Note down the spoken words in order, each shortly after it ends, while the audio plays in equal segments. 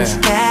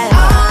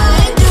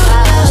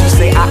She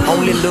say I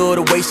only love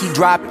the way she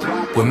drop it.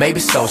 Well, maybe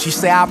so. She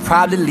say I'll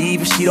probably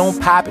leave if she don't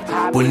pop it.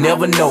 We'll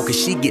never know, cause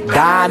she get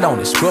dying on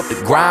it. Scrub the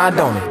grind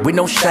on it, with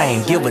no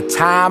shame. Give her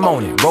time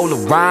on it, roll a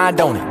rind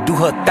on it, do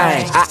her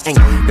thing. I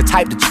ain't the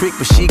type to trick,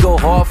 but she go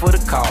hard for the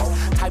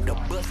cause. Type to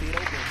bust it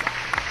open.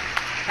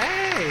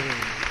 Hey.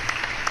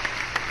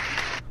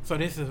 So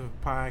this is a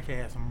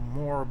podcast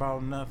more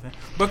about nothing.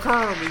 But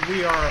currently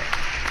we are...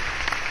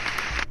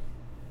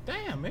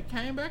 Damn, it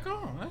came back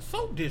on. That's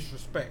so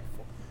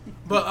disrespectful.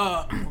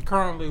 But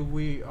currently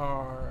we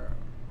are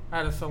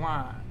at a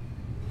salon,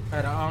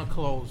 at an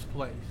unclosed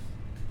place.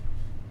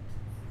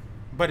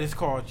 But it's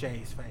called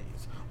Jay's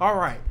Face.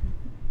 Alright.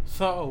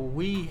 So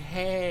we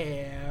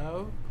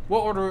have...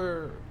 What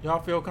order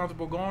y'all feel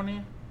comfortable going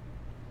in?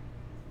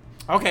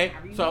 Okay,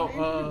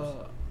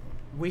 so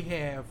we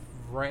have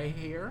Ray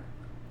here.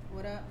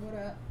 What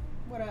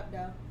up,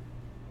 though?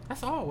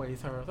 That's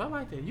always hers. I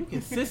like that. You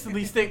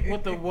consistently stick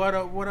with the what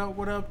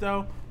up,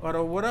 though, or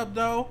the what up,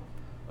 though.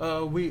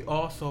 We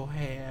also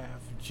have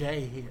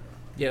Jay here.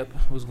 Yep,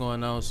 what's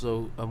going on?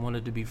 So I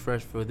wanted to be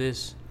fresh for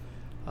this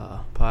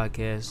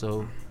podcast,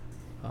 so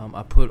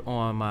I put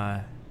on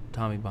my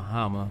Tommy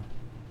Bahama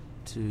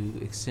to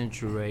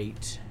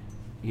accentuate,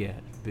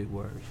 big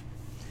words.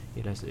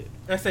 Yeah, that's it.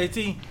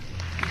 SAT.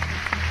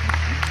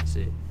 That's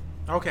it.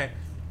 Okay,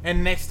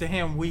 and next to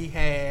him we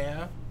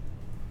have...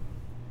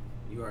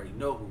 You already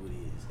know who it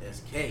is.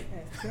 SK.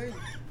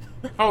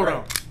 Hold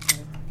on.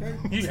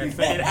 You gotta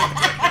say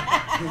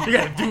that. You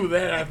gotta do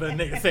that after the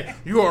nigga say,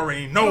 you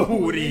already know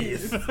who it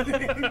is.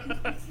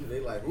 They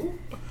like, who?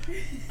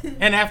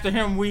 And after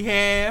him we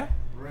have...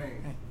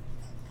 Rain.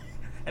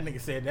 That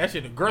nigga said that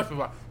shit aggressive.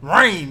 Like,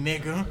 Rain,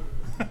 nigga.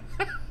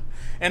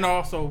 And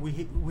also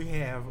we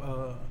have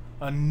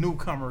a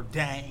newcomer,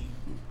 Dane.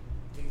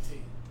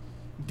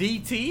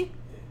 DT?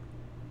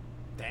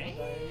 Damn.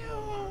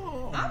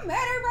 I'm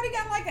mad everybody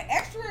got like an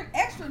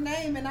extra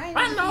name and I ain't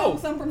I know.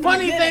 From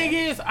Funny thing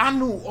is, I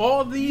knew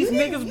all these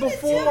niggas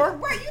before.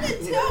 You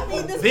didn't tell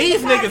me this.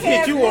 These was niggas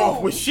hit you rules.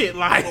 off with shit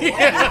like. You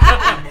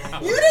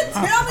didn't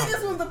tell me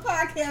this was the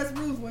podcast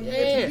rules when you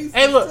introduced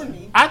Hey, it look, to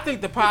me. I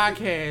think the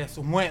podcast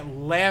went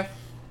left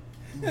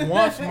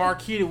once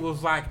Marquita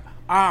was like,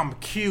 "I'm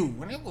Q,"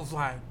 and it was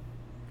like,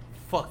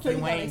 "Fuck So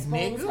you, ain't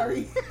nigga." Her.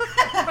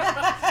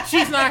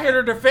 She's not here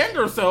to defend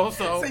herself,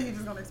 So you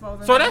just gonna expose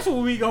her? So that's what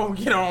we gonna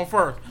get on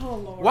first. Oh,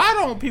 Lord. Why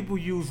don't people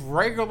use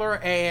regular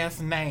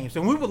ass names?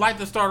 And we would like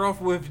to start off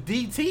with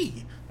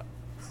DT.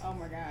 Oh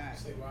my God.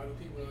 Say, why do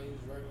people don't use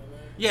regular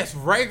names? Yes,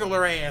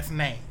 regular ass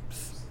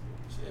names.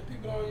 Shit,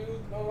 people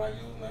don't like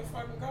using their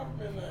fucking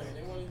government name.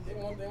 They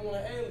want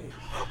an alien.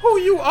 Who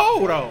you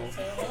owe though?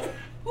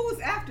 Who's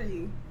after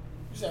you? You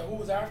said who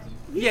was after you?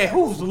 Yeah,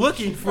 who's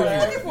looking for you?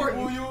 Looking for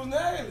Who you. using the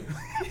aliens?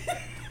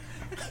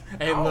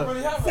 Hey, I don't look.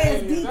 really have an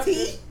Says alien. That's DT.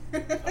 just- I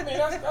mean,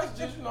 that's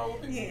just,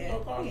 what people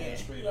call me in the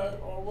street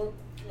or what.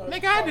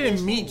 Nigga, I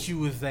didn't meet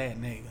you as that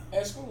nigga.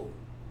 At school.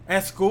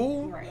 At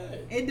school? Right.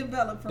 It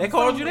developed from They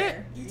called you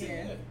somewhere. DT,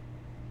 Yeah.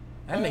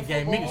 That nigga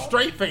gave me the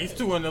straight face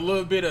too and a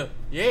little bit of,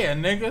 yeah,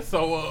 nigga,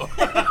 so,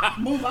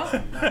 Move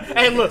on.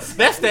 Hey, look,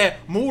 that's that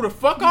move the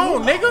fuck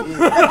on,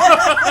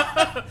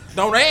 nigga.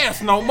 Don't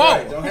ask no more.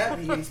 Right, don't have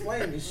me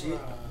explain this shit.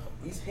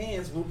 These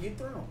hands will get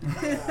thrown.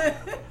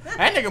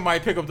 That nigga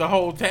might pick up the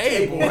whole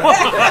table.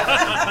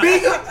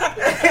 Bigger.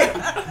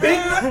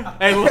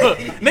 Hey, look,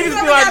 niggas be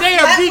ever like, got damn,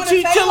 slapped with a DT,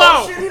 table? chill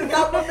out. Shit, he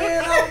got my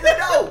man out the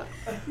door.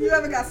 You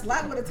ever got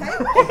slapped with a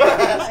table?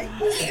 Like,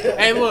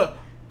 Hey, look,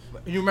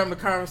 you remember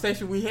the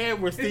conversation we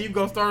had where Steve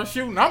gonna start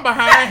shooting? I'm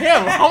behind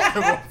him. I don't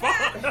give a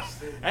fuck.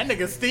 That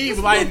nigga Steve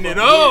lighting it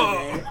up.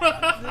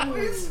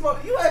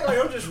 You act like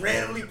I'm just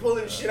randomly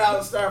pulling shit out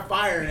and start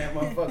firing at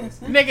motherfuckers.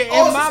 Nigga, in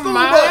Oh, it's a my school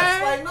mind,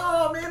 bus. Like,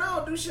 no, man, I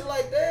don't do shit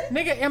like that.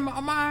 nigga, in my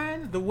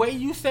mind, the way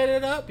you set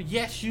it up,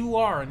 yes, you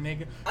are,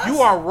 nigga. I You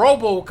see. are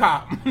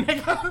RoboCop,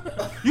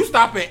 nigga. You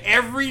stopping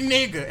every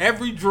nigga,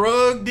 every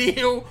drug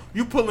deal.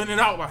 You pulling it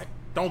out like,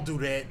 don't do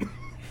that.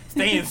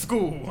 Stay in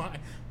school.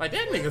 Like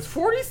that nigga's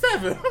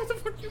 47. What the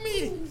fuck you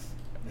mean?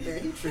 Man,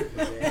 he tripping,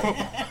 man.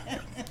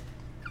 Man,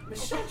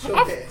 shut your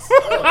ass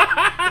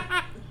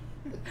up.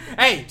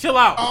 Hey, chill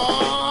out.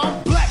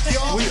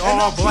 We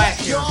all black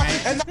here,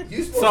 man.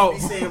 You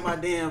supposed to be saying my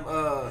damn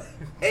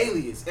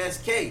alias,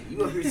 SK.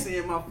 You up here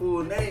saying my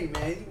full name,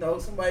 man. You know,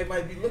 somebody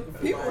might be looking for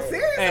people my ass.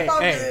 serious about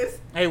this.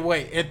 Hey,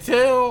 wait.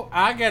 Until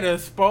I get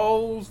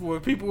exposed where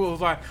people was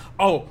like,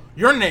 oh,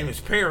 your name is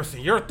Pearson.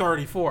 You're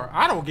 34.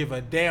 I don't give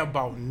a damn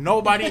about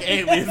nobody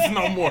alias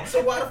no more.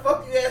 So why the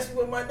fuck you ask me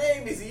what my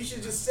name is? You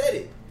should just said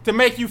it. To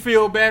make you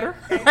feel better.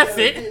 Ain't That's that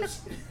a it. bitch?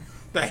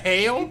 The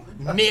hell?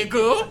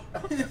 Nigga.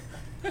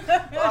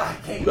 I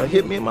can't You gonna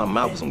hit me in my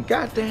mouth with some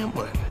goddamn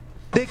money.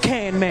 This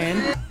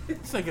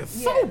nigga's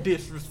so So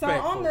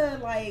disrespectful. on the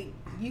like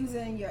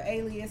using your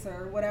alias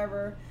or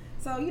whatever.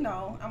 So, you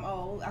know, I'm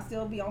old. I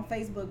still be on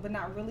Facebook, but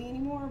not really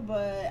anymore.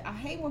 But I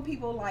hate when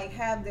people, like,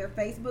 have their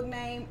Facebook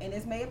name, and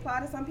this may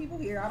apply to some people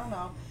here, I don't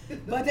know.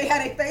 But they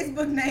had a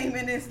Facebook name,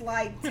 and it's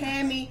like,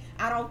 Tammy,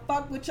 I don't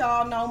fuck with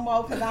y'all no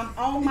more because I'm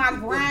on my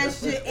grind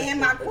shit and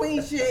my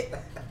queen shit,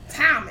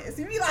 Thomas.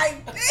 You be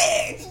like,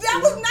 bitch, that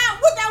was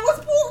not what that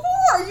was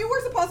for. You were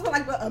supposed to put,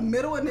 like, a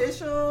middle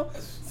initial,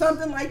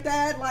 something like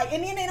that. Like,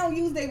 and then they don't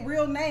use their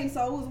real name.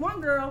 So it was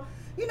one girl,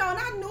 you know, and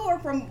I knew her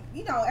from,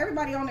 you know,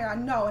 everybody on there I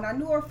know, and I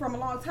knew her from a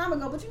long time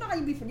ago, but you know how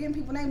you be forgetting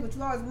people's names, but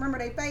you always remember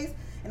their face,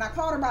 and I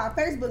called her by her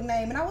Facebook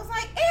name, and I was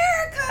like,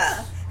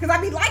 Erica, because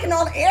I be liking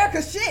all the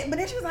Erica shit, but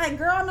then she was like,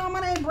 girl, no, my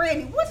name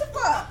Brandy. What the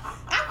fuck?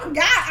 I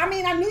forgot. I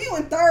mean, I knew you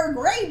in 3rd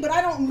grade, but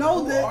I don't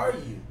know Who are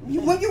you?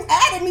 When you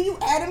added me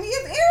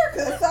as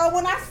Erica, so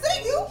when I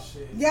see you,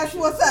 guess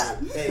what's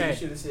up? Hey, you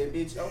should have said,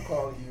 bitch, I'm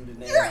calling you the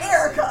name. You're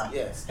Erica.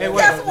 Yes. Hey,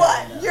 Guess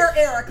what? You're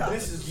Erica.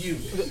 This is you.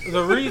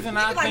 The reason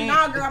I You like, think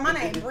nah, girl, my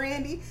name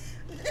Brandy.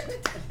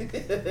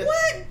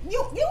 What?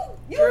 You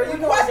Girl, you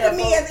know I requested got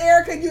me four- as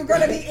Erica. You're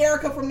gonna be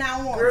Erica from now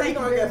on. Girl, Thank you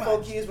know you I very got 4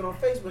 much. kids, but on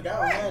Facebook, I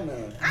don't have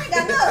none. I ain't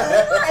got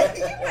none. Right?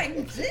 You like,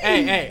 geez.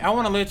 Hey, I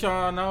want to let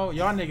y'all know,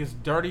 y'all niggas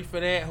dirty for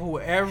that.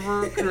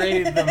 Whoever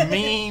created the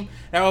meme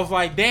that was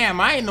like,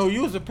 damn, I ain't know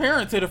you was a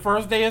parent to the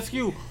first day of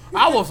school.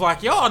 I was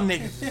like, y'all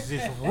niggas is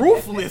just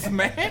ruthless,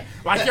 man.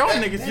 Like, y'all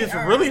niggas just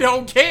really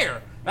don't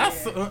care.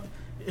 That's...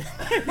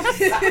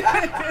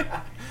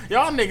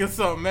 y'all niggas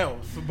something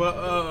else. But,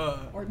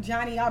 Or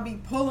Johnny, I'll be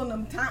pulling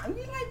them time.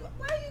 You like,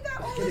 why you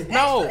got all this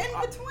no,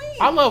 extra in between?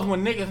 I love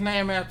when niggas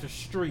name after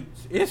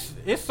streets.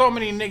 It's so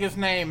many niggas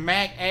named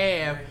Mac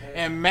Ave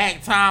and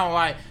Mac Town.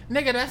 Like,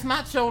 nigga, that's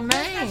not your name.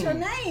 That's not your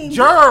name.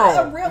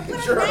 Gerald.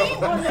 Put a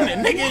name on there.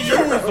 Nigga, you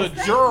was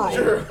a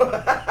Gerald.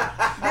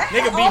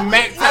 Nigga be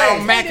Mac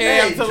Town, Mac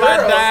Ave till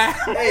Gerald. I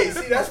die. Hey,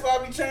 see, that's why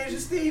we changed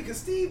to Steve, because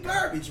Steve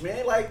garbage,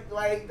 man. Like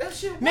that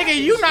shit. Nigga,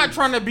 you not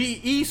trying to be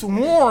East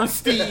Warren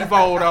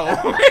Steve-O though.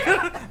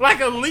 Like,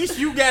 at least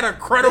you got a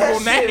credible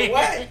that shit, name.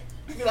 what?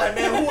 You be like,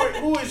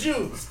 man, who is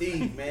you?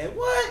 Steve, man.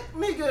 What?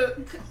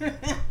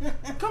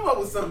 Nigga, come up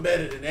with something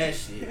better than that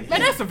shit. Man,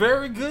 that's a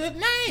very good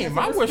name.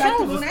 I wish I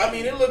respectable was. name. I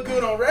mean, it look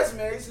good on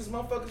resumes since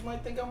motherfuckers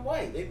might think I'm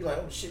white. They be like,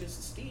 oh shit, it's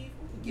a Steve.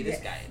 Get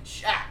this guy in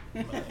shot.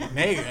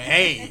 Nigga,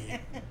 hey,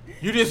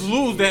 you just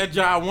lose that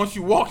job once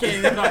you walk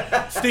in. And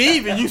like,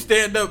 Steve, and you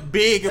stand up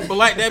big and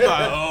black. They be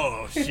like,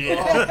 oh shit,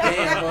 Oh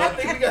damn, I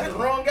think we got the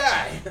wrong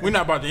guy. we're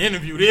not about to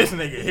interview this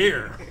nigga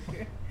here.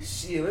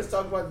 Shit, let's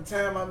talk about the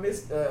time I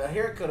missed a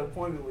haircut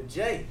appointment with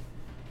Jay.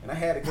 And I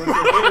had to go to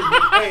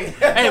an interview.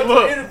 Hey,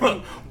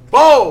 look.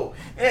 Bold.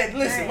 And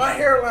listen, my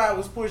hairline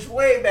was pushed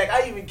way back.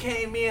 I even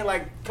came in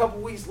like a couple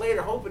weeks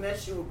later hoping that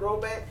shit would grow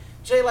back.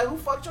 Jay like, who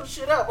fucked your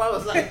shit up? I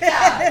was like,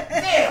 God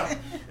damn.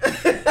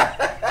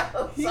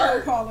 He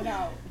gonna call it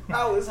out.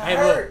 I was Hey,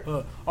 hurt.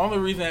 look. Only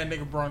reason that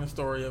nigga brought the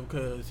story up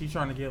because he's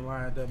trying to get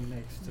lined up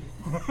next to.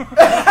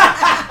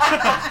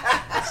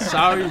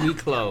 Sorry, we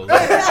closed. we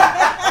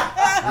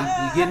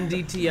getting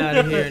DT out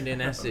of here, and then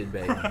that's it,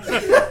 baby.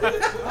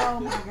 Oh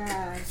my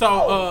god.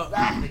 So,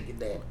 Stop thinking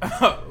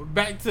that.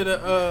 back to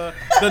the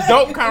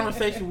dope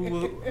conversation we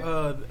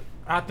was,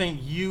 I think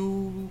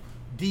you,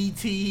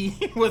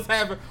 DT, was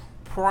having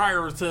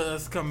prior to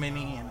us coming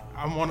in.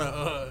 I want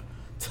to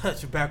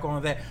touch back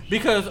on that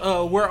because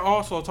we're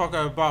also talking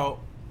about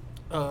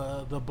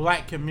the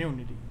black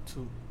community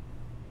too.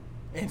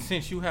 And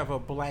since you have a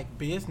black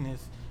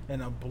business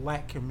and a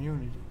black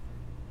community,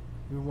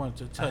 we wanted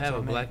to touch I have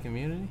on a that. black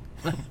community.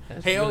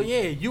 That's Hell really,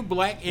 yeah, you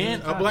black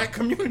in a black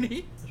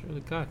community. That's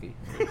really cocky.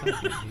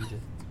 You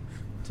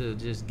to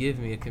just give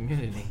me a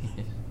community.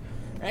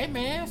 Hey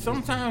man,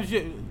 sometimes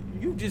you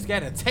just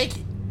gotta take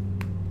it.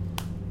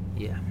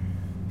 Yeah.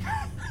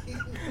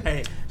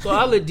 Hey, So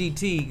I'll let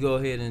DT go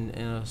ahead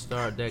and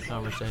start that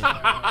conversation.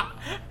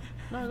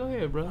 No, go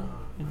ahead, bro.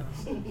 You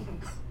know.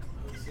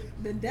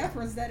 The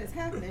deference that is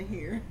happening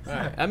here. All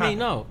right. I mean,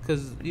 no,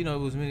 because it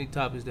was many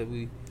topics that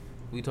we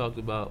talked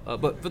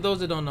about. But for those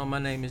that don't know, my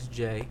name is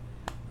Jay.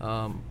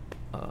 I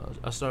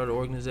started an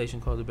organization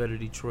called the Better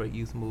Detroit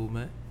Youth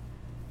Movement.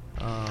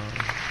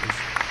 It's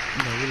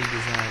really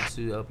designed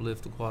to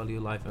uplift the quality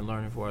of life and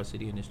learning for our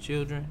city and its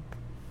children.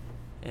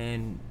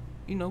 And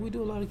we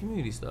do a lot of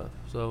community stuff.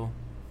 So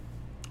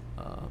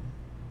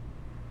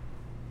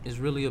it's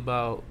really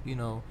about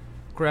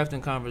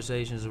crafting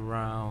conversations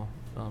around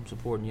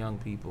supporting young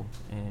people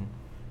and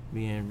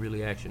being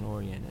really action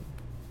oriented.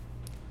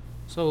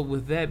 So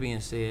with that being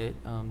said,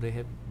 they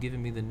have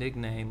given me the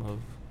nickname of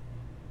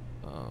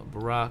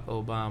Barack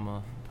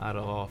Obama out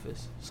of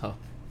office. So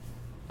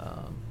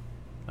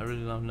I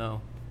really don't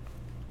know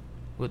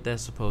what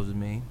that's supposed to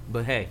mean,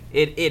 but hey,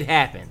 it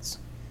happens.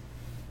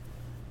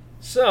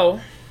 So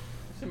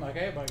seem like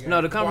everybody got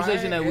no, the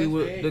conversation quiet that we as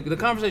were they- the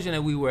conversation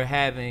that we were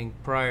having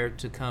prior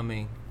to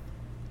coming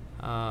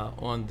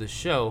on the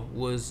show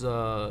was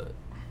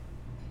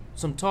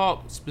some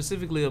talk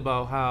specifically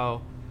about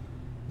how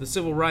the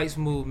civil rights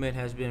movement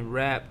has been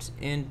wrapped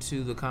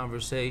into the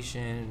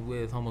conversation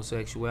with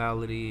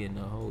homosexuality and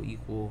the whole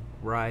equal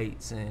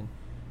rights, and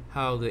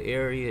how the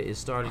area is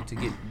starting to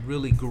get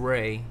really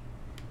gray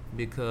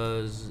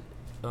because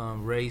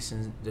race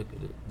and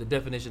the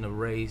definition of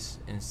race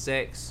and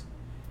sex,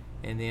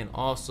 and then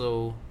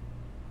also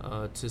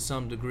to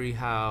some degree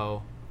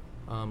how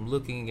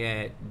looking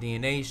at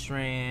DNA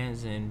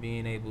strands and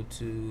being able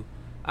to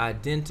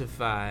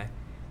identify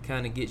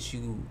kind of gets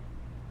you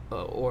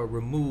or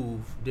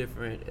remove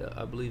different,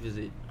 I believe, is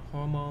it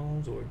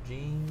hormones or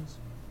genes,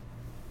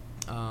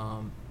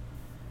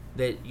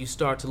 that you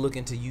start to look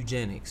into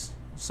eugenics.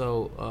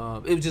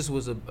 So it just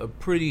was a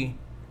pretty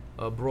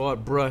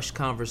broad brush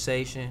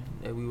conversation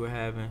that we were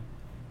having,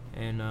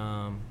 and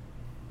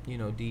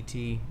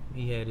DT,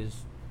 he had his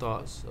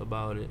thoughts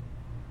about it.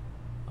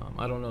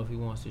 I don't know if he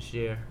wants to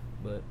share,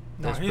 but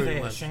that's pretty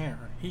much sharing.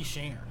 He's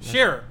sharing.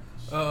 Share,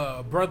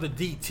 brother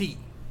DT.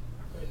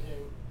 Couldn't hear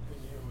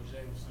what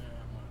Jay was saying.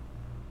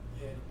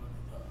 My head above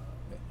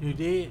the You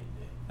did?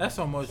 That's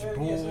so much Repeat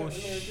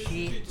bullshit.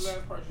 the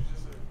last part you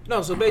just said.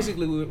 No, so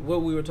basically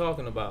what we were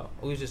talking about,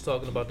 we were just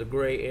talking about the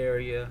gray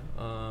area,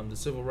 the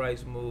civil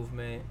rights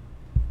movement,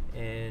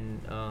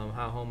 and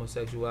how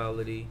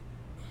homosexuality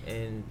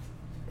and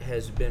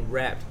has been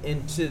wrapped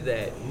into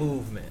that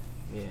movement.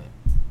 Yeah.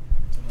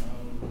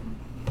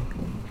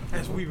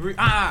 As we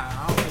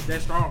I don't think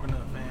that's strong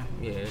enough, man.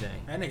 Yeah, it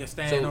ain't. That nigga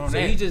standing on So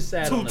that. he just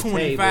sat on the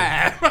table.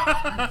 225.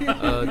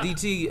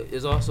 DT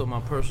is also my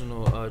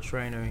personal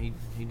trainer. He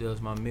does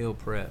my meal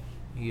prep.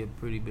 He a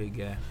pretty big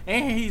guy.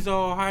 And he's an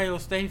Ohio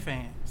State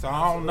fan. So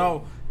I don't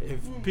know if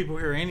people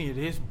hear any of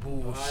this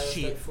Ohio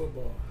State bullshit.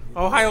 football.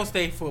 Ohio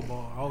State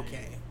football.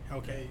 Okay.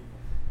 Okay.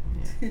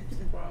 What's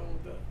the problem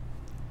with that?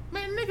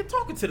 Man, nigga,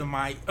 talking to the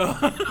mic.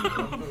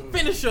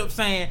 Finish up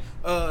saying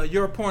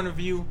your point of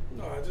view.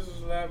 No,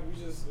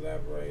 we just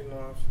elaborating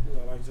off,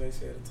 like Jay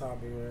said at the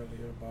topic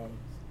earlier about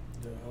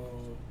the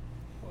whole,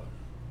 what?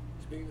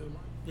 Speaking to the mic?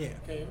 Yeah.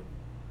 Can you?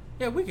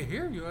 Yeah, we can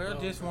hear you. I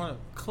just want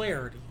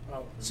clarity.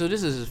 Oh. So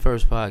this is his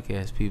first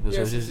podcast, people.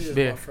 Yes, so this just is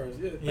bear, my first.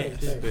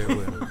 Just bear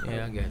with me.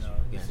 Yeah, I got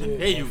you.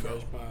 There you go.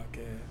 First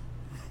podcast.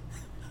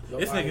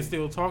 This nigga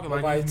still talking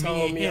like Nobody it's me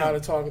told and me him. how to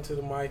talk into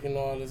the mic and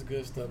all this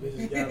good stuff. It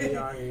just got me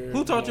out here.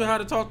 Who taught you how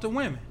to talk to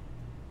women?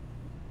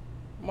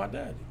 My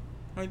daddy.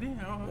 I did.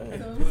 Oh, okay.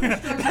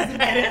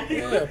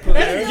 Yeah,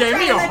 player. Gave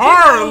me a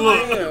hard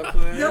look. Yeah,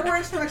 player. There were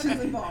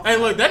instructions involved. Hey,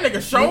 look, that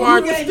nigga showed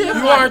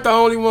You aren't the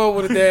only one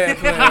with a dad,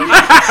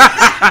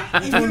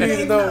 player. You need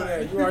to know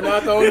that. You are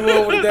not the only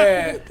one with a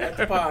dad at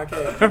the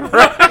podcast.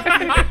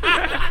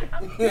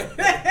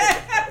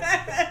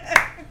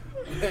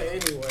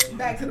 Anyway.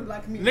 Back to the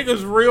black community.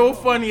 Niggas real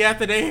funny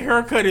after their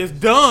haircut is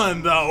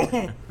done, though.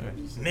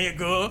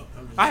 Nigga.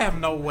 I have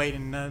no weight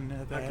in nothing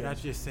of that. I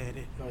just said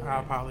it. Okay. I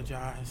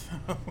apologize.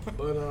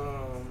 But,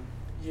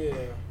 yeah.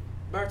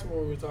 Back to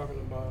what we were talking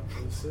about.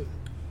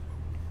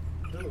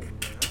 Dude, man,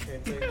 I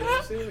can't take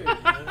that serious,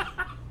 man.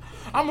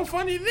 I'm a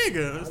funny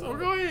nigga, so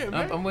go ahead,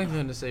 man. I'm waiting for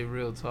him to say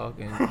real talk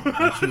and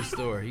true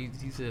story.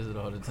 He says it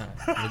all the time.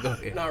 But go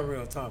ahead. Not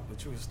real talk, but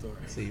true story.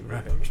 See,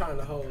 right. I'm trying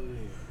to hold it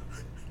in.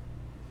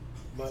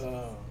 But,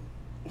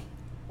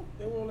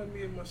 they won't let me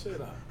get my shit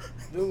out.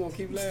 Dude gonna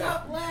keep laughing.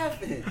 Stop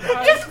laughing.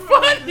 It's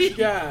funny. This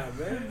guy,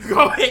 man.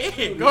 Go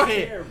ahead. Go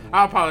ahead. terrible.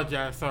 I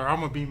apologize, sir.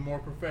 I'm gonna be more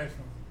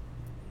professional.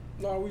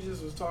 No, we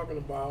just was talking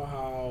about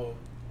how,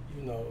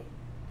 the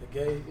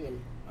gay,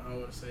 I don't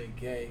want to say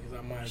gay because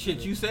I might. Shit,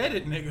 you said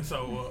it, nigga.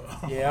 So.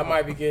 Yeah, I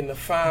might be getting a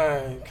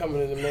fine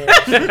coming in the mail.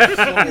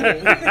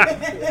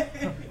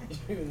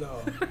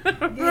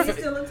 Yeah, it's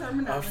still a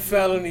terminology. A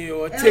felony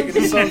or a ticket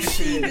or some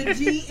shit. The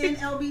G N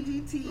L B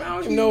G T. I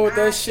don't even know what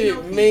that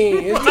shit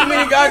means. It's too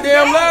many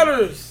goddamn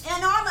letters.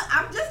 And all the,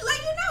 I'm just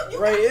letting you know.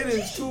 Right, it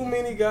is too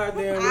many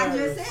goddamn I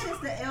letters. just said it's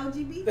the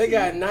LGBT. They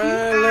got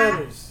 9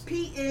 letters.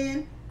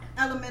 PN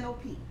elemental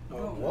P.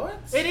 What?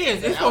 It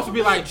is. It's supposed to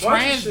be like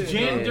Bunch of shit.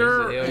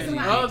 transgender Yeah, and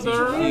it's other.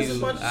 LGBT. It's a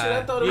bunch of shit.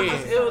 I thought it Yeah.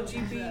 was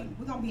LGBT.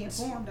 We're gonna be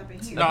informed up in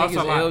here. No, I think it's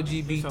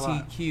it's a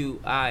lot.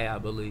 LGBTQI, I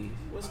believe.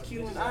 What's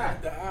Q and I?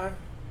 The I.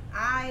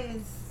 I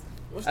is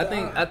What's I the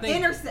think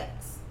intersex.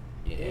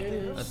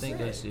 yeah, I think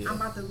that's it. I'm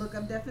about to look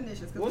up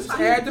definitions. What's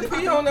Add the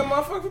P on that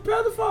motherfucker for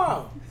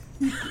pedophile.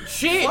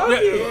 Shit. Fuck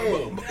But yeah.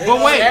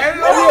 wait. Add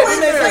it Oh, yeah,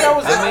 then they said that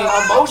was I mean,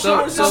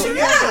 emotional so- shit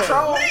in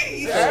control.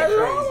 Add it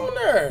on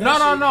there.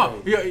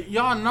 No.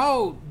 Y'all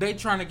know they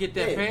trying to get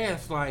that Yeah.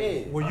 passed, like Yeah.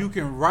 where you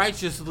can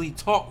righteously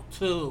talk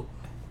to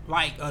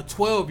like a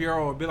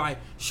 12-year-old, be like,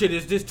 shit,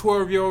 is this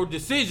 12-year-old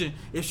decision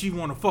if she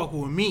want to fuck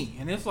with me?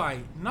 And it's like,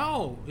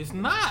 no, it's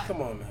not.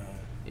 Come on, man.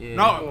 Yeah.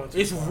 No,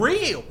 it's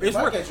real. It's If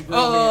I real. catch a good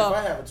man, if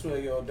I have a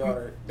 12-year-old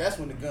daughter, that's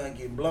when the gun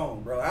get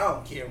blown, bro. I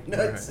don't care what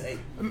nothing say.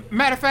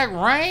 Matter of fact,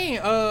 Rain,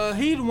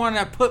 he the one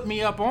that put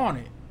me up on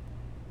it.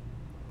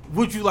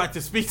 Would you like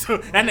to speak to?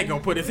 That nigga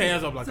gonna put his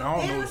hands up like, So I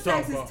don't know what you're intersex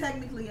talking is about.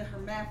 technically a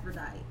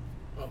hermaphrodite,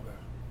 Okay.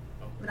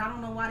 but I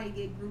don't know why they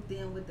get grouped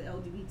in with the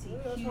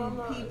LGBTQ That's why I'm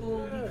not-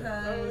 people yeah,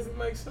 because it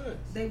makes sense.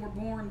 they were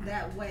born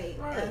that way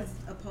Right. as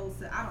opposed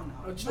to I don't know.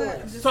 A But choice.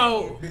 I'm just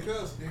So- saying.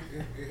 Because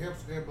it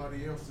helps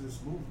everybody else's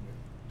movement.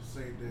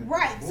 say that.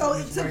 Right. So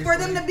women's for race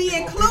them to they be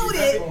gonna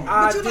included, piggyback on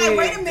but it. you I like,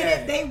 wait a did minute,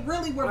 that. they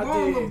really were I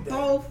born did with that.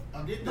 both.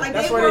 I get that. Like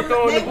That's they why were, they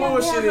throwing they the were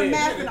born bullshit in.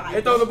 hermaphrodites.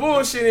 They throw the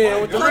bullshit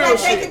in with the So real that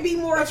they shit. could be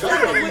more That's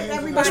attractive right. with That's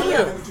everybody real.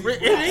 else.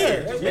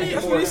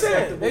 That's what he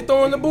said. They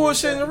throwing the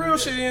bullshit and the real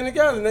shit in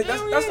together. And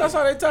that's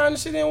how they tying the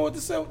shit in with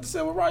the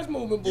civil rights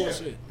movement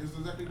bullshit. It's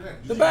exactly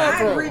that. The I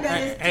bathroom. agree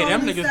that it's Hey, them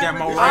totally niggas got separate.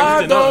 more rights I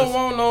than don't us.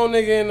 want no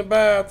nigga in the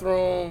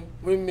bathroom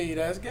with me.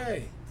 That's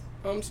gay.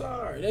 I'm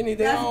sorry. They need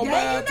their That's own gay. You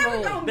never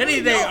bathroom. gonna They do need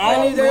their that.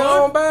 They need their one.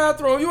 own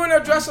bathroom. You in there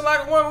dressing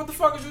like a woman. What the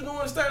fuck is you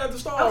doing standing at the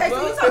stall, Okay, so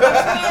blood? you talking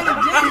about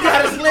transgender? He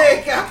got his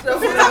leg out. You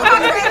talking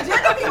about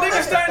transgender people?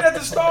 Nigga standing at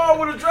the stall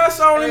with a dress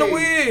on and a Hey,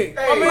 wig.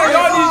 I hey, mean, first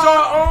y'all of need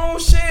all, your own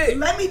shit.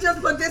 Let me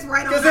just put this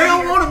right on. Because they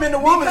don't here. want him in the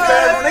woman's Because-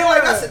 bathroom. They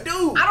like, that's a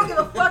dude. I don't give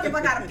a fuck if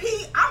I gotta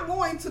pee. I'm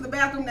going to the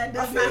bathroom that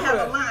does I not feel have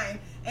that. a line,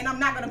 and I'm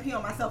not gonna pee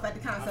on myself at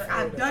the concert. I feel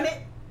I've that. done it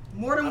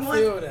more than I once,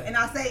 feel that. and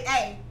I say,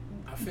 hey,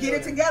 I feel get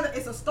it that. together.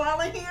 It's a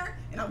stall in here,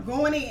 and I'm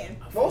going in.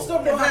 Most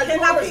of them Because don't I have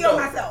cannot doors, pee on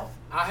though. myself.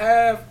 I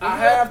have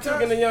have taken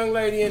cars? a young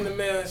lady in the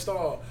men's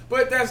stall,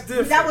 but that's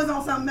different. That was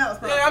on something else,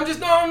 bro. yeah, I'm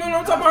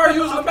talking about her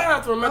using the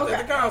bathroom at Okay.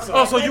 the concert.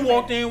 Oh, so you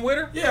walked in with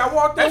her? Yeah, I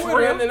walked in That's with her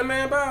real. in the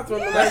man bathroom.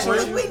 Yeah, to make sure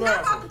we she was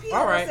not about to bathroom. pee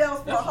All on right.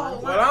 ourselves for a whole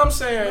What lot. I'm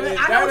saying is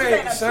I know that what you're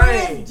ain't the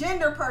saying. same. A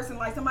transgender person,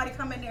 like somebody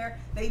come in there,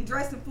 they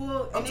dressed in full.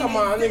 I'm and talking then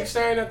about a they nigga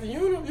standing at the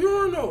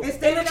urinal. and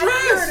standing in at the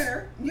dress.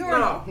 the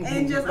urinal,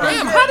 and just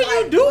Damn, how do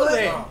you do what?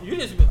 that? You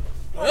just You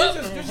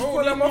just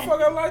put that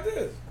motherfucker up like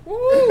this.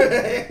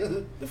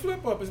 The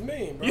flip up is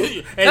mean, bro. Hey,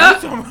 you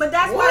talking But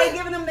that's why they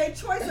giving them their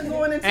choice of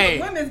going into Hey,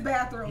 the women's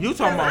bathroom. you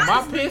talking Because about my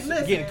honestly, piss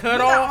listen, getting cut we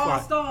got off, all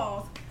like-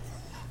 stalls.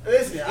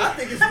 Listen, I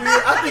think it's weird.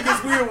 I think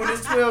it's weird when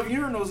there's 12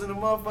 urinals and the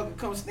motherfucker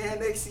comes stand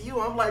next to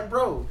you. I'm like,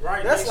 bro,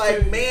 Right that's next like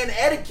to you. man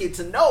etiquette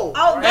to know.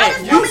 Oh, right? that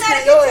is You woman stand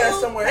etiquette your ass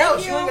too. somewhere Thank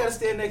else. You you. ain't gotta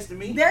stand next to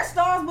me. There's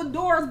stalls with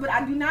doors, but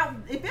I do not.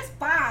 If it's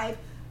 5,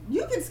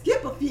 you can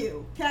skip a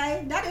few.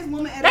 Okay, that is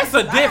woman etiquette. That's a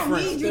I don't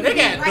difference. need you They to be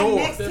got right doors.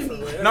 next to me.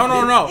 Different. No, It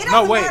no,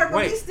 doesn't wait, matter, but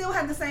we wait. still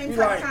have the same We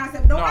type like- of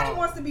concept. Nobody no.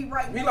 wants to be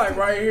right We next like to you.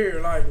 right here,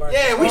 like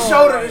Yeah, we oh,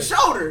 shoulder like- to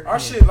shoulder. Our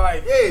shit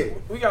like Yeah.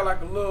 we got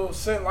like a little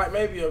scent, like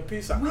maybe a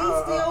piece of We still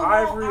want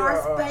ivory our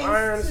or space,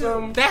 iron or too.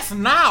 something. That's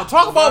now.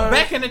 Talk about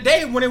back in the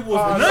day when it was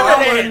none of so I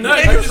that. wasn't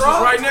nothing. nigga. You just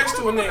was right next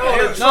to a nigga. No,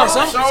 Head No, to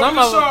some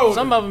shoulder.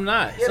 some of them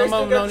not. Yeah, Some they of them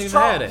still got don't the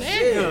even have troughs. that.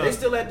 Nigga. Yeah, they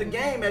still at the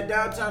game at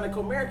downtown in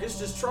Comerica. It's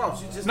just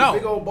troughs. It's just No. a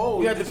big old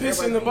bowl. You had to Just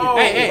piss in the everybody- bowl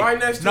Hey, hey, right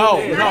next to no,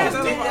 it. no. That's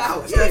Stick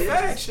out. that Yeah, it's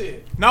fag just-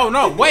 shit. No,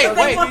 wait. That's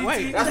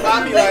why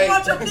I be They like,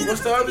 want your penis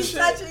what's the to other be shit?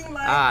 touching,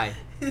 like, Aye.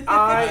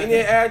 Alright, and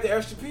then add the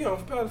extra P on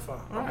for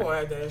pedophile. I'm gonna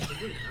add the extra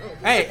P.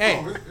 Hey,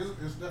 hey. Oh,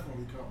 it's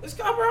definitely coming. It's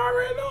covered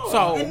already know.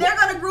 So And they're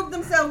gonna group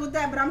themselves with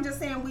that, but I'm just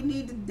saying we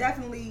need to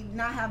definitely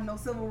not have no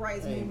civil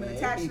rights Hey, movement man,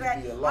 attached it to needs that.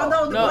 to be a law.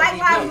 Although the No, Black it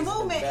Lives needs to be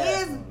Movement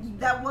bad is ones.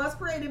 that was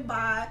created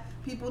by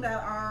people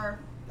that are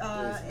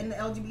in the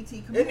LGBT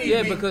It community.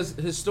 needs- Yeah, because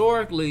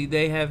historically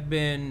they have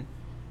been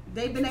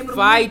They've been able to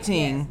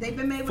fighting yes, they've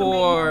been able to for make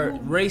more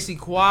movement. race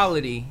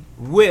equality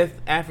with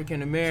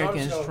African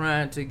Americans So-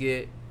 trying to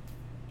get.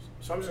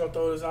 So I'm just gonna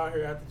throw this out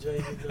here after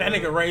Jay. that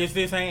nigga raised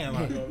his hand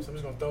like, So I'm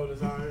just gonna throw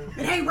this out here.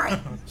 It ain't right.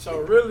 So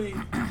really,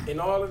 in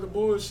all of the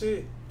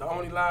bullshit, the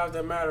only lives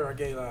that matter are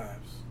gay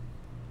lives.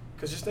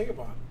 Cause just think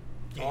about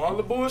it. All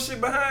the bullshit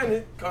behind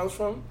it comes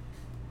from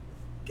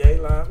gay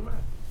lives matter.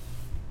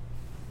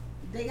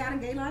 They got a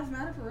Gay Lives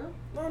Matter for real.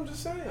 No, I'm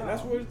just saying.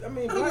 That's what I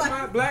mean.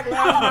 I'm Black Lives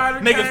Matter.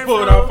 niggas came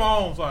pulled from- up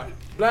phones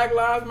like, Black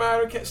Lives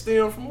Matter can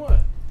stem from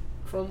what?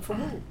 From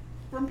who?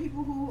 From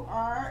people who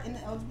are in the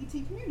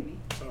LGBT community.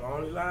 So the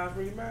only lives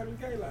really matter is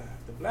gay lives.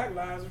 The black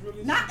lives is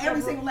really Not just a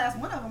every cover-up. single last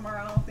one of them are,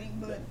 I don't think,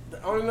 but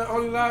The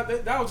only live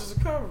that was just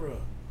a cover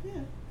up. yeah.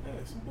 Yeah,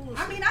 some bullshit.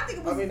 I mean, I think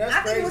it was. I mean, that's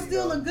I think it was crazy,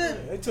 still though. a good.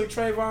 Yeah, they took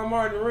Trayvon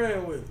Martin and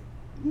ran with it.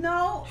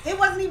 No, it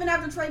wasn't even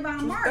after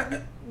Trayvon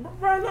Martin.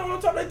 Right now,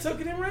 on top, they took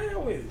it and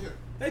ran with it. Yeah.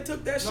 They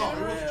took that shit No, and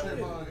it ran was with it.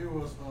 Trayvon. It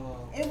was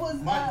It was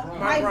Mike Brown.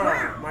 Mike Brown.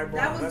 Brown. Mike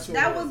Brown, That that's was who it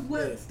that was. was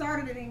what Yeah.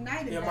 started and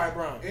ignited Yeah, that. Mike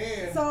Brown.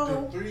 And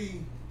So- the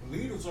 3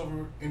 leaders of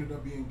it ended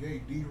up being gay.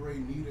 D-Ray,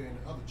 Nita, and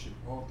the other chick.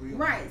 All 3 of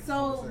them. Right, so-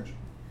 Homosexual.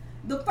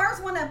 The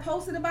first one that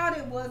posted about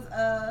it was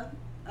a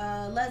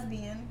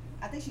lesbian.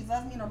 I think she's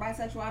lesbian or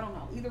bisexual. I don't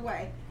know. Either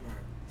way,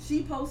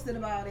 she posted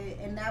about it,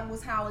 and that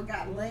was how it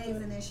got legs.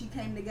 And then she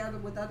came together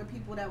with other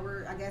people that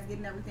were, I guess,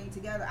 getting everything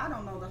together. I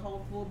don't know the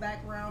whole full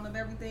background of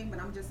everything, but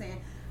I'm just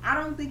saying, I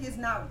don't think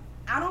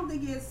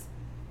it's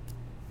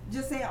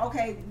just saying,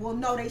 okay, well,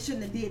 no, they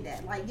shouldn't have did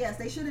that. Like, yes,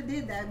 they should have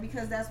did that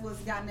because that's what's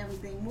gotten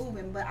everything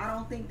moving. But I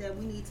don't think that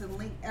we need to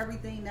link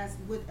everything that's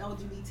with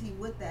LGBT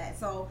with that.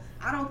 So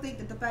I don't think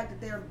that the fact that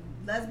they're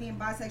lesbian,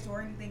 bisexual,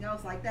 or anything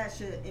else like that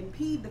should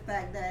impede the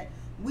fact that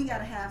we got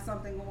to have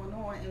something going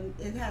on, and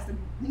it has to,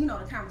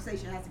 the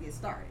conversation has to get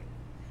started.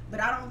 But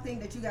I don't think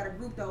that you got to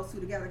group those two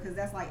together because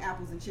that's like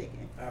apples and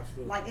chicken.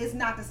 Absolutely. Like, it's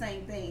not the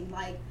same thing.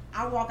 Like,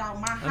 I walk out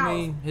my house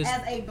mean,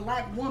 as a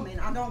black woman.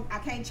 I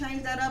can't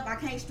change that up. I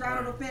can't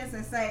straddle the fence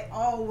and say,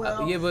 oh,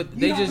 well, Yeah, but you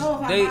they don't just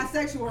know if they I'm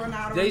bisexual or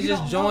not. Or they you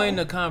just don't join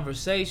know. the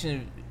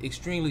conversation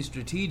extremely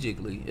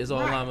strategically. Is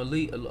all Right. I'm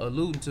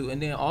alluding to.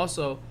 And then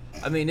also,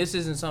 I mean, this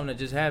isn't something that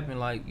just happened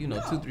like No.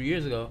 2-3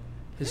 years ago.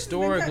 This has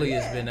been Historically, that-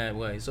 it's been yeah. that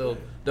way. So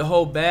the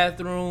whole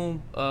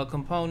bathroom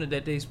component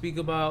that they speak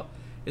about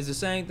is the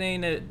same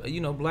thing that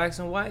blacks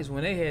and whites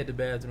when they had the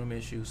bathroom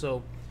issue.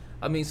 So,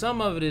 I mean,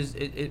 some of it is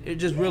it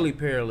just really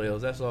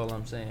parallels. That's all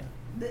I'm saying.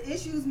 The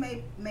issues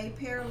may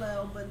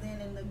parallel, but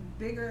then in the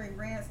bigger and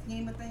grand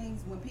scheme of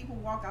things, when people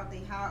walk out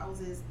their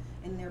houses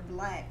and they're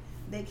black,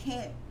 they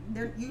can't.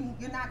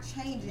 You're not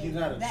changing. You're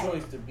not a that.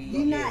 choice to be.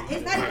 You're not.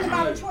 It's not even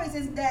about a choice.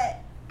 It's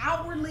that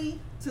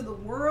outwardly to the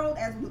world,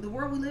 as the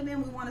world we live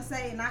in, we want to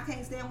say, and I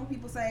can't stand when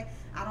people say,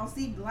 I don't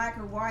see black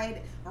or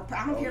white, or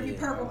I don't care if you're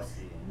purple.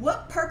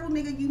 What purple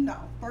nigga you know,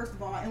 first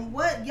of all, and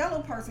what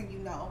yellow person you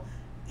know.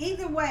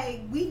 Either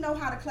way, we know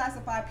how to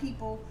classify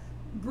people.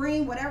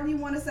 Green, whatever you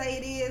want to say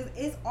it is,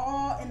 it's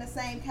all in the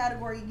same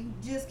category. You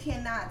just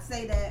cannot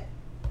say that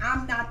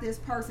I'm not this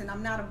person,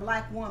 I'm not a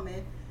black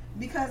woman,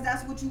 because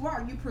that's what you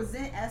are. You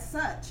present as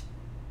such.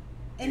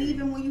 And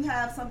even when you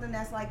have something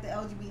that's like the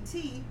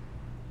LGBT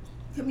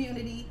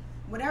community,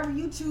 whatever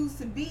you choose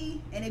to be,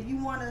 and if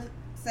you want to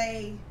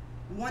say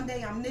one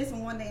day I'm this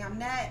and one day I'm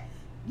that,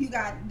 you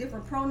got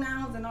different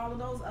pronouns and all of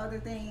those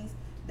other things.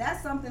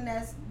 That's something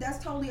that's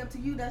totally up to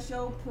you. That's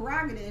your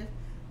prerogative.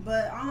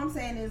 But all I'm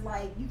saying is,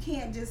 like, you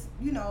can't just,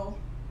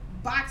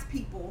 box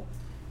people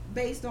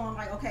based on,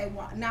 like, okay,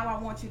 well, now I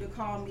want you to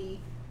call me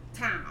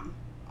Tom.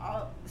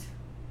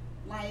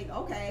 Like,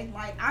 okay,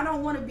 like, I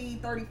don't want to be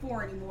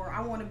 34 anymore.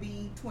 I want to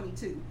be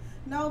 22.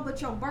 No,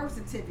 but your birth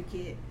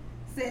certificate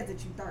says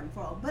that you're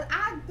 34. But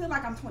I feel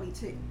like I'm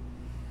 22.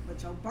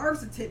 But your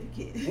birth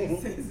certificate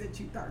says that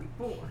you're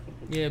 34.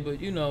 Yeah, but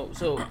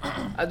so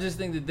I just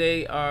think that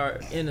they are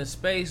in a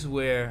space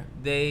where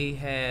they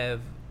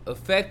have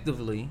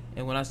effectively,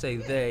 and when I say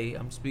they,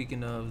 I'm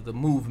speaking of the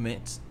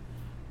movements,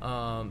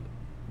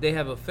 they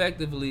have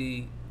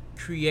effectively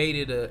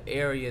created an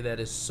area that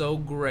is so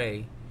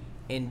gray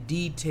and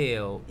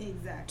detailed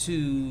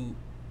to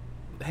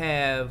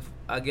have,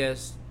 I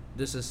guess,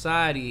 the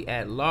society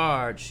at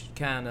large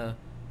kind of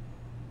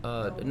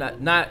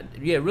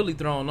really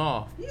thrown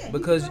off.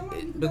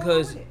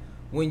 Because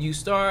when you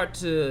start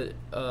to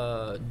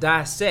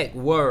dissect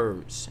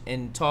words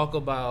and talk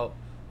about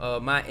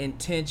my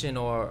intention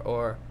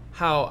or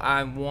how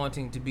I'm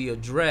wanting to be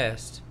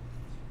addressed,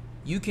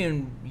 you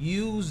can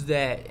use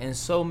that in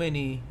so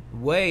many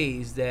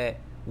ways that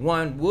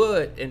one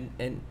would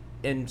and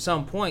in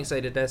some point say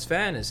that that's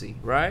fantasy,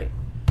 right?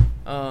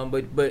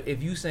 But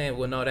if you saying,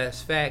 well, no,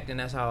 that's fact and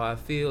that's how I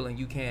feel, and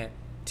you can't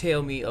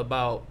tell me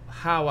about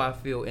how I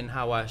feel and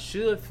how I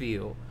should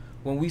feel,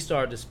 when we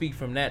start to speak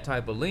from that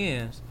type of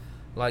lens,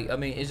 like, I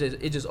mean,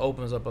 it just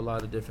opens up a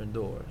lot of different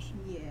doors.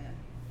 Yeah,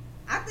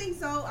 I think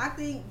so. I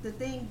think the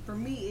thing for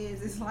me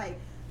is, it's like,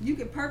 you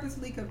can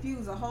purposely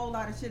confuse a whole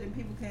lot of shit and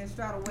people can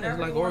straddle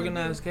whatever. It's like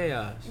organized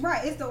chaos.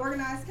 Right, it's the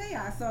organized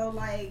chaos. So,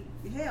 like,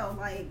 hell,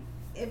 like,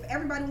 if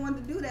everybody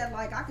wanted to do that,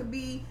 like, I could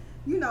be,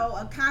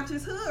 a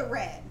conscious hood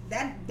rat.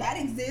 That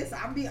exists.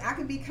 I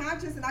could be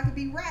conscious and I could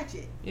be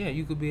ratchet. Yeah,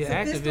 you could be an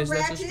activist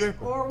that's a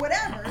stripper. Or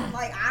whatever.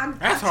 Like,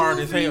 That's hard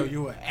as hell.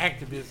 You an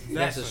activist.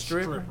 That's a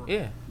stripper.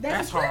 Yeah.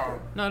 That's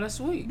hard. No, that's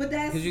sweet. But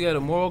that's because you got a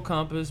moral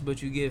compass,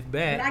 but you give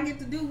back. But I get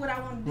to do what I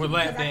want to do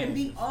because I can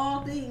be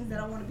all things that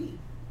I want to be.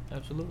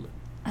 Absolutely.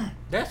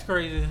 That's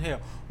crazy as hell.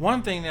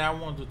 One thing that I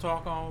wanted to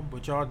talk on,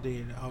 but y'all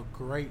did a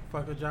great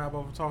fucking job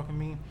over talking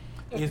me,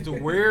 is the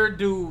weird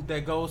dude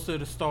that goes to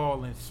the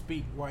stall and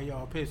speak while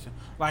y'all pissing.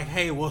 Like,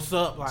 hey, what's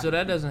up? Like, so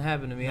that doesn't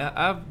happen to me.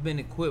 I've been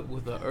equipped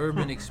with an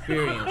urban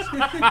experience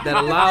that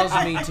allows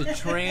me to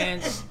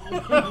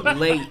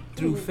translate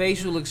through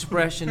facial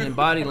expression and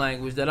body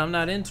language that I'm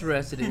not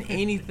interested in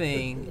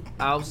anything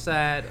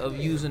outside of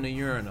using a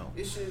urinal.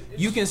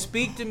 You can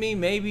speak to me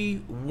maybe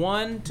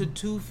 1 to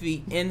 2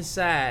 feet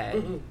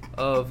inside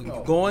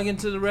of going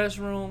into the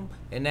restroom,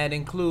 and that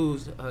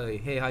includes,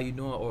 hey, how you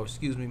doing? Or,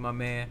 excuse me, my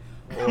man.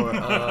 Or,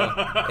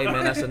 hey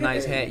man, that's a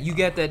nice hat. You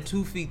got that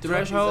 2 feet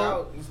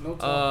threshold.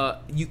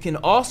 You can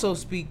also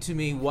speak to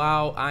me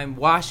while I'm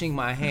washing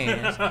my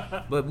hands,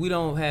 but we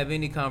don't have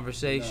any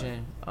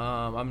conversation.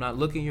 I'm not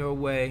looking your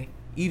way.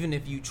 Even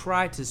if you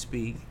try to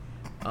speak,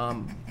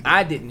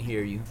 I didn't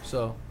hear you.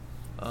 So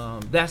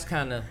that's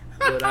kind of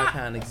what I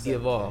kind of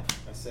give off.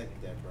 I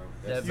second that,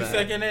 bro. You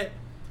second that?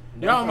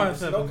 No Y'all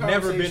must have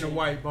never been to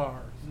white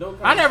bars.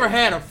 I never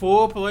had a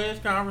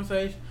full-fledged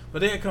conversation,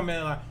 but they'd come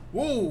in like,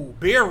 whoa,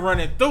 beer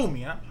running through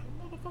me. I'm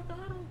like, motherfucker,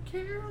 I don't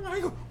care.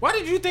 Like, why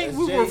did you think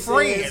we were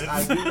friends?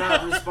 I do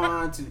not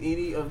respond to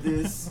any of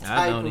this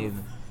type of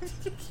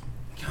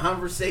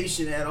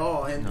conversation at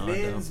all. In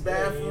men's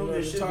bathroom,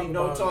 there should be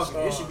no talking.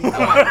 It should be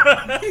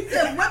quiet. He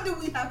said, what do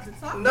we have to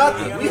talk about?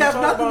 Nothing. We have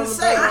nothing to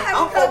say.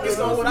 I'm focused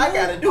on what I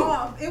gotta do.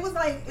 It was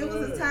like, it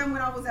was a time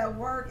when I was at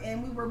work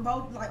and we were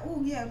both like,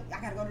 oh yeah, I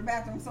gotta go to the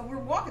bathroom. So we're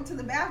walking to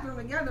the bathroom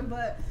together,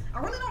 but I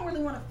really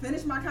don't want to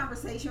finish my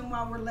conversation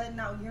while we're letting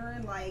out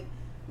urine. Like,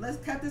 let's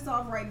cut this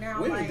off right now.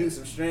 Women do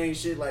some strange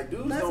shit. Like,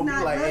 dudes let's don't not,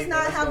 be like, let's hey,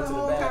 not let's have go a to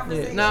whole the bathroom.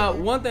 conversation. Now,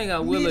 one thing I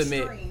will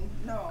admit,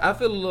 No. I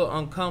feel a little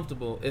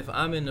uncomfortable if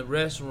I'm in the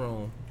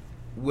restroom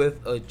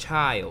with a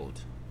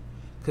child,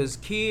 cause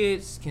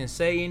kids can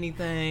say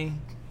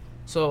anything.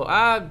 So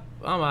I'm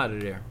out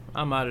of there.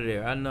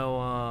 I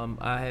know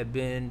I had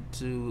been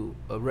to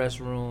a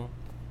restroom,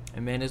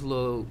 and man, this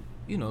little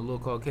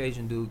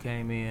Caucasian dude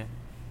came in,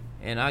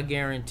 and I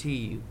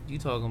guarantee you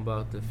talking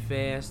about the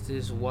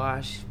fastest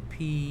wash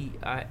pee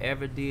I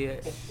ever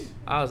did.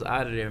 I was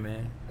out of there,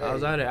 man. I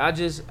was out of there. I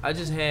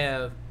just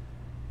have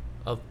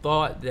a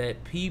thought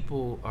that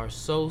people are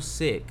so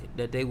sick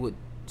that they would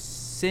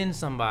send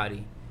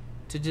somebody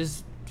to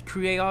just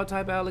create all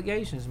type of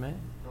allegations, man.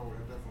 No,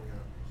 that definitely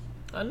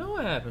happens. I know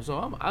it happened, so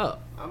I'm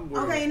up.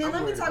 Okay, and then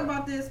let me talk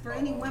about this for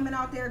any women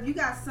out there. If you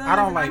got sons, I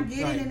don't and like, I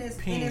get like it, and it's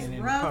peeing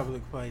in rough,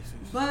 public places.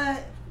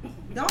 but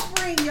don't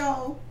bring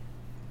your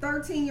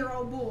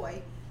 13-year-old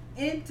boy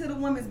into the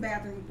women's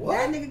bathroom. What?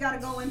 That nigga gotta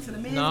go into the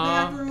men's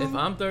Nah, bathroom. if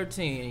I'm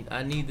 13,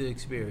 I need the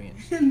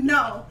experience.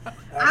 No,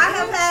 I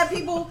have had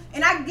people,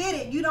 and I get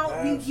it. You don't,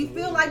 you Absolutely.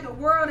 feel like the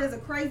world is a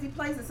crazy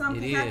place, and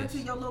something It can happen is. to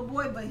your little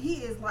boy, but he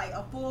is like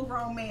a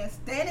full-grown man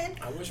standing.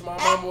 I wish my At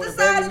mom the would have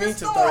side baby of me the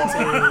to store.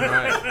 13.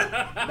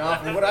 Right. Nah,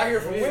 from what I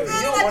hear from women, you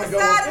Standing don't at want to the go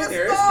side up of in the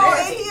there. It's store, and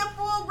nasty. he a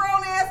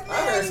full-grown ass man. I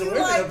heard and some you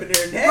women like, up in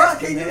there "Bruh,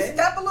 nasty, can you man."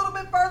 step a little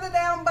bit further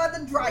down by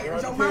the dryers? Your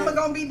It mama depends.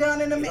 gonna be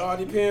done in a It all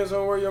minute. depends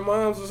on where your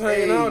mom's was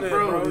hanging Hey, out at,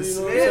 bro, bro. the You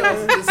know what I'm smells,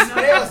 saying? the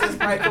smells that's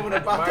probably coming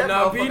up out Might that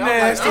not be motherfucker.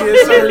 nasty I'm at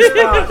like, certain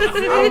spots.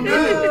 I'm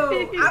good. No,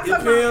 I'm talking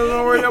Depends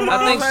on where your mom's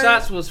I think hanging.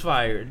 shots was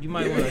fired. You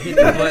might want to hit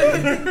the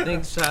button. I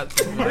think shots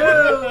was fired.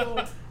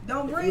 no,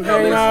 don't bring You your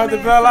hanging out at the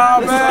man Belle Isle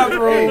son.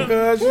 bathroom,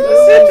 cuz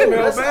you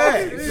smell Let's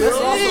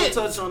bad.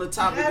 also touch on the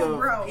topic That's of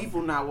gross.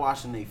 people not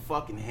washing their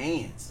fucking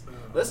hands.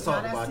 Let's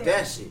talk that's about terrible.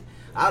 that shit.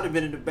 I'd have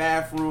been in the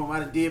bathroom.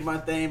 I'd have did my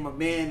thing. My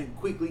man and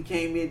quickly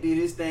came in, did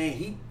his thing.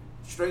 He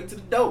straight to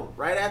the door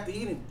right after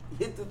he done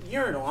hit the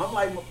urinal. I'm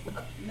like,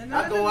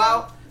 I go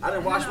out. I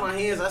didn't wash my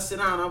hands. I sit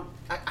down.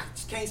 I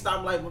just can't stop.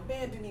 I'm like, my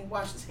man didn't even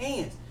wash his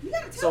hands. You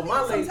gotta So tell my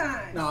people lady,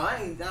 sometimes. no,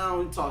 I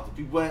don't talk to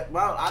people. But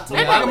I told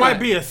That my nigga lady- might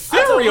be a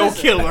serial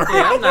listen. killer.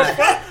 Yeah, I'm not.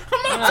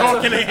 I'm not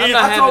talking to I'm him.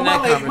 not I told having my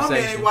that lady, my man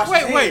conversation. ain't washing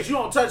Wait, his wait. hands. You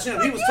don't touch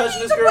him. He was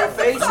touching this You girl's need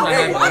to face. put I'm some not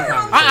having water that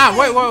on conversation.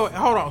 Wait,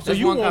 hold on. So That's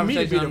you one want me to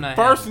be conversation the I'm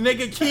not first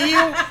nigga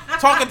killed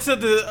talking to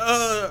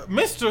the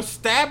Mr.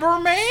 Stabber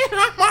man?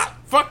 I'm not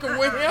fucking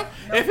with him.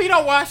 If he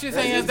don't wash his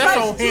hands, that's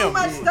on Too him.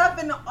 much stuff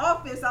in the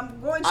office. I'm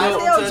going to I don't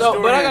tell touch you.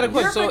 So, but I got a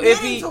question. You're So if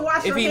forgetting he to wash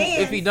if your he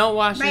hands, don't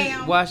wash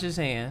ma'am. his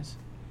hands,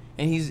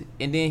 and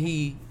then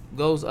he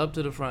goes up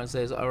to the front and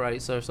says, "All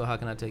right, sir. So how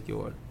can I take your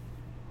order?"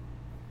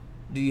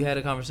 Do you had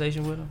a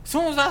conversation with him? As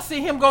soon as I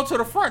see him go to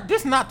the front,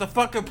 this not the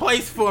fucking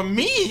place for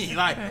me.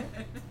 Like,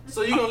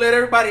 So you gonna let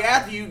everybody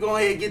after you go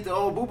ahead and get the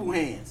old boo boo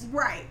hands?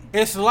 Right.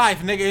 it's life,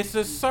 nigga. It's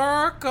a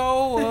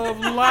circle of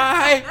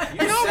life. You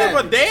don't give a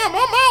savage. damn. I'm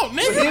out,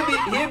 But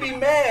nigga. he'll be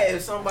mad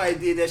if somebody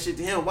did that shit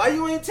to him. Why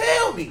you ain't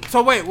tell me?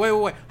 So wait.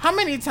 How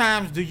many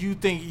times do you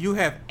think you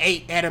have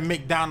ate at a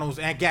McDonald's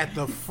and got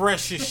the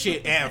freshest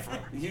shit ever?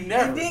 You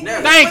never, And then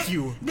never. Thank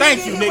you, Then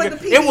get hit nigga.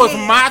 with the It was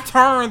PBS. my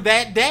turn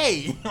that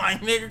day.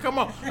 Like, nigga, come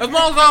on. As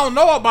long as I don't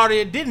know about it,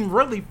 it didn't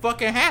really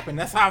fucking happen.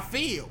 That's how I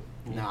feel.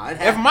 Nah, it If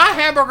happened. my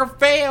hamburger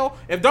fail,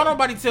 if don't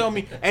nobody tell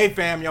me, hey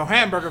fam, your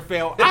hamburger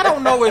failed, I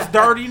don't know it's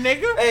dirty,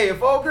 nigga. Hey,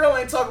 if old girl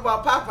ain't talking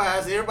about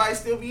Popeyes, everybody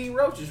still be eating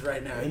roaches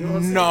right now. You know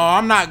what I'm No,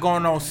 I'm not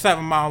going on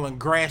 7 Mile and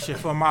Gratiot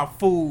for my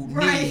food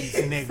Right. needs,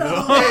 nigga.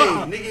 So-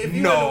 saying? Hey, nigga, if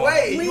you No. in the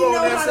way, We you on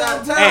know that how side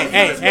of to- town,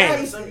 Hey, you just hey, grab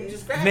hey. something, you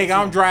just grab Nigga, I'm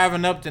something.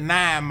 driving up to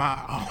 9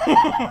 Mile.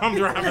 I'm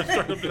driving straight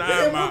up to 9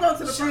 We'll Mile. go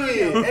to the front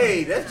Shit, door.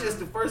 hey, that's just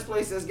the first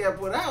place that's got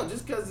put out.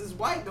 Just because it's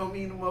white don't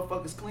mean the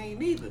motherfuckers clean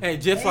neither. Hey,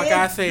 just like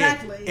I said,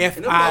 Exactly. if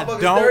And them I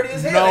motherfuckers don't dirty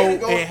as hell. know They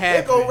go- it They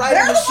happened, go right in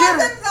They're the the ones shitter.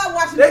 that's not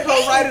washing They their go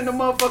right hands. in the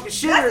motherfucking That's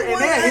shitter, the and ones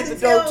that that hit the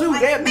tell, door too.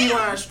 like, That ma'am,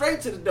 beeline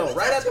straight to the door, You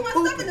right touch after too much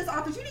stuff in pooping. this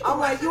office. You need to I'm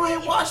like, wash you your ain't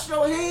hands. washed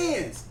your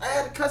hands. I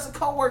had to cuss a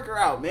coworker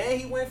out, man.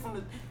 He went from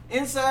the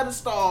inside the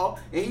stall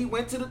and he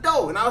went to the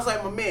door, and I was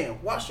like, my man,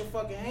 wash your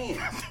fucking hands.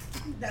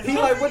 That's He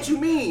all like, I'm what you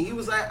saying. mean? He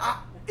was like,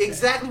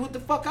 exactly what the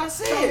fuck I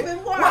said. Soap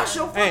and water. Wash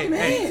your Hey, fucking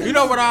hey, hands. you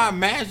know what I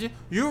imagine?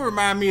 You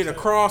remind me of the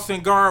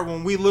crossing guard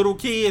when we little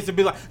kids to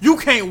be like, you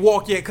can't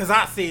walk yet because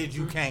I said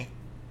you can't.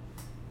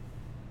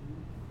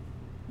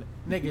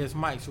 Nigga, it's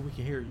Mike, so we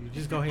can hear you.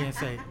 Just go ahead and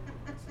say it.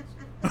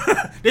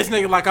 This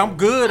nigga like, I'm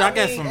good. I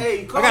got mean, some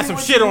hey, I call got me some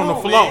what shit you on the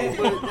want, floor. man,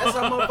 but that's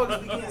how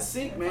motherfuckers be getting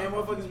sick, man.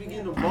 Motherfuckers be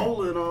getting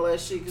Ebola and all that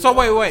shit. 'cause So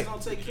wait. motherfuckers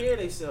don't take care of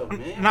themselves,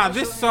 man. Now, Wash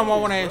this your is something I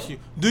want to hands, ask bro. you.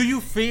 Do you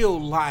feel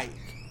like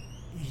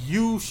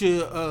you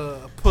should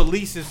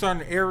police in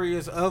certain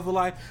areas of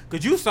life?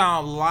 Because you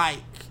sound like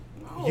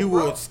No, you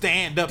bro. would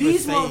stand up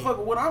These and say, motherfuckers,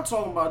 what I'm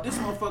talking about, this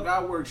motherfucker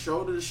I work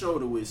shoulder to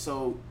shoulder with.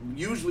 So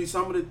usually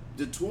some of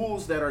the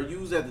tools that are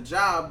used at the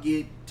job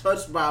get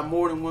touched by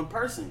more than one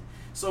person.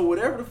 So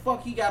whatever the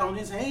fuck he got on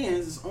his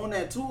hands is on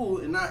that tool,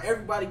 and not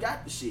everybody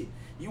got the shit.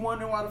 You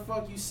wondering why the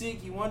fuck you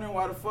sick? You wondering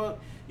why the fuck,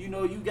 you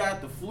know, you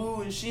got the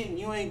flu and shit and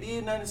you ain't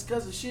did nothing? It's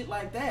because of shit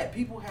like that.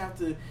 People have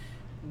to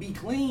be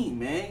clean,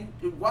 man.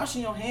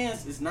 Washing your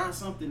hands is not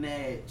something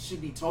that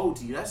should be told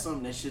to you. That's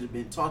something that should have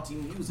been taught to you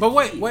when you was a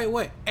But kid.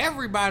 wait.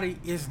 Everybody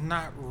is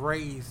not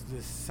raised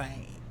the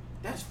same.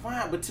 That's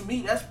fine, but to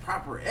me, that's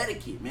proper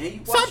etiquette, man. You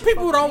wash Some your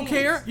people fucking don't hands.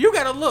 care. You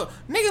gotta look.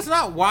 Niggas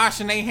not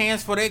washing their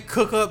hands for they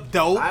cook up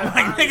dope.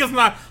 I- Niggas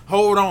not.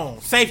 Hold on,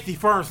 safety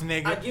first,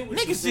 nigga. I get what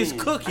you're Niggas saying. just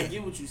cooking. I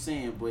get what you're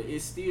saying, but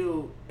it's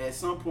still at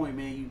some point,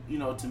 man. You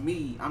know, to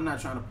me, I'm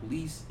not trying to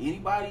police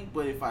anybody,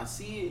 but if I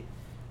see it,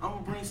 I'm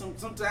gonna bring some.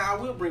 Sometimes I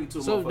will bring it to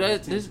a So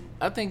motherfucker's this, attention.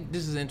 I think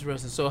this is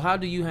interesting. So how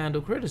do you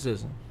handle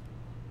criticism?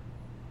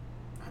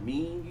 I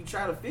mean, you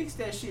try to fix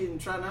that shit and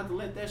try not to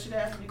let that shit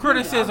happen again.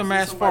 Criticism Obviously,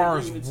 as far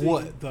as somebody bringing it to you.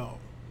 what though?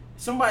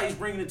 Somebody's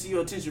bringing it to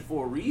your attention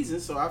for a reason,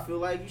 so I feel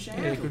like you should Yeah,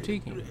 handle it.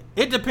 critiquing.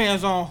 It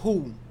depends on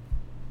who.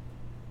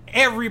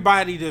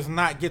 Everybody does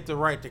not get the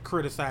right to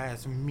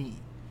criticize me.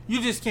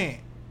 You just can't.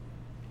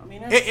 I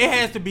mean, that's It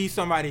has to be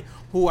somebody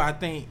who I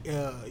think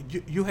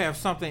you have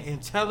something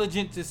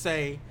intelligent to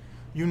say.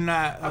 You're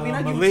not I mean, I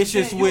get what you're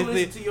malicious saying. with You'll it.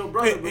 listen to your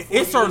brother before It's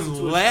you certain listen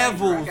to a stranger. I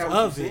levels got what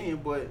of you're it.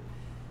 saying, but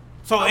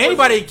So I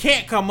anybody wasn't-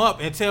 can't come up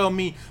and tell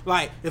me,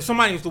 like, if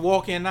somebody was to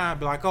walk in now and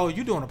be like, "Oh,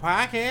 you doing a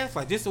podcast?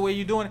 Like, this the way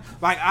you doing it?"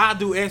 Like, I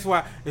do X,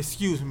 Y.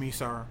 Excuse me,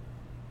 sir.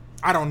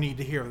 I don't need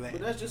to hear that.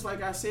 But that's just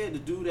like I said, the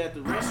dude at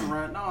the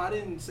restaurant. No, I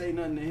didn't say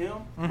nothing to him.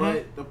 Mhm.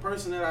 But the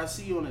person that I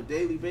see on a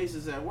daily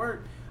basis at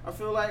work, I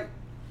feel like,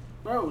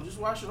 bro, just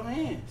wash your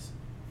hands.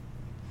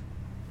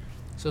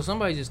 So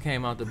somebody just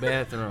came out the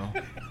bathroom.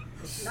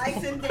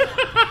 Nice and damp.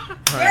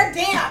 They're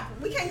damp.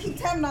 We can't keep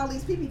telling all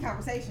these pee-pee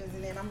conversations,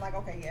 and then I'm like,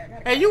 okay, yeah, I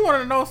got it. Hey, you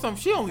want to know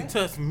something? She only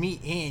touched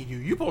me and you.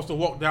 You supposed to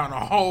walk down the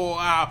whole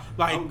aisle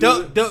like I'm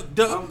duck, good.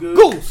 duck, I'm good.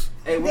 goose.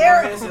 Hey, when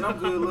They're- my man said I'm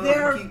good, love,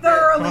 They're keep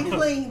thoroughly that.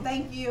 clean.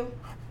 Thank you.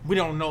 We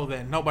don't know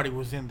that. Nobody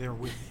was in there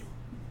with you.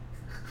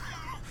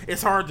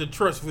 It's hard to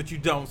trust what you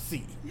don't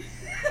see.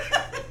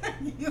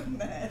 You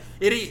mess.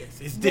 It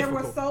is. It's There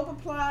difficult. was soap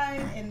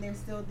applied, and there's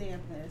still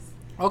dampness.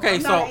 Okay,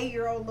 I'm so not an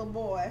 8-year-old little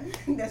boy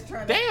that's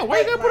trying to. damn, why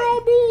you fake gotta put like-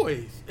 on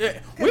boys? Yeah,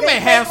 we they may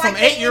have fake some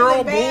like they in the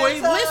 8-year-old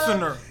boys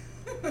bathtub.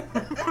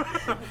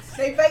 listener.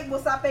 They fake will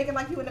stop faking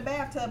like you in the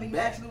bathtub and you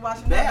actually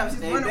washing Baths,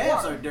 just hey, running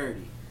baths water. are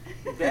dirty.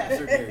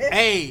 Baths are dirty.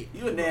 Hey,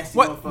 You a nasty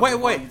wait, motherfucker before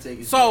wait. you take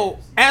a So,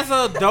 bath. as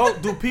an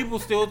adult, do people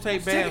still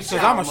take Take a baths?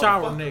 Because I'm a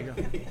shower motherfucker.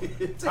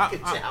 nigga.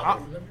 Take a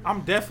shower.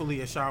 I'm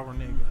definitely a shower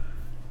nigga.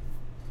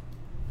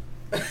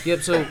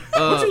 Yep. So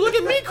What you look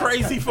at me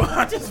crazy for?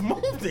 I just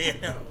moved in.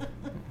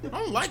 I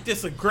don't like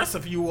this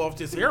aggressive you off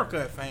this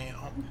haircut, fam.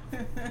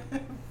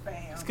 Bam.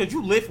 It's because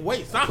you lift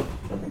weights.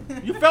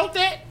 You felt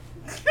that?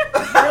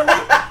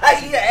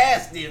 You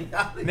asked him.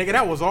 Nigga,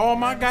 that was all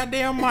my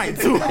goddamn might,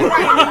 too.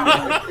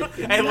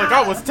 Hey, look,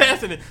 I was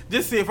testing it.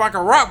 Just see if I could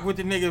rock with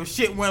the nigga if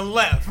shit went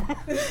left.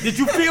 Did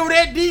you feel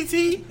that,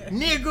 DT?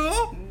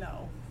 Nigga?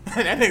 No.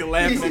 That nigga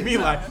laughing at me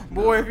like,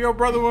 boy, if your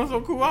brother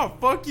wasn't so cool, I'll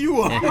fuck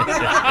you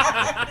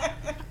up.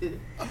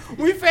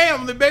 We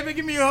family, baby.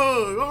 Give me a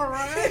hug. All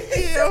right.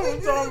 Yeah, what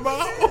I'm talking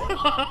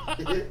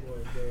about.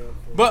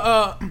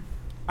 But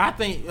I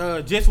think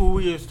just what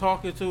we was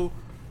talking to,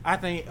 I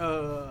think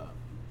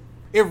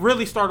it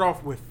really started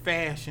off with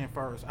fashion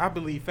first. I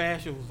believe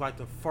fashion was like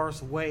the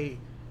first way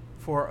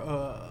for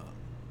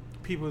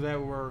people that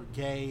were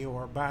gay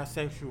or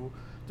bisexual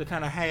to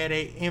kind of have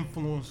a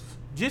influence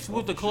just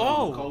with the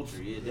clothes.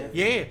 Culture, yeah, definitely.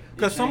 Yeah,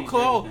 because It some changed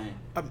clothes,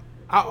 everything.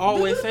 I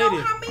always Do say you know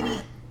this. how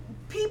many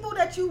people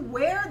that you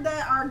wear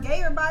that are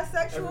gay or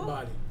bisexual?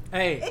 Everybody.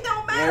 Hey, It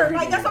don't matter.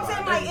 Like that's what I'm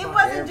saying. Like it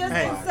wasn't just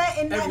Everybody. set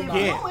in that Everybody.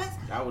 influence.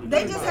 I would They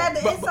agree just with had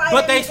that. the But- insight.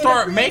 but they and the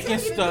start creativity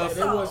making to do stuff.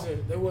 so.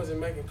 They wasn't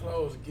making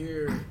clothes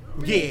geared.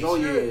 yeah. Oh,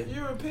 yeah.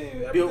 European.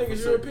 Built Everything for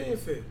is certain- European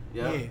fit.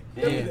 Yeah.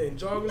 Yeah. Everything.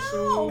 Jogging No,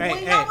 shoes. Hey, when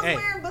hey, y'all was hey.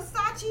 wearing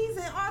Versace's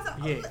and all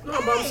that. Yeah.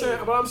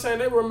 No, but I'm saying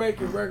they were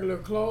making regular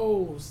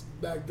clothes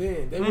back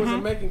then. They Mhm.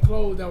 wasn't making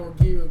clothes that were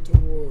geared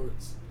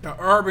towards. The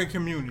urban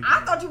community. I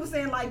thought you were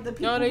saying like the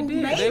people they who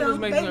did. made They was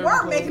them, making they urban were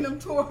clothes. making them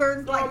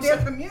towards No, like I'm their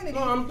saying- community.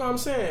 No, I'm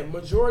saying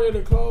majority of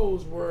the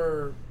clothes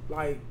were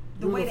like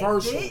The way they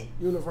universal. fit?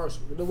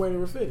 Universal. The way they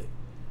were fitted.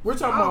 We're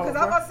talking Oh, about. 'cause I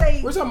was about to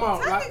say, we're talking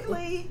about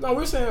technically- no,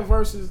 we're saying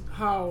versus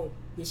how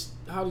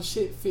the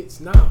shit fits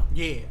now.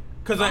 Yeah.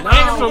 Because an Now,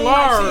 extra like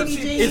large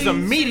skinny is a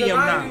jeans. medium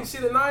now. See,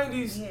 the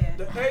 90s, Yeah.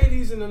 the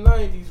 80s and the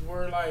 90s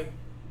were like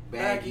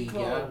baggy Baggy,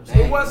 clothes. yeah,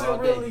 baggy It wasn't all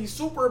day. really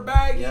super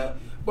baggy, Yeah.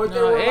 but they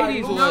No, were like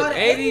 80s loose. no, was- the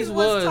 80s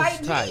was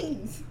tight tight.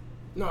 jeans.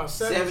 No,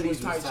 70s was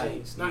tight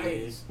jeans, not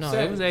 80s. No,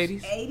 it was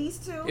 80s. 80s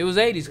too. It was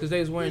 80s because they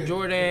was wearing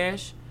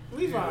Jordache.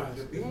 Levi's.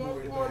 You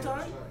want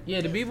tight? Yeah,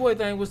 the b-boy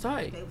thing was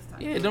tight. They was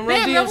tight. Yeah, them Damn, Run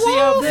that DMC was.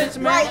 outfits,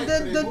 man. Right,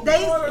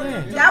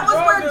 that was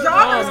where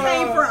joggers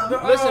came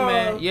from. Listen,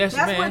 man. Yes,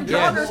 That's man. where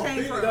Yes. joggers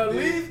came from.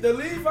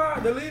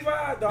 The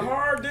Levi, the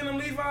hard denim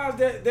Levi's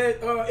that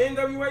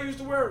NWA used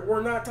to wear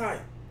were not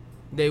tight.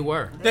 They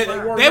were. They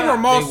were were not.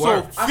 more They so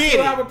were. I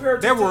still have a pair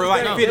fitted. of They were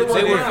like no, fitted. they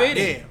They to were the-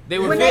 fitted. Yeah. They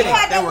were When fitted. they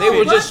had that They were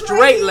little just butt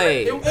right straight here,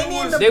 leg. and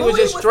then the They were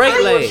booty just was straight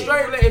tight. leg.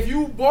 Straight leg. If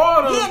you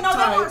bought them Yeah, no,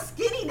 tight, they weren't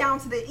skinny down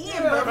to the end,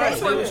 Yeah, but right, they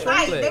so were they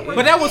tight. were They were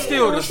But that was big.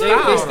 still the They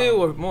style. still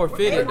were more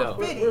fitted though.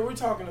 Fitted. what we're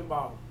talking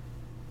about.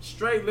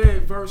 straight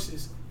leg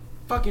versus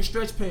fucking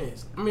stretch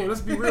pants. I mean,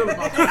 let's be real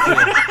about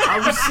that. Are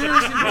we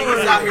seriously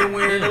going out here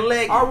wearing the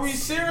leggings? Are we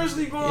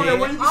seriously going there? Yeah.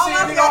 When you can All see a I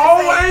nigga gotta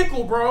whole say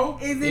ankle, bro.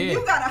 Is if Yeah.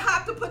 you gotta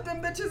hop to put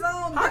them bitches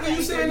on. How can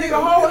you see a nigga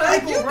nigga whole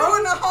like ankle, you bro?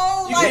 doing the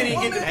whole You like can't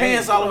even get the woman-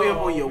 pants all the way up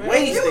on your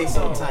waist. They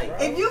so tight.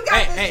 If you got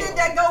Hey, the hey. shit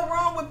that go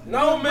wrong with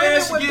No with man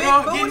women should with get big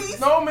up. booties,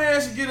 No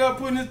man should get up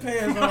putting his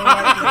pants on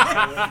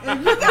like this. if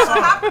you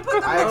gotta hop to put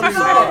them I bitches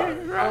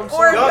understand. on, I'm or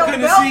sorry. if Y'all your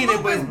couldn't have belt seen it,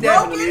 loop but is it's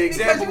definitely broken the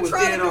example because you was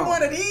trying to dead do on.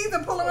 one of these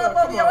and pull it Come up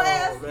over on, your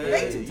ass, man.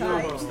 they too You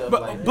don't know tight. stuff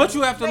But like that. but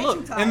you have to Way look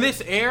too tight. in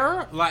this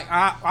era. Like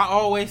I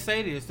always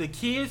say this: the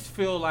kids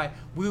feel like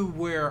we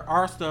wear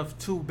our stuff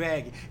too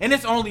baggy, and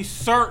it's only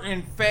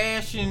certain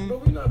fashion.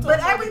 But we not talking But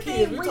about the everything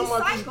kids. We talking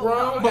about these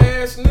recycled, grown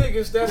ass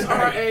niggas that's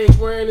our age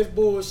wearing this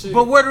bullshit.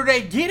 But where do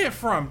they get it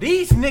from?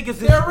 These niggas is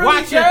They're really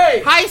watching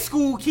gay. high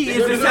school kids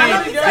They're and really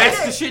saying gay.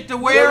 that's the shit to They're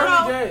wear.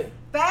 really gay.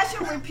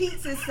 Fashion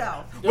repeats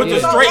itself. With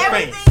the so straight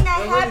everything face. that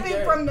They're really happened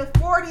gay. from the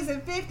 40s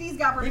and 50s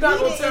got You're not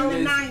gonna repeated tell in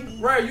me, the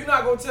 90s. right? You're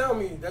not gonna tell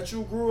me that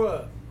you grew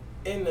up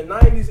in the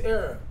 90s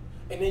era,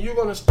 and then you're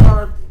gonna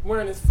start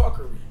wearing this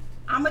fuckery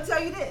I'm gonna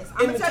tell you this.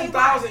 I'm in gonna the tell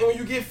 2000s. you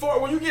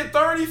And when you get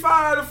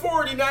 35 to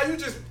 40, now you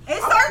just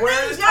It's I'm certain wearing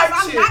things, this yes,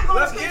 type I'm shit. not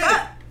Let's gonna pick get it.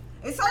 up.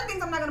 It's certain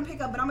things I'm not gonna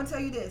pick up, but I'm gonna tell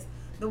you this: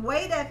 the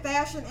way that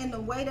fashion and the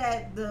way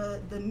that the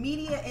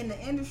media and the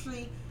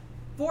industry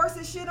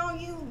forces shit on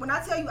you. When I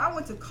tell you, I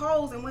went to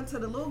Kohl's and went to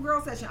the little girl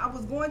section. I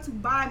was going to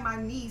buy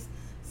my niece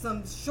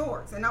some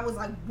shorts, and I was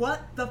like,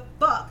 "What the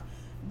fuck?"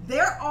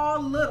 They're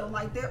all little,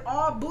 like they're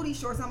all booty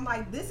shorts. I'm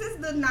like, this is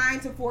the 9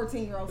 to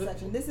 14-year-old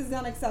section. This is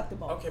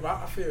unacceptable. Okay, but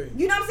I feel you.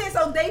 You know what I'm saying?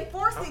 So they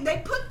force it.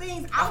 They put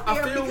things out I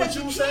there feel because what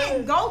you you can't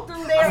saying. go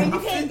through there and you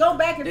I can't feel- go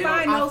back and they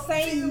find don't- those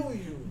I same feel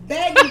you.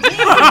 baggy jeans.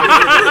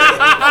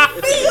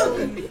 I feel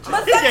you.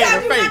 But He gave sometimes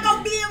her you're face. not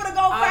gonna be able to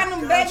go I find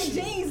them got baggy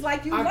you. jeans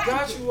like you I like.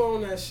 got you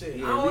on that shit.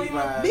 Yeah, I don't even,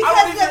 Levi's. I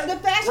don't Because even-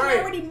 the fashion right,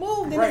 already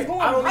moved and right. it's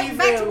going I don't right even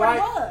back to where like,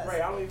 it was.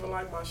 Right, I don't even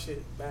like my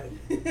shit baggy.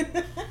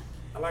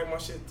 I like my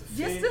shit to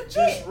Just fit, to fit.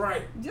 just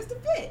right. Just to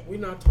fit. We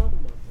not talking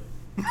about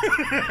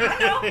that. I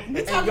know. We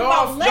And talking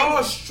about y'all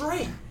leggings.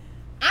 straight.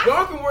 I-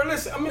 Y'all can wear.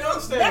 Listen, I mean,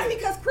 understand. That's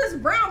because Chris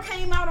Brown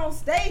came out on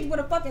stage with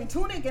a fucking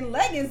tunic and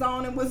leggings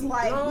on and was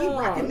like, we No,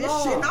 rocking this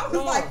no, shit. And I was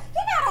no. like, he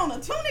got on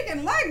a tunic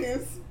and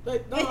leggings.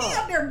 Like, And he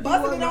up there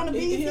buzzing it on the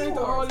He BET ain't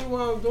the Awards. only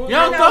one doing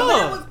Young that. No, but it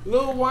Thug. was-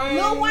 Lil Wayne.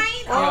 Lil Wayne,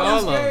 all all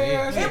these of them, gay yeah.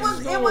 ass It niggas was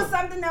doing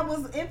something that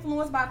was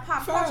influenced by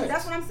pop culture. Facts.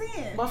 That's what I'm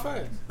saying. My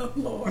face.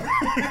 Lord.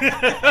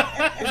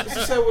 She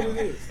said what it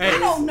is. I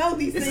don't know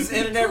these This things. is to be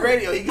internet true.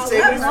 radio. He can say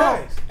what he However,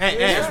 wants. Hey,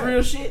 That's hey,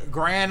 real shit.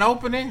 grand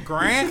opening,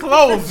 grand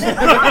closing.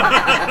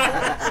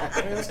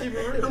 Man, let's keep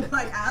it real. I'm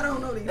like, I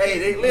don't know these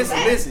Hey, things.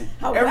 listen.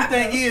 However-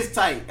 Everything is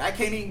tight. I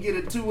can't even get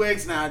a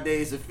 2X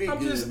nowadays to fit I'm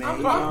good, just- man. I'm-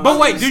 You know what I'm But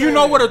wait, do saying. you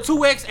know what a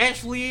 2X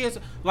actually is?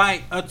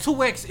 Like a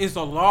 2X is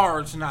a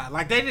large now.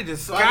 Like they did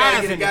So I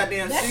gotta disguise get a in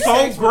goddamn it. 6X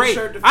So with a great.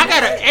 shirt to I fit.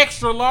 got an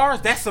extra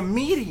large. That's a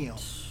medium.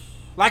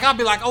 Like I'll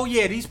be like, oh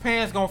yeah, these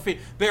pants gonna fit.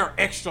 They're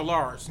extra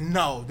large.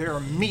 No, they're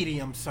a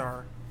medium,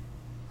 sir.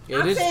 Yeah,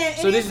 I'm this, saying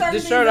so it this is certain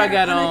this shirt I things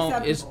that got are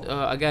on is unacceptable.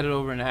 I got it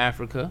over in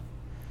Africa,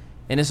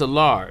 and it's a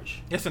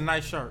large. It's a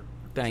nice shirt.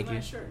 Thank It's a you,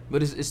 nice shirt.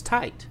 but it's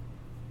tight.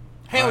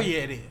 Hell Right. yeah,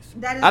 it is.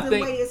 That is I the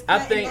think way it's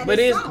cut. I think, and but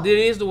that it is is sold. it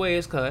is the way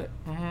it's cut.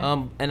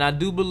 Mm-hmm. And I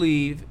do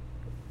believe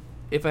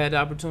if I had the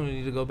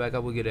opportunity to go back, I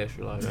would get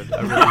extra large. I really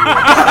would.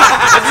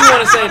 I just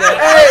want to say that.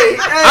 Hey,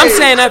 I'm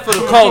saying that for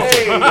the culture,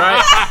 Hey.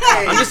 right?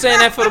 Hey. I'm just saying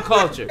that for the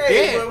culture.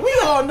 Hey, Yeah. but we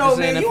all know, Just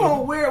saying man. that You for-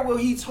 don't wear what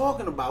he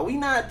talking about. We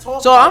not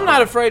talking. So about I'm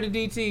not afraid of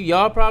DT.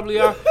 Y'all probably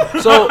are.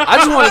 So I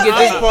just want to get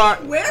this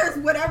part. Where's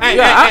whatever. Hey, you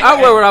Yeah, hey,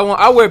 I wear what I want.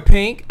 I wear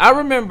pink. I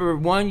remember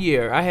one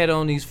year I had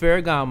on these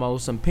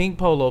Ferragamo, some pink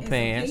polo some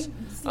pants. pink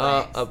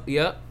slacks.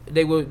 Yep,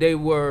 they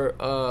were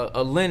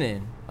a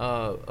linen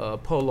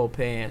polo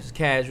pants,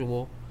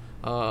 casual.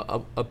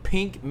 A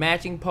pink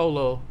matching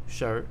polo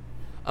shirt,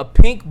 a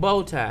pink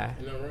bow tie,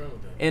 Ain't nothing wrong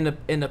with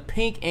that. and a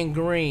pink and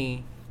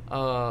green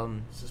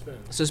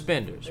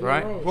suspenders,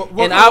 right? wrong with What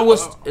And color- I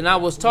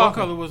was What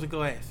talking. color was the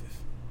glasses?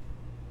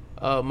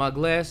 My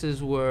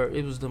glasses were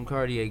them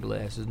Cartier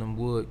glasses, them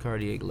wood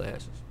Cartier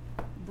glasses.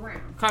 Brown.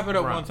 Clap it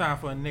up Brown. one time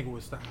for a nigga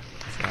with style.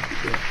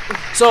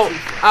 So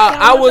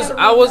I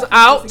was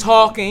out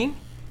talking,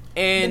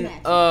 and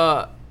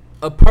a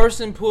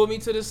person pulled me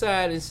to the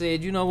side and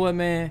said, "You know what,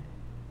 man?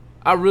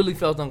 I really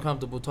felt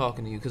uncomfortable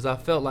talking to you because I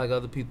felt like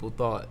other people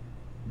thought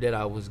that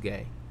I was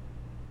gay."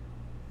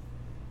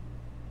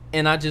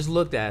 And I just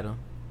looked at him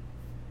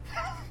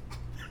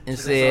and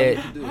said,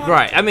 all you can do.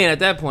 "Right." I mean, at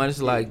that point,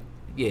 it's like,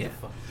 yeah.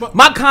 But-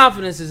 My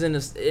confidence is in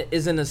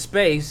a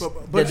space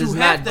But that you does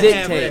have not to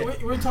have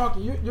dictate. We're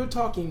talking. You're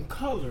talking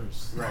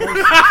colors. Right.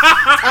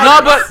 No,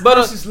 but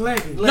versus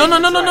leggings.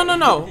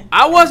 no.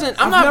 I wasn't.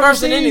 I'm I've not never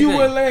versing seen anything. you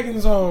with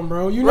leggings on,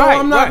 bro. You know Right,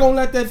 I'm not right. gonna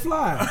let that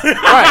fly. Right. You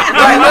know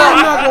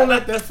I'm not gonna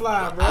let that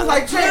fly, bro. I was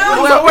like, Trey,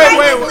 Well, Well, wait,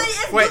 technically,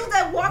 it's wait. dudes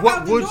that walk What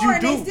out the would door you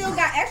and they do? still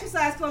got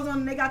exercise clothes on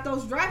and they got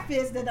those dry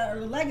fits that are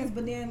leggings,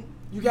 but then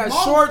You got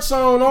shorts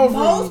on over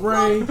you,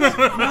 Ray. No,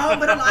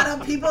 but a lot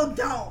of people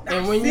don't. And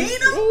I've when seen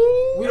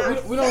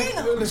them. we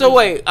don't. So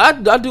wait,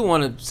 I do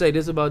want to say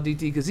this about DT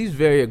because he's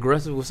very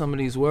aggressive with some of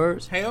these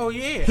words. Hell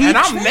yeah. And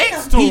I'm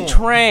next to He him.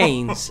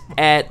 trains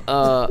at wait,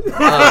 no,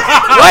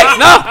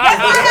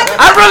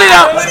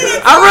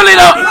 I really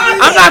don't.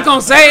 I'm not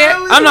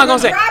gonna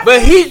say it.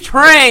 But he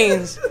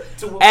trains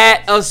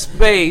at a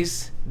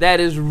space that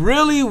is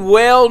really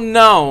well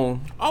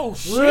known. Oh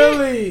shit.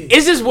 Really?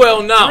 It's just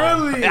well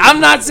known. Really? I'm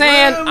not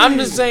saying. I'm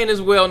Really? just saying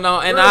it's well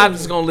known, and Really? I'm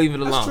just gonna leave it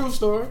That's a true alone.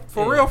 story.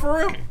 For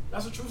real.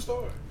 That's a true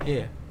story.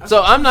 Yeah.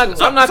 So I'm not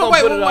gonna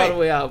put it all the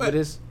way out, But but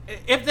it's.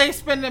 if they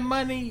spending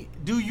money,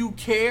 do you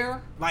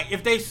care? Like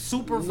if they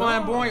super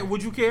flamboyant,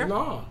 would you care?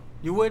 No.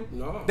 You would?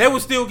 No. They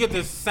would still get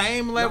the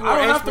same level I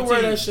don't of have to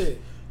expertise. wear that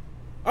shit.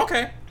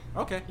 Okay.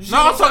 You see No,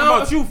 I'm what talking saying?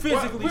 about you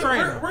physically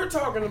training. We're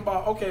talking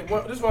about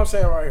this is what I'm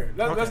saying right here.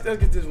 Let's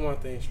get this one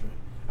thing straight.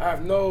 I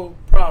have no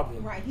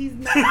problem. Right, he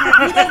does not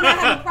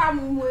have a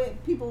problem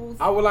with people's.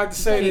 I would like to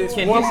say this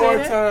Can one he say more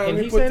that? time. Can Let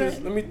me he put say this.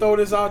 that? Let me throw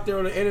this out there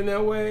on the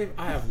internet wave.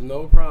 I have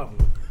no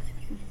problem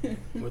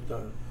with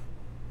the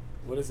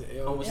what is it?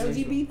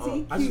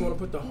 LGBTQ. I just want to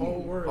put the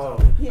whole word.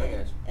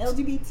 Yeah,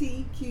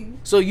 LGBTQ.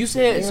 So you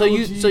said you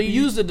LGBTQ.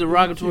 used a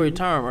derogatory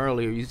term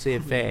earlier. You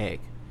said fag,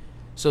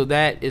 so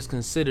that is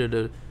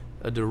considered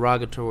a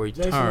derogatory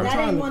Jason, term.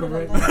 That ain't one of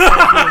them.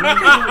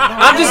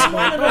 I'm just.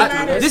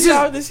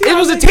 It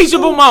was a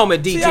teachable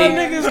moment, DT. See how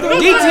niggas do?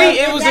 DT,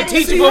 it was a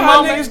See teachable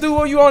how moment. niggas do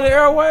when you on the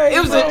airways?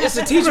 It's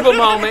a teachable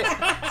moment.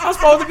 I'm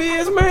supposed to be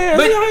his man.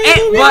 But See how he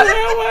do me on the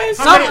airways?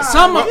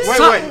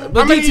 Wait.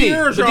 But How many DT,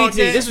 years but y'all DT,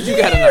 get? this is what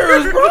you gotta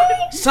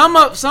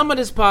know. Some of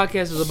this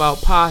podcast is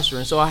about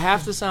posturing, so I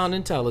have to sound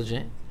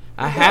intelligent.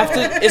 I have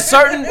to. It's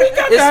certain. We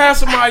got to have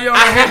somebody on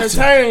I to have to.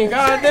 entertain.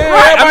 Goddamn,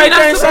 Right, I everybody mean,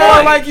 that's can't the sound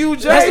point. like you,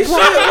 Jay. That's the Shit,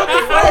 point. what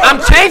the fuck?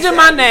 I'm changing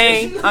my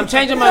name. I'm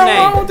changing my What's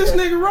wrong name. with this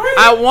nigga, right?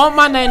 I want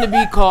my name to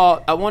be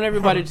called. I want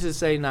everybody to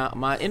say now.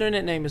 My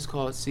internet name is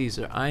called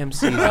Caesar. I am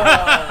Caesar.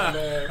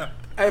 Man.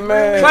 Hey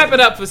man, Clap it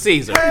up for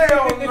Caesar.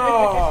 hell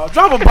no!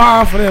 Drop a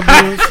bomb for that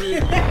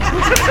bullshit.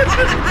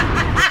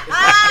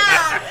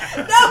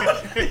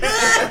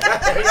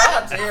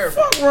 Y'all terrible.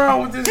 What's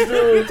wrong with this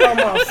dude talking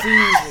about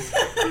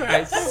Caesar?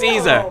 Right,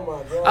 Caesar. Oh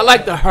my God. I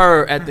like the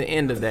her at the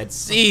end of that.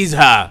 Caesar.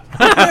 All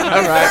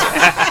right.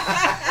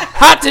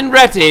 Hot and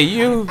ready,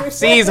 you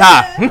Caesar.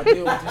 I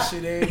deal with this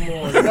shit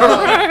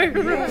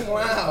every morning.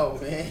 Wow,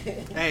 man.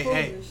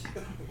 Hey,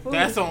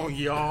 that's on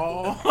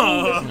y'all.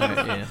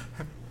 Yeah.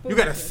 You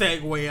gotta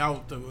segue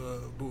out the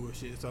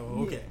bullshit. So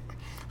okay.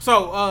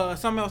 So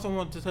something else I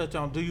wanted to touch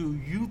on. Do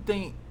you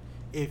think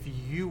if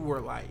you were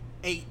like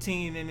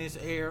 18 in this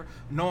era,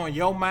 knowing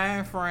your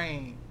mind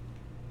frame,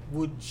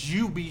 would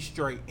you be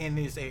straight in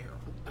this era?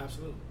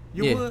 Absolutely.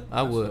 You would?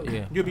 I would.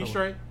 Yeah. You'd be I would.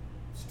 straight?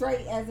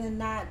 Straight as in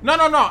not. No.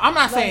 I'm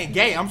not saying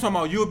gay. I'm talking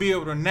about you'll be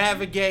able to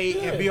navigate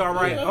and be all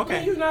right. Yeah,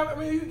 Okay. you got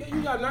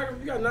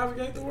to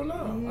navigate through it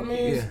now. I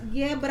mean, Yeah.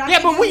 Yeah, but I Yeah,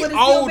 think but it we would've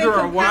still been older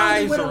and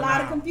compounded with a wiser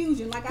lot of now.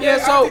 confusion. Like I Yeah,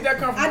 said, so- I think that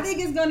comes from. I think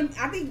it's gonna.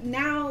 I think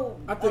now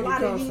I think a it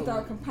lot of comes youth from-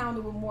 are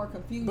compounded with more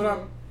confusion.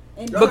 But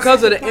and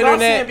Because of the But I'm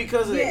saying internet.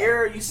 because of the Yeah.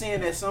 era, you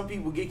saying that some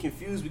people get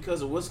confused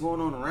because of what's going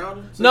on around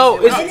them? So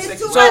No, you saying, it's- like,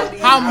 so sexuality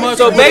how and much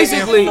So of identity-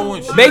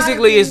 it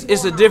basically,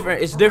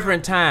 influence? it's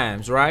different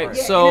times, right? Yeah, and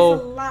there's a So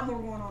lot more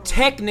going on.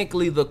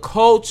 technically, the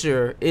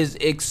culture is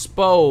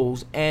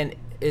exposed and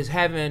is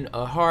having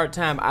a hard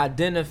time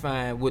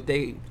identifying what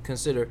they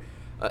consider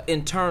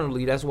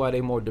internally. That's why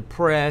they're more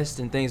depressed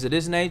and things of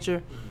this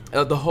nature.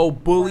 The whole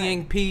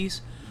bullying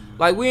piece.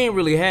 Like, we ain't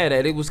really had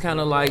that. It was kind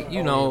of like,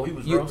 you know, We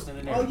was you, roasting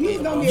and Oh, you was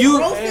everything. gonna get you-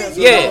 roasted?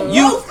 yeah, gonna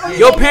you, roast on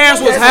your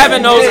parents was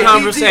having those Come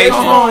conversations.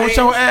 on with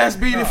your ass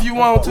beat if you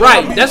want to.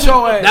 Right, Beat that's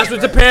your ass. what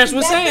the parents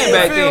were saying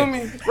back Feel then.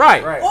 me?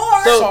 Right. Right.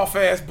 Or So- Soft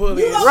ass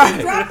bully. you gonna Right.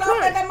 be dropped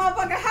off at that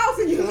motherfucking house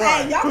and you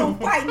like, y'all gonna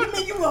fight. You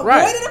mean you avoided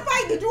Right. a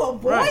fight? Did you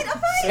avoid Right. a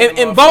fight?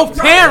 And both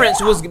parents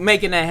was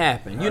making that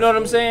happen. You know what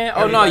I'm saying?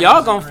 Oh no,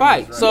 y'all gonna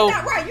fight. So You're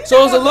not right. You're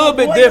so it's not a little gonna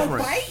bit avoid no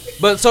different. fight.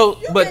 But so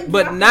You but can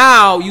but drop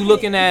now it. you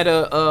looking at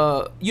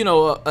a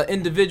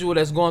individual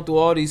that's going through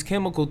all these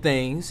chemical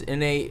things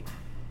and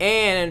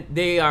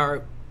they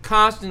are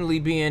constantly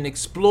being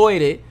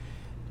exploited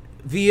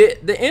via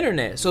the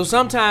internet. So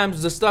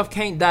sometimes the stuff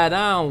can't die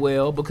down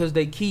well because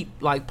they keep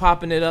like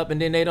popping it up and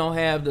then they don't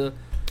have the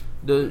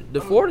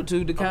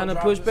fortitude to kind of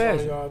push back.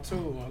 past it. Y'all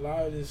too. A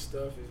lot of this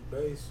stuff is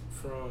based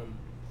from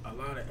a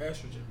lot of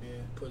estrogen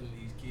being put in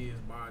these kids'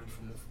 body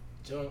from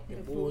the junk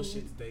and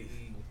bullshit that they eat.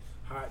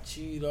 Hot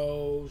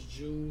Cheetos,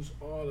 juice,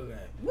 all of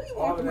that. What you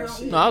All walking of that around shit.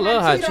 eating No, I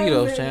love hot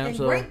Cheetos, and- champ, and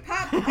so- grape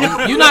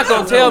pop? You're not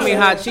gonna tell me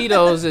hot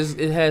Cheetos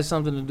it has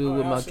something to do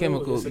with my Absolutely.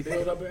 chemicals. It's a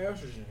build up of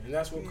estrogen, and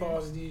that's what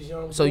causes these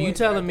young. So you boys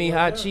telling me acting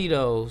hot like that.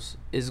 Cheetos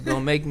is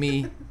gonna make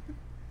me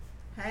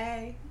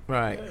Hey.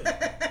 right?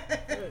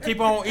 Keep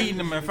on eating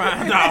them and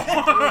find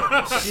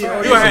out. Shit,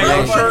 You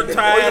have your shirt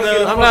tied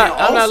up.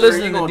 I'm not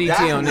listening to Ulcer, you DT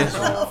gonna on die. this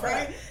one.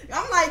 Right?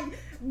 I'm like,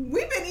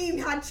 we've been eating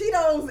hot hot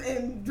Cheetos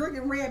and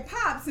drinking red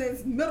pop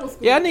since middle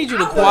school. Yeah, I need you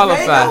to was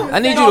qualify. able I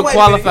need No, you to wait,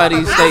 qualify wait,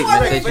 these I statements I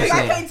that you're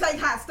can't saying.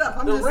 take hot stuff.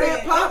 I'm The just red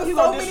saying. pop, There was you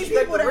so gonna many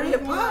disrespect people the that red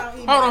was going pop? out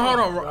eating Hold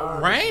that.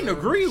 on. Rain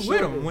agreed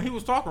with him when he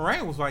was talking.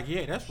 Rain was like,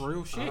 "Yeah, that's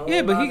real shit."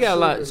 Yeah, but he got a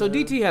lot. Sugar, So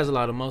man. DT has a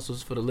lot of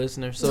muscles for the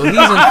listener. So he's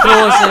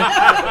influencing.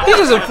 He's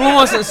just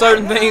influencing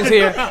certain things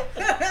here.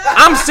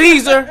 I'm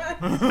Caesar.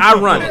 I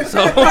run it.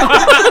 So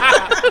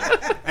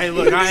Hey,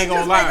 look, I ain't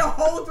gonna Just make a lie.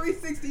 whole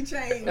 360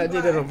 change. I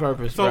did that on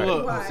purpose. So right.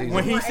 look, Right.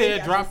 when he Right.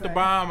 said I drop should the say.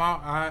 bomb,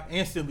 I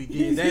instantly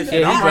did that Yeah, shit.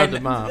 he I'm dropped right, the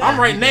bomb. I'm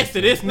right next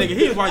to this nigga.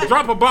 He was like,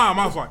 drop a bomb.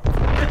 I was like,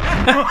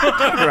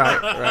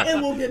 right.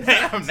 And we'll get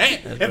damn,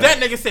 if that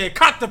nigga said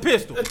cock the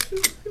pistol,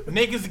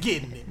 niggas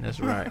getting it. That's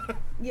right.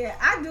 Yeah,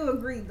 I do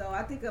agree though.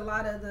 I think a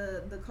lot of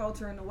the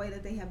culture and the way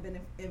that they have been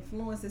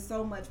influenced is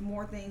so much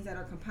more things that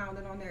are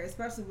compounded on there,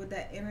 especially with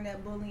that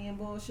internet bullying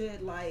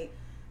bullshit. Like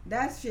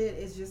that shit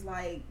is just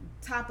like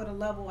top of the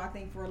level, I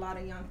think, for a lot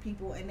of young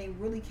people, and they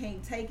really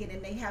can't take it,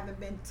 and they haven't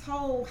been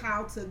told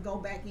how to go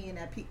back in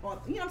at people.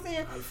 You know what I'm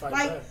saying? How to fight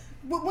Like back.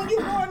 when you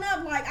growing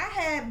up, like I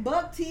had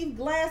buck teeth,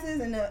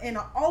 glasses, and an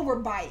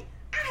overbite.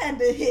 I had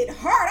to hit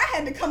hard. I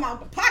had to come out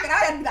the pocket.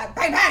 I had to be like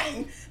bang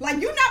bang. Like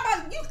you not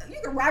about you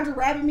can Roger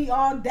Rabbit me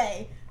all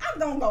day. I'm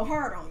gonna go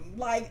hard on you.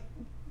 Like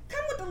come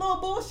with the little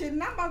bullshit,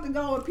 and I'm about to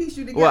go and piece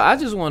you together. Well, I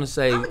just want to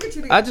say, I'ma get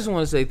you together. I just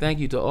want to say thank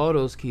you to all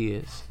those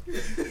kids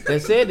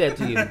that said that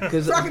to you.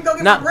 Because So I can go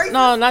get not, my braces?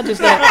 no, not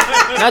just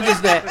that, not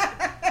just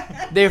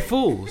that. They're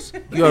fools.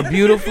 You're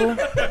beautiful.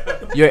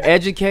 You're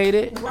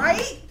educated.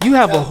 right? You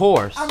have a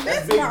horse. I'm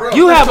this smart.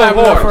 You have a Clap it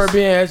up for horse. her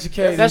being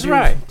educated. That's dude.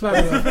 right.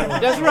 Clap it up for her.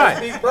 That's right.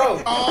 Big Bro.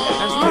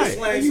 That's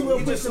right.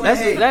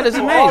 That That is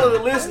For amazing. all of the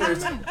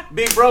listeners,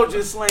 Big Bro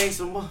just slaying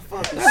some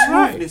motherfucking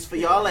right. smoothness for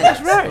y'all ass.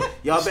 That's right.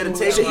 Y'all better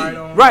take Smooth heed. right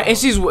on. Right, and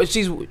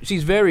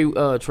she's very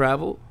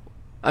traveled.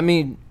 I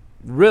mean,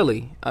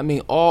 really. I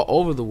mean, all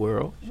over the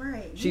world.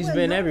 Right. You She's wouldn't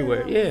been know that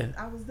everywhere,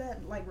 I was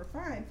that like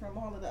refined from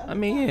all of the other I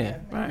mean, yeah,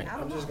 podcasts, man. right. I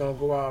don't I'm know. just gonna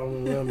go out on a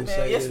limb and Man,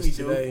 say yes, this we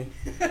do. today.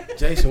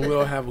 Jason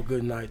will have a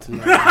good night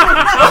tonight.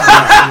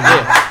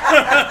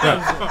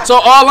 So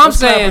all I'm Clap it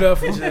saying, up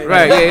for Jay.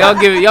 right? Yeah,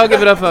 y'all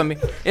give it up for me.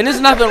 And there's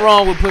nothing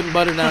wrong with putting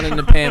butter down in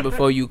the pan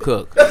before you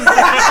cook.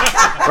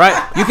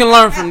 Right? You can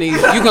learn from these.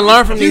 You can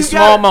learn from these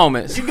small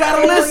moments. You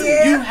gotta listen.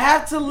 yeah. You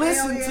have to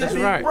listen yeah. to That's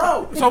Big right.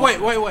 Bro. So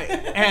wait.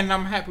 And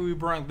I'm happy we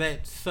brought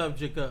that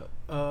subject up.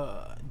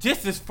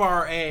 Just as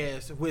far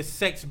as with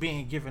sex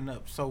being given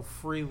up so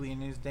freely in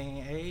this day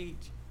and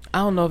age. I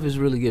don't know if it's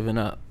really giving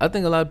up. I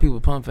think a lot of people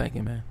pump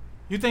faking, man.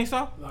 You think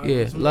so?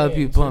 Yeah, a lot of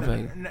people pump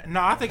faking.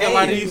 No, I think a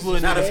lot of these little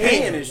Now the niggas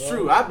paying hate. is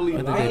true. I believe I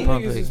in think A they lot paying. of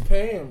pump niggas is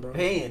faking. paying, bro.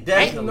 Paying, I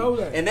definitely. know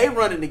that. And they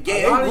running the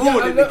game. A lot They of young-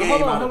 ruining the game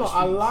hold out on. of the A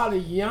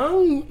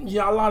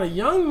streets. lot of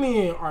young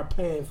men are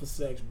paying for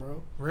sex,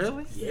 bro.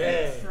 Really?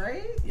 Yeah.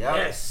 Right? Yep.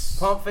 Yes.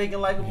 Pump faking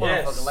like a Yes.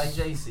 motherfucker, like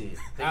Jay said.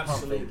 They pump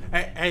Absolutely.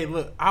 faking. Hey,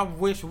 look, I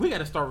wish we got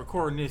to start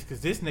recording this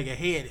because this nigga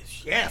head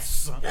is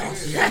yes.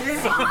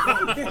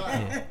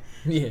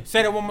 Yeah.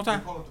 Say that one more They time.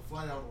 call it the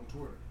fly out on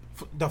Twitter.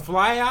 The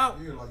fly out.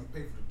 Yeah, like you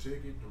pay for the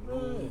ticket, the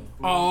room. the food,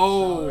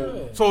 Oh, the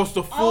shot. so it's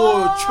the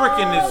full trick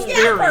in the Yeah, I've heard of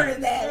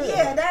spirit. that.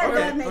 Yeah,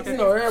 that makes You sense.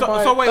 know,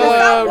 everybody. So wait, Wait a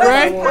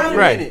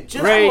Ray, minute.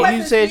 Just Ray, what's you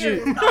the said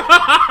spirit?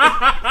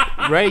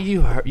 Ray,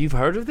 you've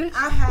heard of this?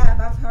 I've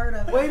heard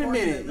of it. Wait a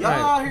minute. Y'all Right.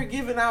 out here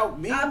giving out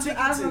meal I've-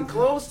 tickets I've- and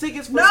clothes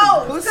tickets for No,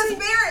 some because pussy?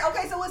 Spirit.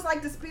 Okay, so it's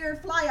like the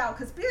Spirit fly out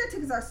because Spirit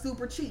tickets are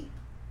super cheap.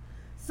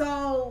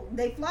 So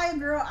they fly a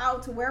girl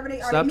out to wherever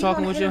they are. Stop They meet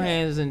talking on with the your internet.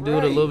 hands and do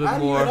it a little bit How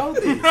do you more. know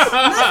this? Listen,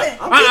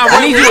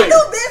 I need you.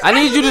 I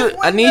need you to.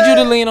 I need you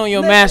to lean on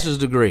your master's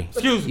degree.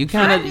 Excuse me. You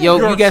kind of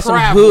You're you got some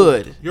traveled.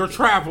 hood. You're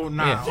traveled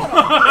now.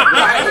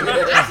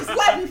 I should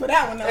slap you for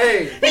that one though.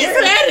 Hey, He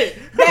said it.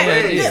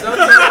 hey, Yeah.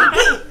 sometimes,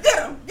 Get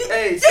him.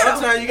 hey,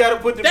 sometimes you gotta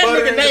put the That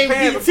butter nigga in the pan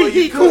named before DT.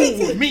 He you cool cook.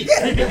 with me.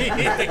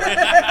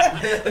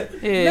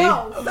 Yeah.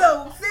 No,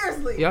 so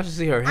seriously. Y'all should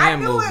see her I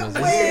hand knew it movements.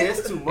 when- Yeah,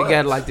 it's too They much.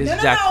 got like this No,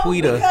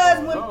 Jaquita. because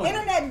when Oh.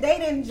 internet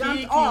dating jumped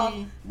Kiki, off,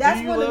 that's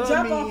do you when the love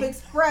Jump me? Off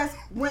Express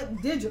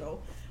went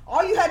digital.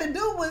 All you had to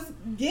do was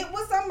get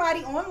with somebody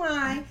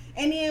online,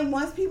 and then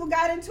once people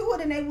got into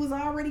it and they was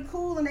already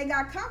cool and they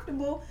got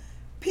comfortable,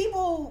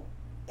 people,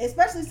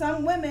 especially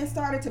some women,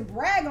 started to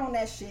brag on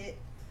that shit.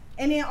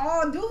 And then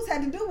all dudes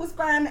had to do was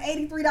find the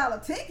 $83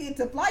 ticket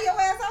to fly your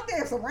ass out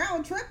there. It's a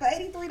round trip for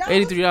 $83.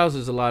 $83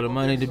 is a lot of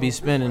money to be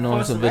spending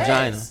on some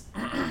vagina. ass.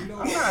 I'm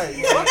not-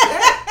 fuck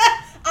that.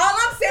 All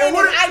I'm saying And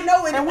what is if- I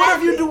know it's And what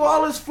if you active. do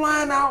all this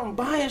flying out and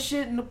buying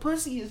shit and the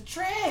pussy is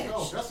trash?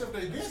 No, that's if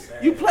they get it.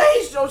 You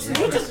played yourself.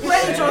 You just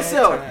played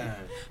yourself.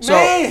 So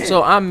Man.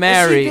 so I'm And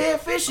married. She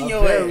dead fish in I'm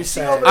your very ass. She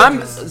sad. over I'm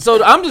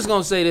there- I'm just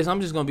gonna say this.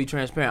 I'm just gonna be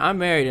transparent. I'm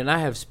married and I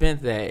have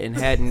spent that and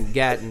hadn't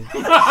gotten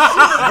wow.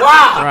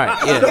 right.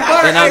 Yeah, The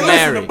butter, and I'm hey, listen,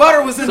 married. the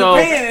butter was in So-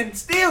 the pan and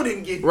still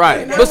didn't get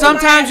Right, No, but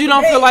sometimes you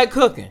don't feel today. like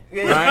cooking.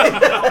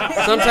 Right?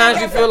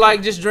 Sometimes you feel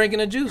like just drinking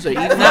a juice or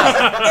eating out,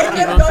 And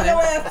you know just what throw I'm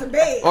your saying? ass to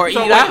bed. Or So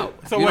eat wait, out,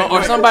 so you know, wait, or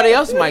wait. somebody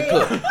else might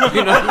cook.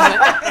 You know what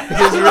I'm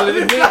saying? It's really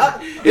the deal.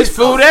 It's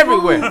food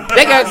everywhere.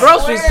 They got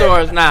grocery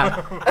stores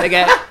now. They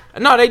got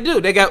No, they do.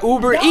 They got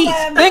Uber Don't Eats.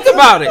 let Think me-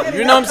 about it.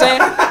 You know what I'm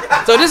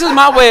saying? So this is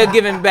my way of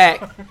giving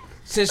back.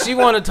 Since she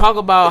want to talk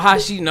about how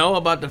she know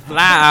about the fly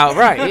out,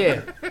 right?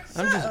 Yeah,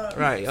 I'm just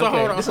right. So hold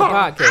Okay, on, this is a hold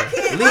on.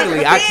 podcast.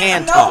 Legally, I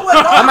can know talk.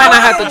 what's I might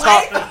not have to going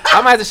talk.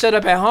 I might have to shut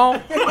up at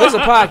home. This is a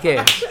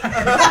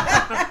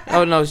podcast.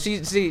 Oh no, she. I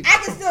can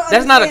still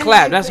That's not a understand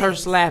clap. these That's her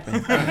things.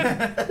 slapping.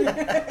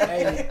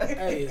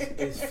 Hey,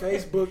 is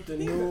Facebook the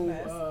new?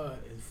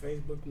 Is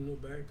Facebook the new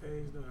back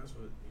page? though? That's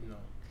what you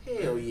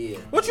know. Hell yeah.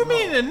 What you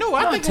mean the new?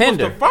 I think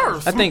Tinder. it was the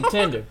first. I think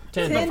Tinder.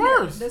 Tinder,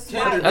 first. that's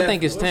Tinder, right. I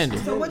think it's Tinder.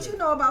 So what you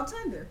know about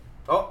Tinder?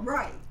 Oh,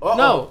 Right.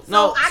 No,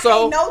 no. I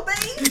So can't know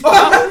things. You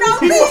know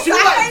things.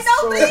 I can't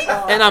know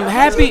things. and I'm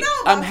happy. You know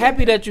I'm about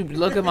happy that you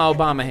look at my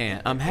Obama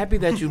hand. I'm happy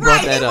that you brought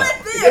Right, that it up.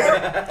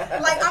 went there.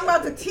 Like I'm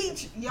about to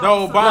teach The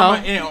y'all. Obama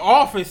something. in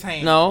office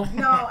hand. No,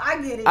 No,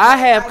 I get it. I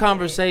have get it.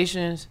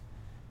 conversations,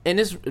 and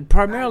it's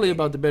primarily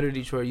about the Better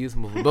Detroit Youth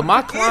Movement. But my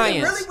Is it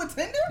clients, really with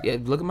Tinder? yeah,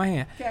 look at my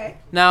hand. Okay.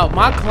 Now,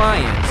 my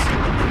clients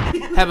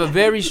have a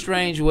very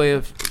strange way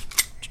of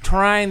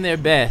trying their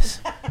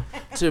best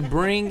to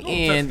bring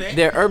in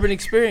their urban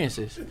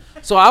experiences.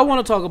 So I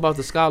want to talk about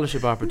the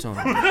scholarship opportunity.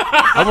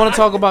 I want to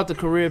talk about the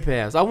career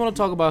paths. I want to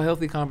talk about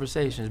healthy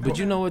conversations. But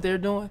you know what they're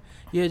doing?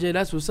 Yeah, Jay,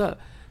 that's what's up.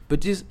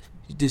 But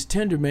this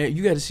Tinder, man,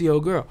 you got to see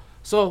old girl.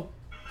 So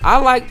I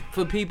like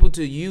for people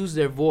to use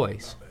their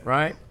voice,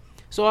 right?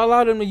 So I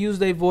allow them to use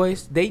their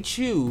voice. They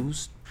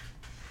choose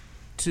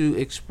to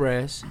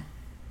express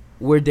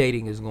where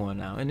dating is going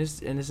now, and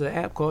it's an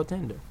app called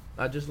Tinder.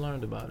 I just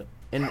learned about it,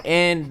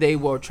 and they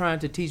were trying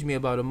to teach me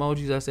about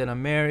emojis. I said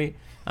I'm married.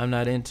 I'm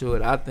not into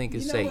it. I think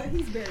it's You know what? Satan.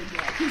 He's very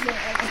black. He's gonna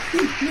act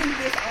like he knew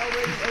this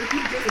already, or he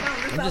just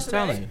found this I'm out just today.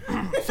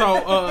 telling you.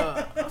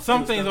 So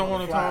some things I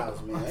want to Flies,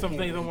 talk. man. Some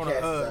things I want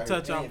to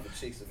touch on. For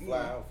chicks to fly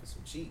out for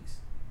some cheeks.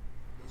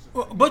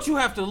 But you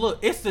have to look.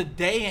 It's the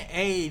day and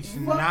age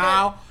Fuck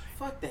now.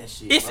 Fuck that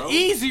shit. It's bro.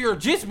 easier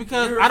just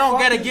because You're I don't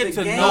gotta fucking get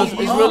the to game know It's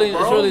you. up, really-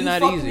 bro. it's really You not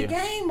fucking easier. The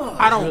game up.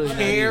 I don't really not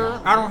care.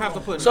 easy. I don't have to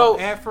put So no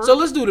effort. so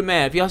let's do the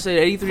math. Y'all said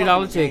 $83 Fucking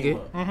game ticket,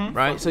 up. Mm-hmm.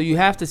 right? So you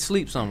have to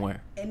sleep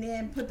somewhere. And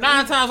then put the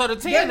 9 times out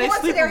of 10, They're they going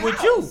to sleeping their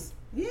with you. house.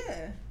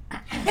 Yeah.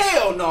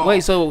 Hell no.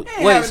 Wait, so They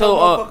ain't having no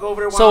motherfucker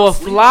over there while so I'm a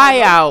sleeping, fly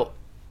bro. out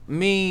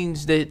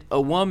means that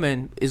a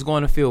woman is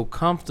going to feel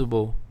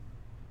comfortable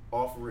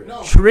Off rip.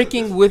 No,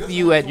 tricking this- with this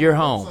you happens at your on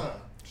the home. flip side.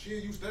 She'll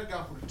use that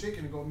guy for the ticket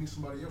and go meet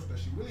somebody else that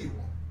she really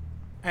wants.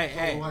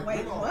 Hey, So, like,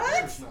 Wait, we're on what?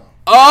 Paris now.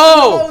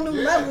 Oh Whole new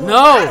level. no,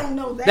 I don't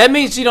know that. that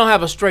means she don't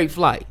have a straight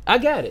flight. I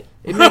got it.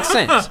 It makes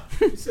sense.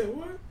 You said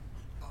what?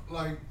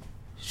 Like,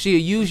 She'll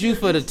use you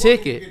for the she's working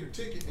to ticket. get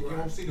the ticket and you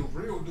won't see the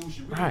real dude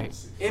she really Right.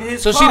 wants to see. In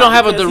his So she car, don't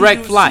have a because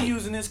direct flight. She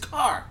using his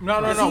car.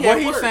 No. Because What at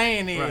he's work.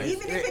 saying is, Right.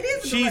 Even if it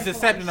is a she's direct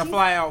accepting flight, a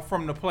fly out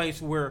from the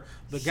place where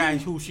the guy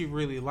who she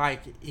really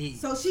like eats.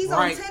 So she's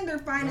right? on Tinder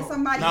finding No.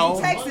 somebody No.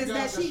 in Texas One guy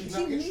that she she's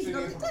not needs to interested go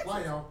in to from the Texas.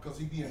 fly out because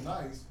he being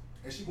nice,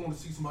 and she want to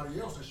see somebody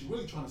else that she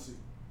really trying to see.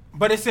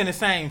 But it's in the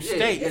same state,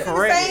 yeah. It's in the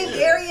correct? same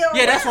area. or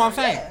Yeah, that's what I'm whatever,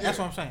 saying. yeah. That's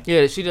what I'm saying.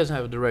 Yeah, she doesn't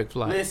have a direct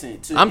flight. Listen,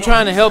 I'm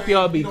trying to any- help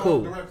y'all be He don't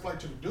cool. have a direct flight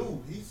to the dude.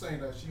 He's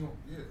saying that she don't.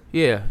 Yeah.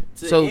 Yeah.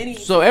 To So any-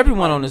 so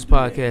everyone on this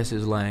podcast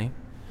is lame.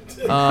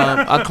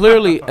 I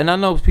clearly, and I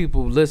know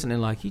people listening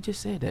like he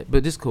just said that,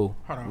 but it's cool.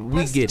 Hold on.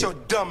 We get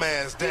it. dumb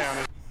ass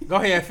down. Go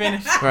ahead,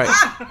 finish. Right.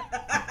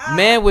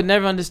 Man would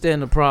never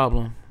understand the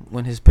problem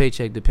when his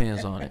paycheck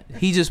depends on it.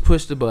 He just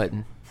pushed the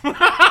button.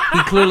 He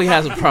clearly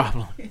has a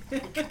problem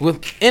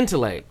with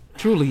intellect.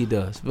 Truly, he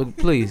does. But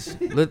please,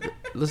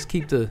 let's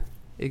keep the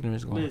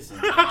ignorance going. Listen,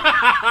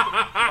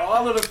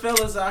 all of the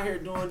fellas out here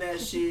doing that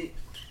shit,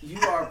 you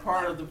are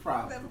part of the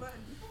problem.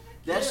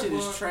 That shit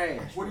is but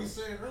trash. What he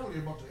said earlier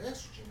about the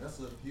estrogen, that's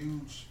a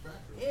huge factor.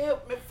 Yeah,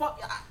 man, fuck.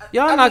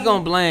 Y'all not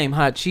gonna blame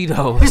Hot Cheetos.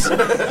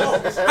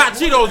 Hot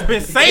Cheetos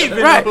been saving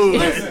Right. the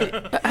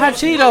hood. Hot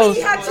Cheetos.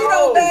 He had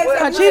Cheeto bags wait,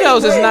 that Hot really Cheetos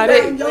is way not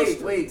down it.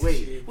 your Wait.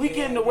 street. We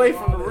getting away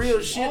from the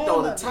real shit though.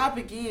 All The of it.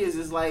 topic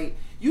is like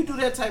you do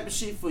that type of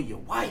shit for your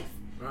wife.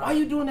 Why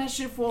you doing that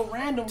shit for a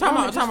random Time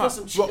woman out, just time for out.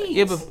 some Well, cheese?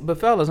 Yeah, but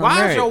fellas, I'm Why is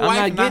married. your I'm wife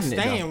not not getting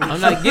it. staying Though. with I'm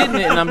you? not getting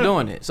it, and I'm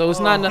doing it. So it's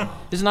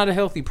not a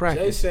healthy Jay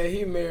practice. said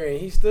he married.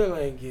 He still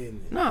ain't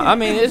getting it. No, I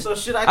mean it's. so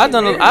should I I've get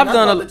done. married? I've I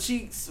done thought a. the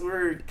cheeks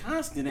were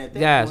constant at that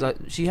Guys,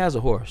 point. she has a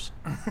horse.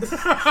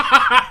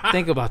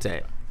 Think about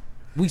that.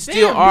 We still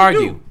Damn, you argue.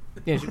 do.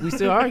 Yeah, we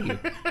still argue.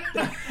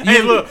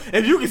 Hey, look,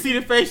 if you can see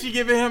the face she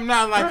giving him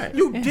now, like, Right.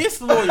 you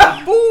disloyal,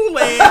 fool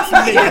ass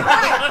nigga.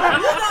 Right.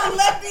 You gonna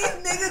let these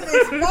niggas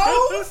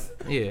expose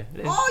Yeah.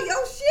 that's- all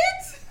your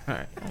shit? all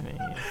right. I mean,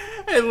 yeah.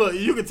 Hey, look,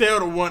 you can tell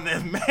the one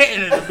that's mad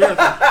at the best.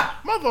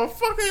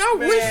 Motherfucker, I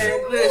wish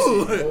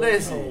you would.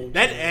 Listen.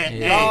 That,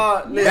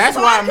 Y'all, hey, that's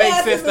why it makes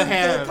Podcast sense is to in a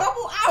have.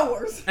 couple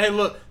hours. Hey,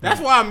 look, that's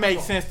why it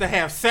makes sense to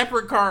have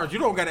separate cars. You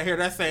don't gotta hear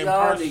that same Y'all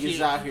car niggas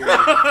shit. out here.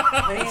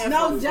 paying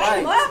No, for Jay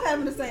life. love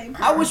having the same.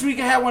 I wish we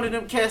could have one of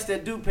them cats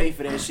that do pay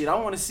for that shit. I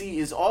want to see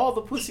is all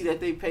the pussy that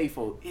they pay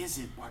for, is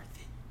it worth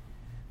it?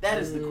 That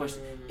is the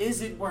question.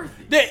 Is it worth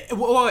it?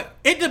 Well,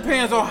 it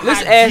depends on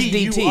Let's how ask G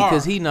you DT are.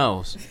 because he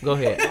knows. Go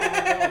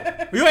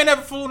ahead. You ain't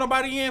never flew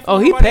nobody in. Oh,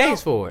 he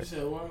pays for You it.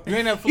 said what? You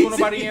ain't never flew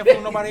nobody in,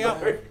 flew nobody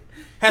out.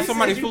 Had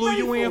somebody said you flew pay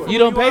you in. for it. flew You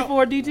don't pay out?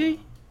 for it, DT?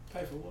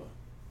 Pay for what?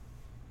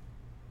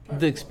 Pay The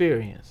for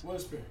experience. What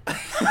experience?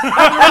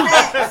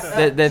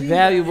 That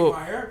valuable.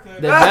 My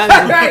haircut.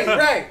 That valuable.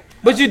 right.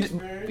 But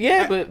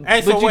yeah, but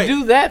Hey, so you wait.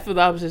 do that for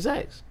the opposite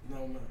sex.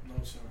 No,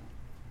 sir.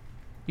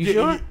 You Yeah,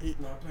 sure?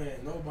 Not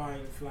paying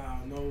nobody to fly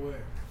out nowhere.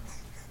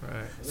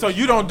 Right. So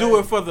you don't do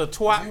it for the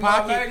twat You my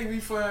pocket? lady, we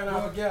flying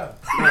out together.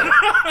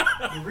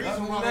 The reason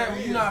Other why than that, that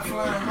we is not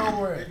because flying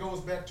nowhere. It goes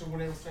back to when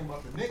they was saying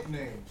about the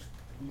nicknames.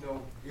 You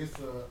know, it's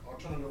a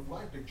alternative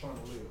life they trying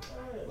to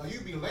live. Like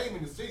you be lame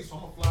in the city, so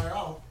I'm gonna fly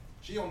out.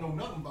 She don't know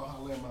nothing about how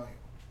lame I am.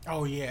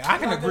 Oh yeah, I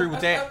can Like agree them-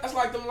 with that's- that. That's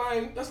like them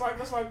lame. That's like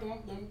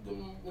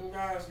them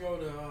guys go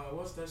to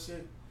what's that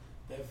shit?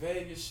 That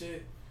Vegas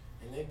shit,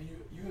 and they be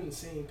you done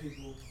seen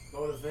people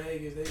go to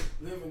Vegas.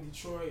 They live in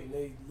Detroit and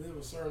they live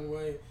a certain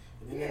way,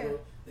 and then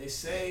they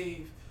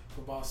save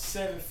for about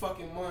 7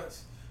 fucking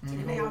months to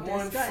They go out to there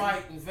one studying.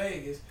 fight in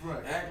Vegas,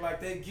 Right. act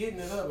like they getting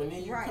it up, and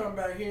then you Right. come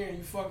back here and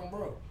you fucking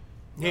broke.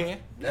 Yeah.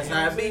 That's You know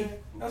how what it be. I'm saying?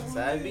 That's That's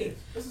what how it it be. is.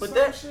 It's the But same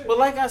that, shit. but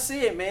like I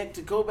said, man,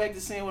 to go back to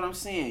saying what I'm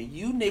saying,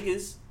 you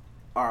niggas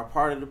are a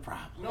part of the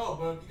problem. No,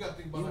 but you gotta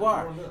think about You how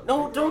are. growing up.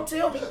 No, They don't grow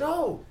tell up. me.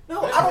 No,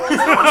 I don't want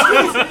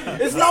no excuse.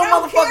 There's no I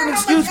don't care motherfucking how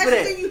excuse much for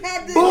extra you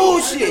had that. to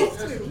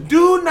Bullshit.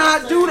 Do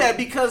not do that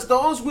because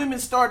those women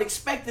start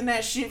expecting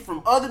that shit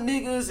from other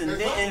niggas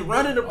and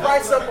running the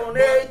price up on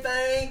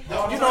everything. You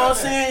know what I'm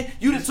saying?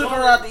 You done took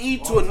her out to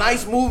eat to a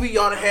nice movie.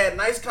 Y'all done had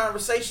nice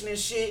conversation and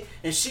shit.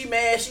 And she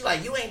mad. She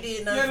like, you ain't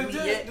did nothing for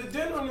me yet. The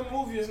dinner in the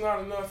movie is not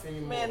enough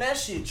anymore. Man, that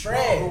shit No,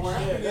 trash. but what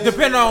happened is-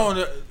 Depending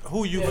on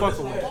who you Yeah, fucking That's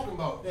what I'm with. talking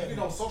about. You get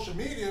on social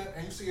media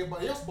and you see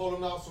everybody else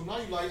bowling out, so now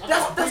you like. I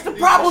That's gotta the beat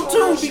these problem bitches.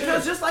 too, shit.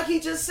 because just like he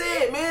just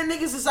said, man,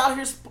 niggas is out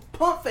here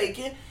pump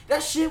faking.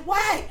 That shit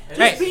whack. Just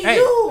Hey, be hey.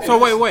 you.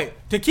 So wait.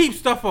 To keep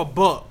stuff a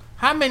buck,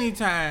 how many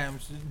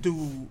times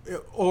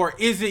or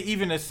is it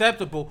even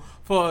acceptable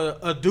for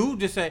a dude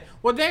to say,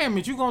 "Well, damn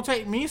it, you gonna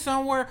take me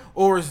somewhere?"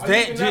 Or is Oh, that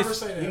you can never just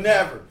say that. You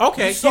never.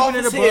 Okay, You soft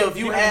keeping it as a hell buck, if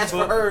you keeping it a ask for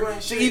buck. You her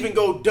ain't to shit. even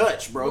go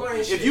Dutch, bro. You ain't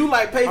If shit. you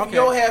like pay for Okay.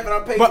 your half and I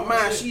pay But- for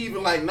mine, she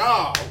even like,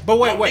 nah. But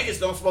wait, no, wait. Niggas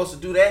don't supposed to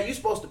do that. You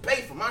supposed to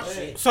pay for my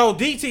shit. So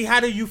DT, how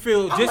do you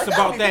feel I'm just like,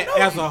 I about don't that even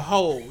know as you. a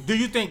whole? Do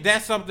you think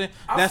that's something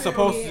I that's feel-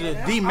 supposed yeah, to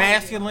that's-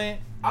 demasculine?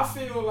 I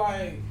feel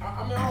like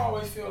I mean I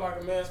always feel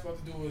like a man's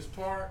supposed to do his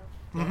part,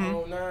 the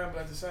whole nine,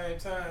 but at the same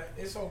time,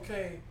 it's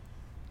okay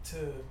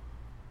to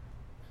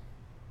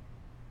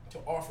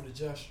offer the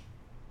gesture.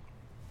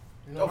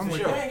 You know, Oh, what I'm for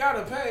saying? sure. You ain't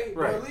gotta pay,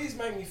 Right. but at least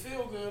make me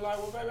feel good. Like,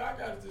 well, baby, I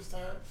got it this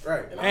time.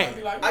 Right. And Hey, I might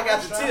be like, I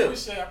got no, the sure,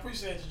 tip. I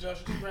appreciate the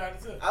gesture. Just grab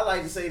the tip. I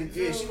like to say the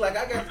kid. She like,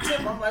 I got the tip.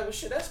 I'm like, well,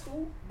 shit, that's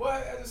cool.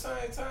 But at the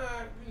same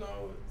time, you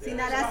know, See,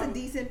 now that's a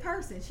decent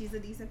person. She's a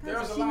decent There's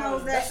person. a She lot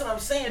knows of- that. That's what I'm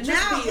saying.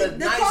 Just Now, be a the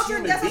nice culture,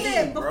 human that's what I being,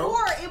 said. bro.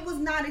 Before, it was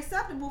not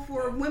acceptable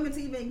for women to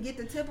even get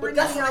the tip or But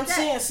that's anything what like I'm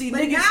saying. that. See, but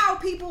niggas- now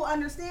people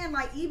understand,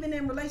 like, even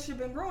in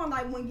relationship and growing,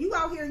 like, when you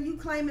out here and you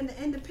claiming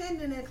the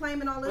independent and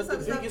claiming all this But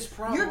other the biggest stuff,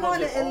 problem you're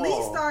going of to it at least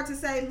all- start to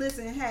say,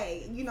 listen,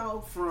 hey, you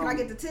know, can I From-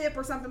 get the tip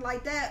or something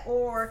like that?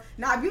 Or,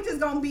 now, if you just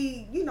going to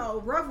be, you know,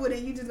 rough with it,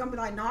 you just going to be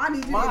like, no, I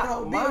need you My- to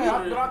go. my-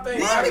 Then But I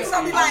think then people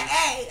going to be like,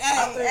 hey,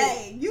 I think-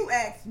 hey, you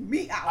asked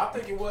me I out.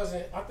 think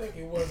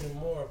it wasn't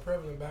more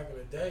prevalent back in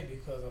the day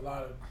because a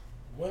lot of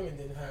women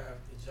didn't have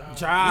the job.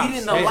 Jobs. We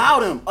didn't Hey. allow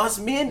them. Us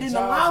men didn't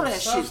Jobs allow and that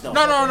stuff. shit, though.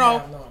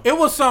 No. It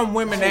was some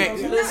women that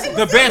Listen,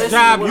 the best listen,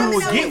 job what you I'm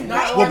would saying.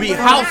 get would be Not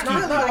housekeeping.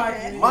 really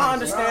like that. My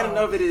understanding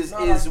of it is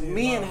Not like that,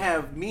 men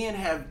no.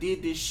 have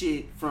did this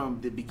shit from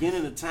the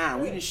beginning of time.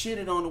 We done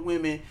shitted on the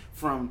women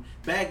from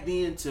back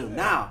then till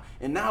now.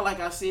 And now, like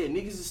I said,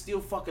 niggas is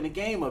still fucking the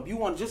game up. You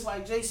want, just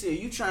like Jay said,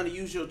 you trying to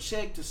use your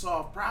check to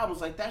solve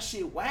problems. Like, that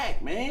shit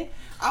whack, man.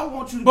 I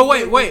want you to But be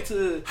able wait.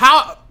 to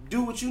How?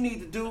 do what you need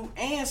to do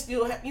and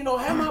still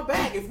have my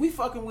back. If we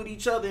fucking with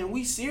each other and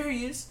we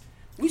serious,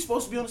 we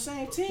supposed to be on the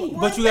same team.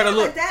 But you gotta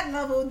look. At that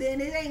level, then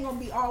it ain't gonna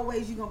be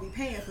always you gonna be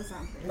paying for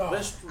something. No.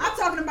 That's true. I'm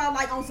talking about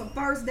like on some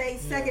first date,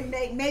 second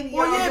date, maybe.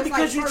 Well, y'all yeah, just because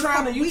like you first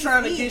trying to couple weeks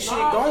get in. shit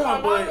No, going, a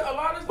lot but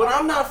of- but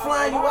I'm a not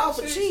flying you lot of out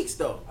for chicks- cheeks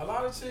though. A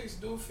lot of chicks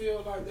do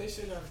feel like they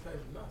shouldn't have to pay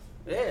for nothing.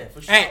 Yeah,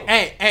 for sure.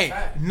 Hey!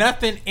 Fact.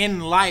 Nothing in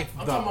life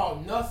I'm though. talking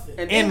about nothing.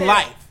 And In then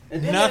life,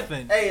 and then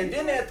nothing. Hey, and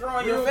then that throw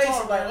in your Real face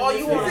talk, like, man. all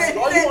you want He to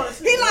all you want to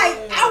see. He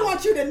like, I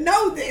want you to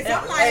know this.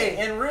 I'm like,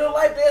 Hey, in real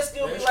life, they'll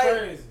still be That's like,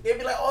 crazy. they'll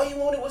be like, all you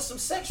wanted was some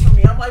sex from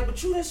me. I'm like,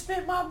 but you didn't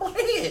spend my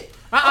bread.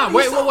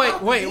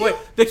 Wait.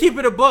 To keep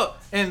it a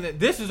buck, and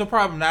this is a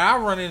problem that I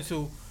run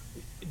into.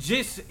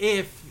 Just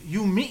if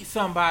you meet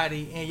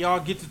somebody and y'all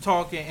get to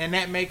talking, and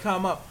that may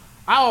come up,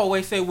 I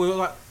always say,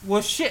 well,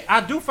 shit,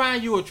 I do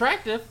find you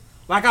attractive.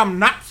 Like, I'm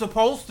not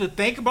supposed to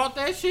think about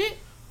that shit.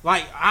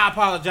 Like, I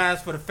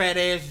apologize for the fat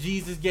ass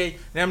Jesus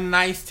gave, them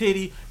nice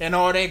titty, and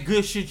all that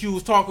good shit you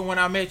was talking when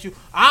I met you.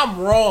 I'm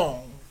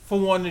wrong for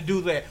wanting to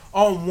do that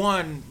on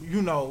one,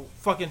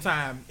 fucking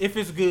time. If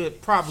it's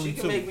good, probably She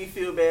can two. make me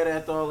feel bad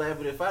after all that,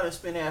 but if I done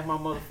spend half my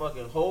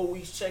motherfucking whole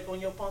week's check on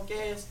your punk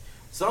ass,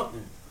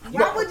 something.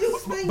 Why would you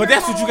spend But your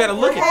that's what you whole gotta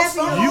look at. half of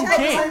Some your You check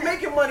motherfuckers can't. ain't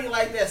making money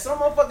like that. Some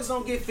motherfuckers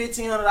don't get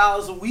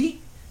 $1,500 a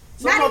week.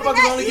 Some Not even motherfuckers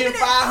that, only even get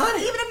if- $500.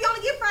 Even if you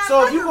only get 500,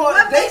 So if you what want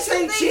to makes dates you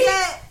ain't think cheap,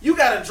 that? you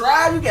gotta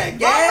drive, you got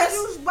gas,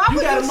 why you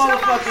would got a you shut my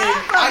motherfucking.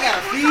 half of I it?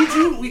 gotta feed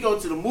you. We go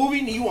to the movie,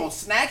 and you want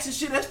snacks and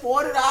shit. That's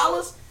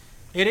 $40.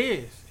 It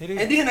is. It is.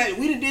 And then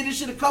we done did this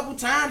shit a couple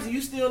times, and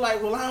you still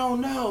like, well, I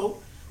don't know.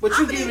 But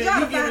I'm you gonna give need it, y'all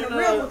you to give find it. a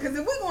real one, because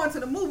if we're going to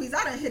the movies,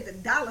 I done hit the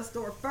dollar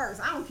store first.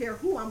 I don't care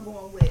who I'm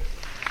going with.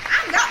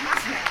 I got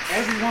my snacks.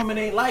 Every woman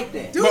ain't like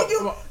that. Do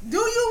you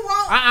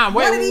want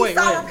wait, one of these wait.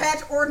 Sour Patch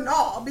or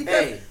no? Because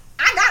Hey.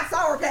 I got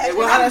Sour Patch. Hey,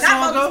 well, and how I'm that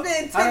song not go? gonna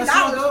spend How that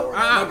song $10 go? for it.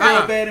 My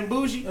girl bad and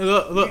bougie.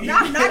 Look. I'm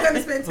not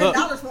gonna spend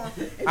 $10 for them.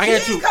 If I she got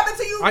ain't you- coming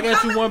to you, I got you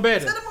coming one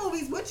better. to the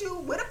movies with you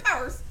with a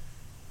purse.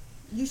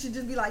 You should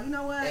just be like, you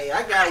know what? Hey,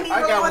 I ain't got even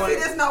one. wanna see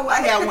this no way.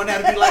 I got one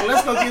that'll be like,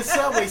 let's go get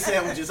Subway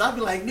sandwiches. I'll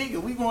be like,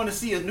 nigga, we going to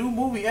see a new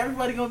movie.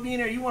 Everybody gonna be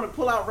in there. You want to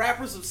pull out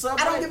rappers of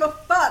Subway? I don't give a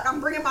fuck.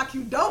 I'm bringing my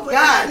Qdoba.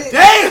 God in this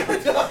damn!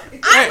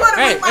 bitch. I'm gonna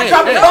bring my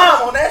Drop a Qdoba.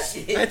 bomb on that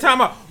shit. Hey, time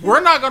out.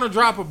 We're not gonna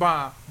drop a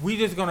bomb. We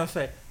just gonna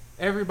say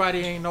everybody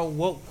ain't no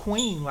woke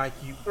queen like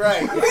you.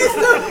 Right.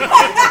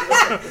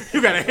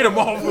 You gotta hit them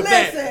off with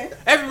Listen. that.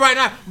 Everybody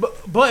not,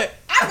 but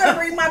I'm gonna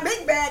bring my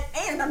big bag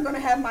and I'm gonna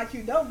have my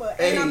Qdoba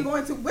Hey. and I'm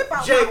going to whip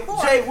out Jay, my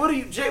fork what do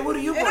you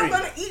and I'm bring?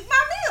 gonna eat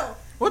my meal.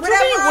 what you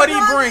Whatever mean? I'm What he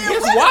going bring? in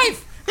His with.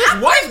 wife. His I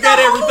wife bring got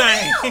the whole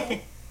everything. meal.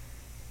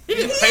 He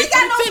He just paid ain't for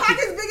got the no ticket.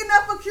 pockets big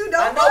enough for Qdoba.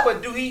 I know,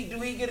 but do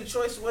he get a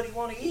choice of what he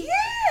want to eat?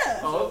 Yeah.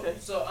 Oh, okay.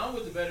 So I'm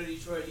with the Better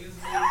Detroit Youth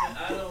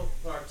Movement. I don't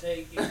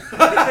partake in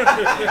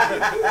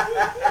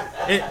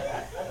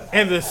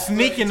And the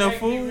sneaking of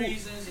integrity food.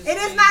 reasons and It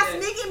is things not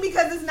that- sneaking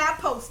because it's not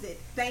posted.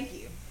 Thank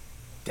you.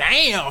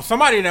 Damn,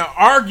 somebody that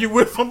argued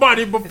with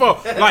somebody before.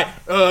 Like,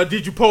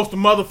 did you post a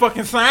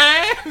motherfucking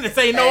sign that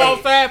say no Hey.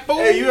 outside food?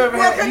 Hey, you ever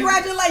Well, had?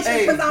 congratulations,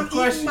 Hey, because I'm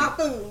question, eating my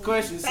food.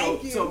 Question.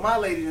 Thank So, you. so my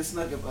lady done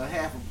snuck up a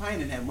half a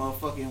pint in that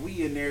motherfucker, and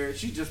we in there.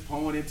 She just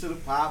pouring into the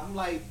pop. I'm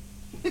like,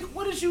 nigga,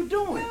 what is you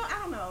doing? Well, I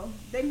don't know.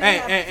 They may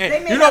have, they Hey,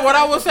 may you know have what I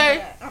something would to say? do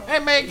that. I don't Hey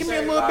know. man, give me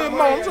a little bit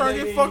more. I'm trying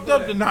to get fucked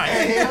up tonight.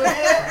 Hell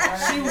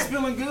yeah. She was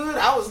feeling good.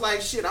 I was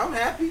like, shit, I'm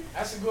happy.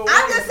 That's a good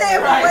I'm just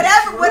saying, Right.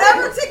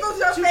 whatever tickles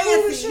your She cool as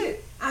fancy.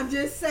 shit. I'm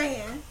just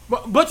saying,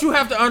 But you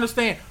have to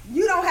understand,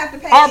 you don't have to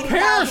pay. our $80,000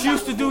 parents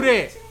used to do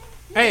that.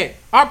 Hey,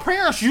 our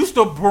parents used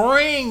to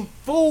bring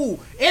food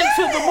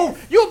into the movie.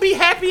 You'll be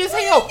happy as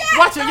hell got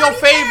watching your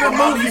favorite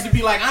Mom movie. used to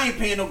be like, I ain't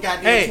paying no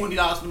goddamn Hey.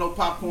 $20 for no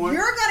popcorn.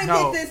 You're gonna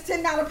No. get this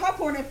 $10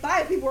 popcorn, and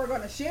 5 people are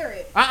gonna share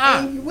it. Uh-uh.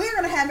 And we're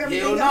gonna have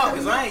everything. Hell no, else that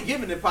because we I want. ain't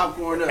giving the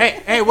popcorn up.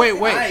 Hey,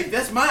 wait.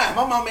 That's mine.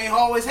 My mom ain't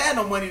always had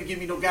no money to give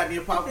me no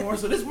goddamn popcorn,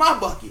 so this is my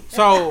bucket.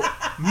 So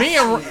me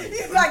and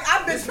He's like,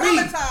 I've been It's me.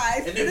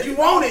 traumatized. And if you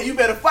want it, you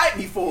better fight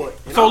me for it.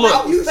 And So I'm look.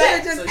 always you should fat,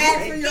 have just so you asked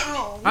for ain't your getting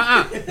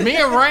it. own. Me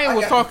and Rain I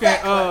was got talking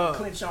fat clout,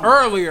 clinch on.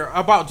 earlier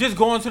about just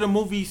going to the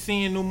movies,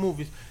 seeing new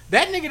movies.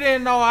 That nigga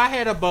didn't know I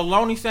had a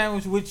bologna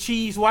sandwich with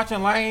cheese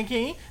watching Lion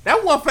King.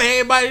 That wasn't for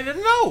everybody to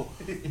know.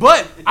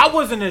 But I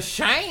wasn't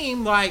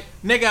ashamed. Like,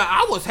 nigga,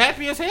 I was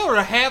happy as hell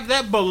to have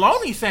that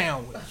bologna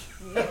sandwich.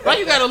 Like,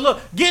 you gotta look,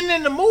 getting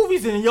in the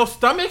movies and your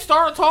stomach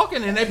start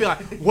talking and they be like,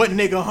 what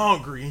nigga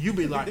hungry? And you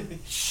be like,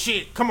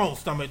 shit, come on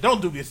stomach,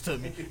 don't do this to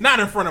me. Not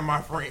in front of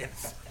my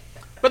friends.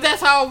 But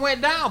that's how it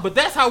went down. But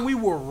that's how we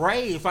were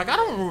raised. Like, I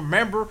don't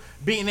remember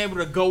being able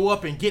to go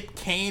up and get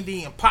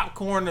candy and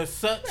popcorn and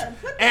such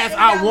Put that as $8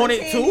 I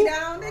wanted candy to.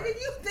 Down, nigga.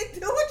 You think,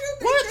 do what you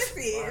think What? this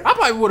is. I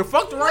probably would have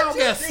fucked around What and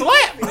you got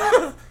think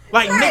slapped.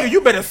 Like, Right. nigga,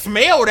 you better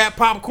smell that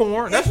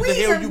popcorn. That's if what we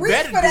the hell even you reach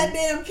better for that do.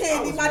 damn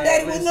candy, was my mad,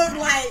 daddy would listen. look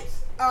like,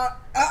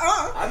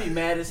 I be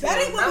mad as hell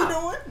That ain't what we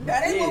now. doing.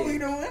 That ain't what we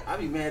doing. I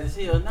be mad as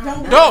hell now.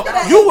 Don't No,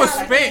 That you ain't would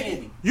like spend.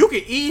 candy. You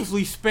could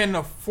easily spend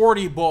a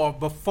 40 ball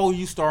before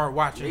you start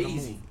watching the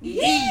Easy. movie.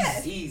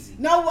 Yes. Easy.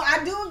 No, well,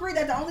 I do agree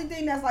that the only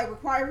thing that's like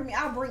required for me,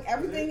 I'll bring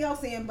everything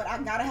else in, but I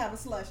gotta have a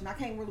slush, and I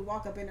can't really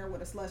walk up in there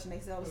with a slush and they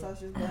sell the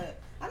slushes. But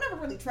I never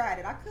really tried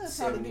it. I could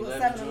probably do a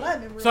 7-Eleven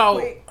 7-Eleven real So-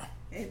 quick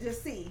and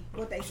just see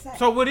what they say.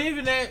 So with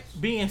even that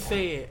being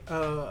said,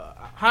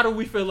 how do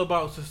we feel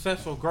about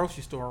successful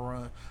grocery store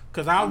run?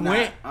 Because I I'm not-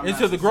 went I'm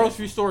into not the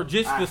grocery successful. store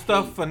just I the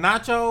stuff hate- for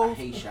nachos. I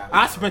hate shopping.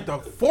 I spent the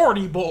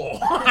 40 ball.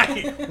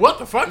 Like, what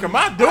the fuck am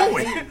I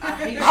doing? I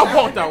hate I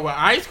walked shopping. out with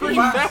ice cream If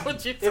I-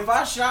 sandwiches. If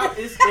I shop,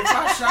 if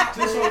I shop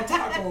Just on good,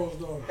 tacos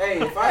though.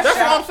 hey, if I That's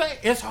what I'm shop, saying.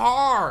 It's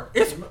hard.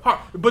 It's hard.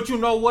 But you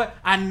know what?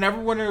 I never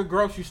went to a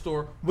grocery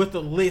store with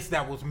a list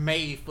that was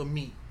made for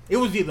me. It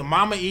was either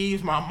Mama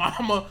Eve's, my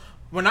mama.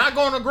 When I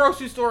go in a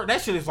grocery store,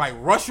 that shit is like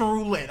Russian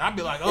roulette. I'd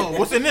be like, oh,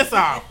 what's in this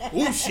aisle?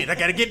 Oh, shit, I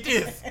gotta get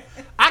this.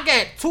 I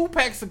got 2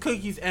 packs of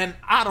cookies, and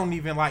I don't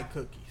even like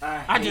cookies.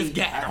 I just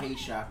got I them. hate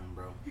shopping,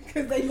 bro.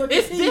 Because they look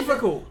It's appealing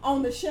difficult.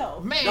 on the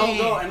shelf. Man. Don't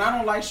go, and I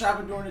don't like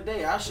shopping during the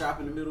day. I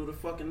shop in the middle of the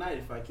fucking night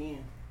if I can.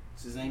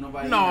 Since ain't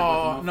nobody in there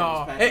but the No.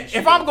 motherfuckers packing If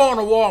shit I'm up. going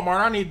to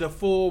Walmart, I need the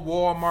full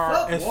Walmart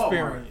Fuck Walmart.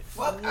 experience.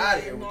 Fuck out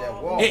of here with that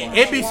Walmart.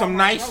 It be some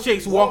nice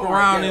chicks walk Walmart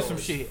around in ghetto some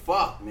as shit.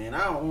 Fuck, man,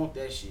 I don't want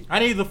that shit. I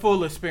need the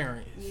full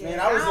experience. Man,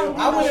 I was don't in do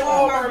Walmart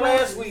no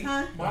last groceries, week.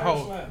 huh? Body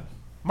Oh. slap.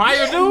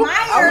 Meijer do?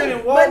 I went in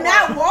Meijer, but Walmart.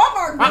 not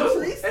Walmart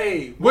groceries.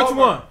 Hey, Which Walmart.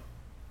 one?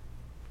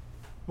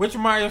 Which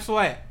Meijer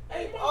Slack?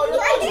 Hey,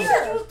 Right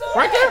here.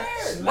 Right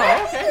there?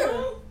 Right Oh, okay.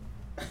 here.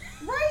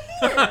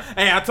 Right here.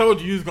 Hey, I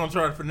told you was gonna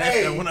try to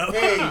finesse that one up.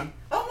 Hey, I'm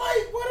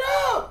like,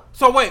 what up?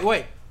 So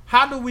wait.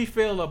 How do we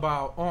feel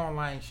about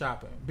online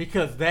shopping?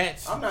 Because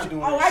that's I'm not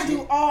doing Oh, that I shit.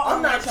 do all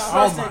I'm not online shopping.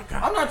 trusting. Oh my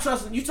God. I'm not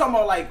trusting. You talking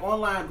about like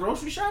online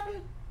grocery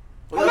shopping?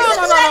 Oh, No, you no, can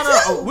no, do no,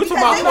 that no. too, We talking because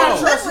about they I'm will not clothes.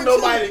 deliver trusting to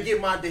nobody you. to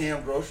get my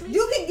damn groceries.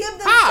 You can give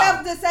them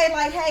How? stuff to say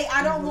like, hey,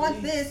 I don't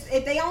want this.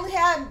 If they don't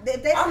have this,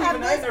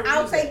 never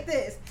I'll used take that.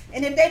 this.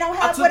 And if they don't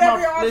I have took whatever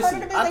my your listen.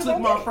 alternative is, I they took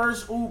won't my get it.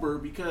 first Uber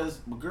because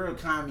my girl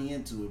conned me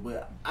into it.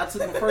 But I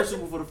took my first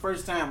Uber for the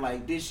first time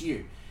like this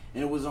year,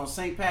 and it was on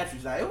St.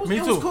 Patrick's Day. It was Me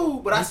it too. was cool,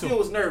 but Me I still too.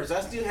 was nervous.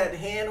 I still had the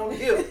hand on the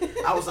hip.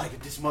 I was like,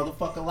 if this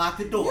motherfucker locked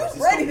the doors, You it's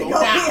ready to gonna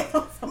go down. in on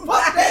Fuck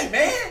somebody. that,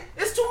 man.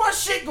 It's too much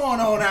shit going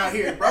on out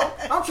here, bro.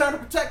 I'm trying to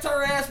protect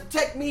her ass,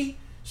 protect me.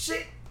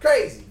 Shit,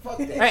 crazy. Fuck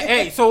that.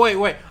 Hey, so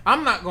wait.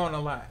 I'm not gonna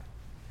lie.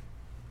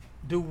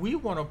 Do we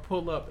want to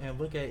pull up and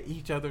look at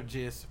each other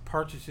just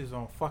purchases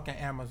on fucking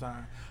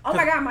Amazon? Oh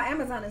my god, my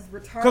Amazon is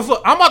retarded. Cause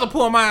look, I'm about to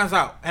pull mine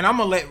out, and I'm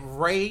gonna let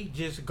Ray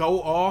just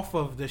go off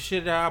of the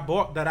shit that I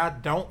bought that I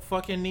don't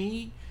fucking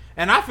need,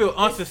 and I feel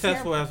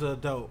unsuccessful as an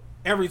adult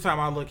every time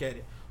I look at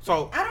it.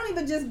 So I don't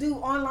even just do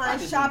I online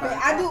just shopping. do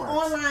I do car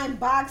parts. online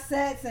box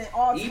sets and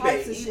all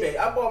types of eBay. shit.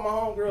 I bought my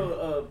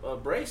homegirl a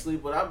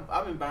bracelet, but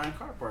I've been buying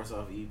car parts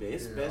off eBay.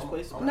 It's the best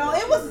place to buy. No,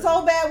 that it was shit.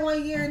 so bad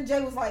one year, and Jay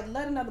was like,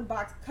 "Let another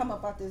box come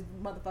up out this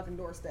motherfucking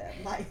doorstep."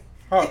 Like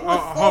Oh, it was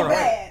oh, so hold on.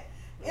 bad.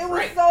 It was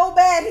Right. so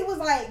bad. He was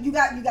like, "You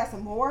got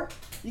some more?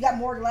 You got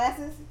more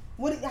glasses?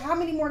 How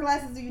many more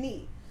glasses do you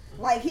need?"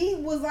 Like he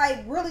was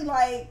like really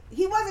like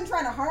he wasn't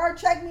trying to hard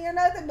check me or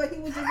nothing, but he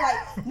was just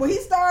like when he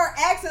started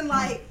asking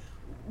like,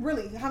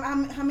 "Really, how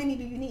many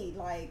do you need?"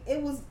 Like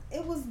it was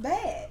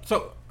bad.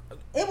 so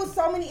It was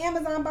so many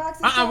Amazon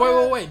boxes.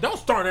 showing up. wait. Don't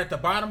start at the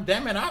bottom.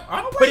 Damn it.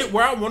 I put wait. it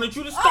where I wanted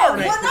you to Oh, start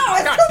at. well, no,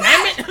 it's God too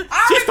damn much. it.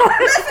 I She already-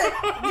 started.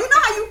 Listen, you know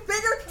how you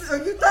figure or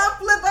you thumb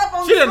flip up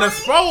on She the done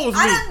screen? exposed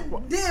me. I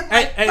done did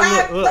like Hey,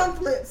 5 look. thumb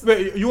flips.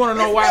 But you want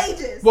to know It's why?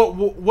 pages.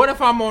 What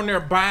if I'm on there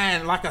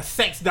buying like a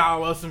sex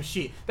doll or some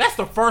shit? That's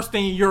the first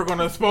thing you're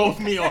gonna expose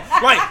me on.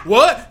 Like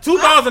what?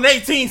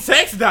 2018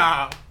 sex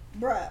doll?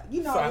 Bruh,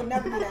 you know I would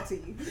never do that to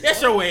you.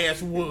 Yes, your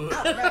ass would.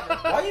 I would never.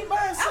 Why you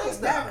buying I sex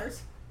would never.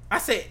 dolls? I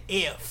said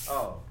if.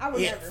 Oh, I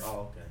would Yeah. never. oh,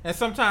 okay. And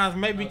sometimes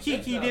maybe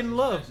Kiki didn't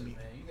love me.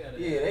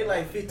 Yeah, they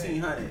like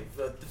 1,500.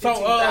 So,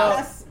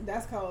 15,000.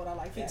 That's cold. I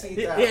like that.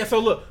 15,000. Yeah. So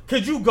look,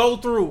 could you go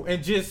through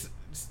and just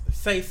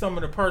say some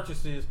of the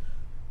purchases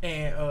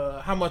and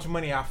how much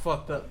money I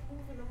fucked up?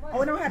 Oh,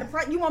 we don't have the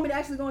price. You want me to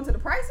actually go into the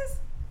prices?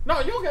 No,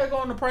 you don't gotta go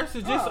on the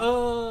prices. Just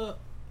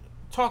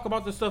talk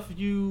about the stuff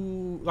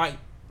you like.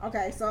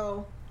 Okay,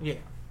 so Yeah.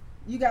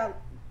 you got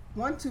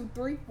 1, 2,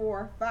 3,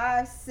 4,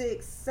 5,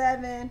 6,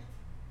 7.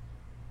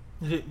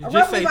 Just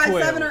Roughly say like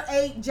 12. 7 or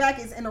 8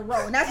 jackets in a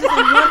row, and that's just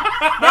in one.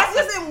 That's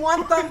just in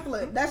one thumb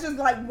flip. That's just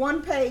like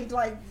one page,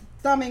 like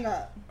thumbing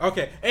up.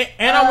 Okay,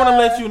 and I want to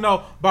let you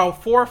know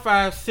about 4,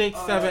 5, 6,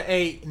 7,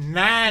 8,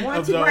 9 1,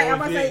 of 2, those. right, I'm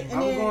about to say, yeah. and I'm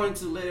then going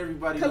to let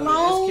everybody know that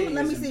cologne. SK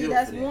Let me isn't see. built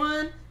That's for that.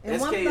 1 and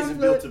SK 1 thumb isn't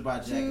built flip. to buy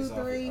 2, jackets off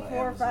of, 3,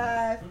 4, Amazon.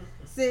 5,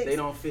 6. They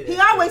don't fit He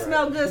SK always right.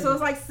 smelled good, so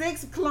it's like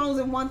 6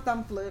 colognes and 1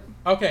 thumb flip.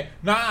 Okay,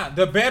 nah,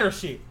 the better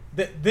shit.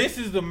 This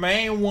is the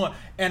main one,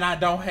 and I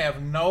don't have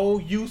no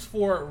use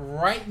for it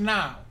right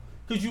now.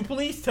 Could you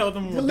please tell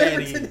them what that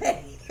Delivered is?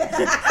 today.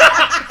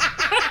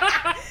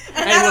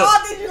 And Hey, out of look.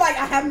 all things, you like,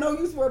 I have no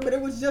use for it, but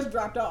it was just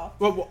dropped off.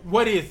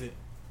 What is it?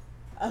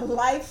 A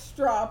Life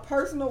Straw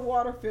personal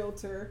water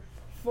filter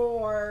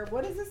for,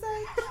 what does it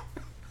say?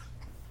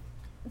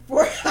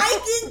 For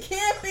hiking,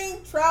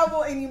 camping,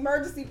 travel, and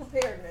emergency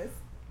preparedness.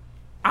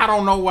 I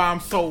don't know why I'm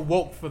so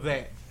woke for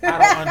that. I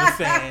don't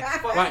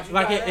understand.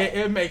 like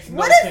it makes no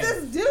What does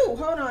sense. this do?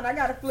 Hold on, I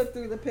gotta flip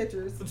through the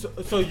pictures.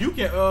 So you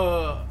can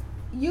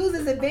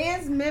Uses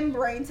advanced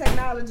membrane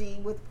technology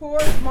with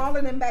pores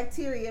smaller than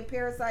bacteria,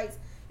 parasites,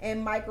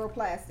 and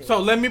microplastics. So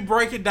let me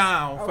break it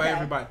down for Okay,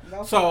 everybody. go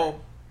for So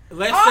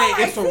let's Oh,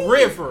 say I it's a see.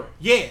 river.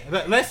 Yeah,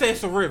 let's say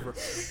it's a river.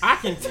 I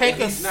can take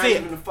a He's not sip.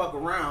 even to fuck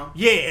around.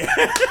 Yeah.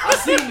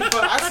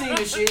 I seen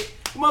this shit.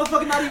 The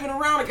motherfucker not even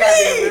around the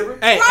goddamn river.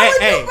 Hey, Why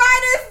would hey. you buy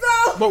this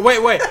though? But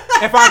wait.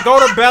 If I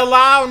go to Belle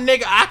Isle,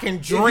 nigga, I can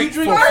drink if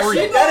you drink for that free.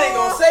 shit, that ain't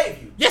gonna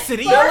save you. Yes, it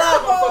is. They'll First lie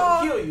of gonna all,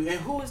 fucking kill you. And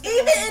who is that?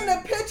 Even in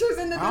the pictures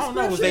in the I don't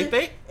know, was description, they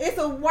thick? it's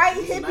a white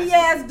He's a hippie nice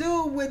ass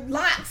dude with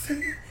locks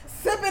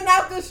sipping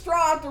out the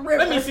straw at the river.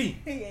 Let me see.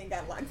 He ain't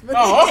got locks. But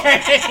Oh,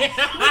 okay.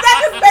 but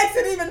that just makes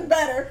it even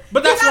better.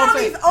 But that's he got what I'm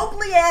on saying. these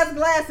Oakley ass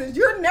glasses.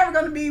 You're never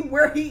gonna be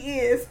where he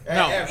is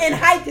No. and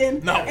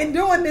hiking No. and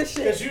doing this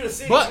Because shit. you the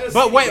city.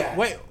 But wait.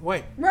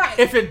 Right.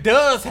 If it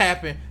does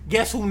happen,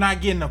 guess who not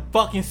getting a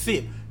fucking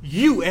sip?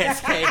 You,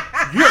 SK,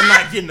 you're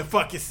not getting the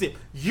fucking sip.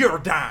 You're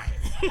dying.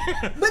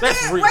 But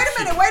then, wait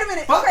a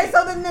minute. Okay,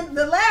 so then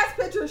the last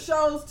picture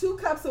shows 2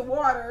 cups of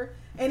water,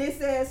 and it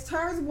says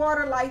turns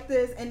water like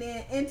this and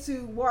then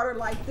into water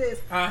like this.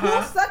 Who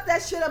sucked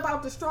that shit up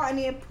out the straw and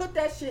then put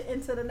that shit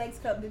into the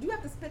next cup? Did you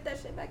have to spit that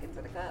shit back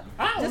into the cup?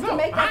 Just to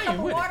make that cup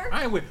of water?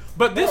 I ain't with it.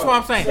 But this is what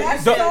I'm saying.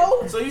 That's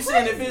So you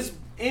saying if it's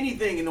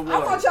anything in the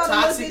water, want y'all to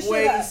look toxic this shit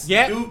waste,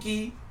 up.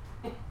 dookie,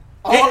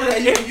 all of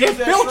that, you can use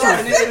that filters straw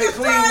and it in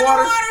clean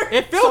water.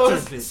 It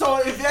filters it. So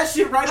if that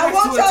shit right I next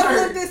want to a y'all to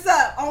look turd, this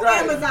up on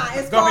Amazon.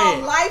 It's Go called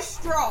ahead. Life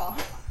Straw.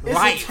 it's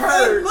Life. a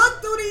turd. And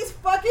look through these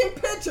fucking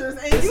pictures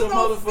and It's you a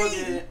gonna see.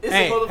 motherfucking, it's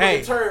Hey, a motherfucking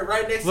hey. turd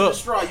right next to Look. the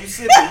straw. You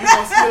sip it, you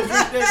gonna still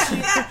drink that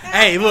shit?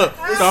 Hey, look,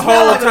 The the smell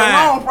whole of it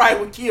time. alone probably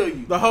would kill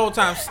you. The whole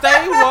time.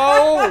 Stay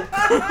woke.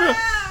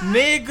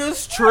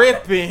 Niggas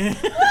tripping.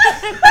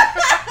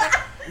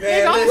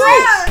 Man, I'm listen,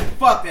 done.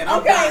 fuck that. I'm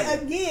Okay, dying.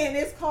 again,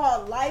 it's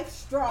called Life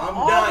Straw. I'm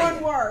All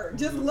dying. one word.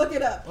 Just look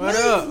it up. What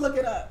Please up? look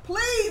it up.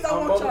 Please, I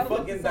I'm want y'all to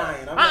look motherfucking this up.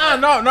 dying.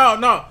 I'm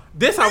No.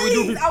 This how we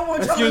do. Please, I want y'all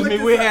to Excuse look me.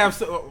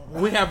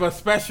 this We have a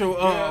special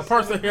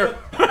person here,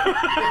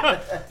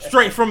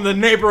 straight from the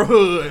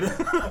neighborhood,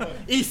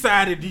 east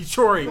side of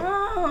Detroit.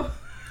 Oh.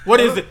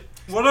 What is it?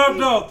 What up,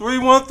 though?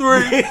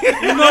 313.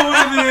 You know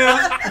what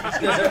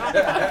it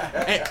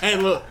is. Hey,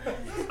 look.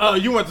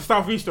 You went to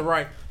Southeastern,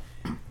 right?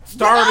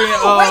 Starting.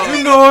 Oh, wait a minute.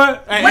 You know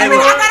it. Hey, Wait a minute,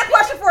 look. I got a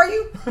question for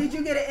you. Did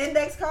you get an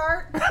index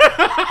card?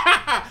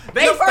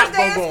 They Your first stopped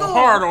day of going school.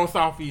 hard on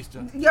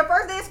Southeastern. Your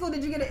first day of school,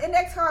 did you get an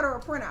index card or a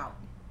printout?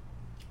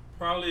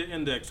 Probably an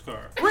index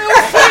card. Real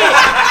shit.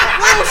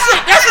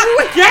 That's what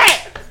we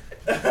get.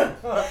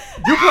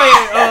 You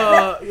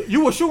played.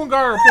 You were shooting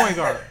guard or point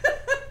guard?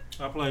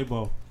 I play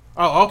both.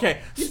 Oh, okay.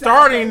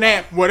 Starting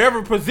at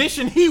whatever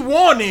position he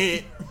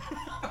wanted.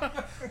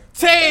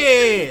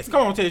 Tez,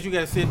 come on, Tez. You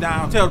gotta sit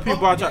down. Tell the people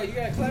about Yeah, your. you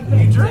gotta clap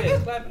it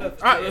up. Clap it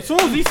up. All right, as soon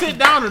as he sit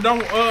down and don't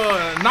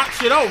knock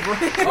shit over.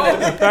 Oh,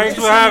 Thanks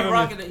you for see having him me.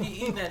 rocking it,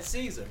 he eating that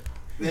Caesar.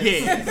 Yeah,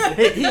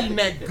 he eating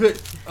that good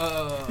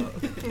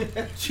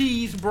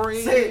cheese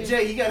bread. Say it,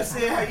 Jay. You gotta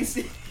say it how you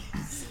see.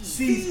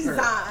 Caesar.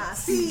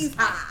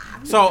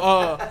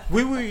 So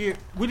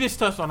we just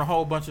touched on a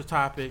whole bunch of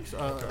topics.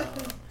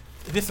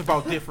 This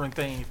about different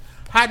things.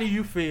 How do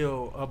you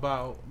feel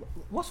about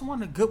what's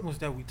one of the good ones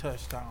that we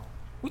touched on?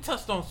 We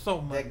touched on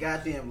so much. That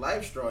goddamn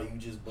Life Straw you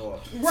just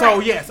bought. So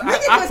yes,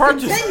 I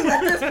purchased.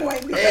 At this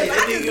point because Hey, I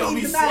that just nigga gonna need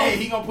be to saying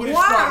know he gonna put his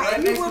straw why right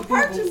you next would to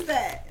purchase people.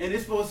 that. And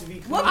it's supposed to be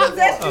clean. What was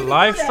that? A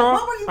Life Straw?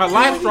 What were you A thinking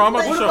Life when Straw, you I'm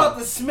gonna clicked- show. What about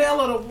the smell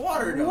of the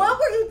water though? What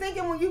were you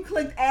thinking when you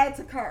clicked add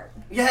to cart?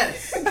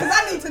 Yes. Because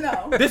I need to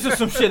know. This is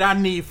some shit I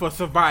need for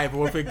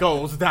survival if it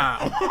goes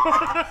down.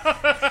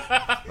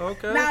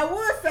 Okay. Now I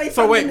would say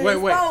So something wait.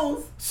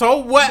 exposed. So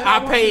what? But I I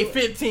won't paid do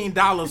it.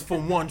 $15 for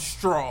one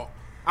straw.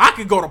 I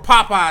could go to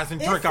Popeyes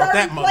and In drink out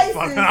that certain motherfucker.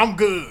 places I'm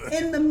good.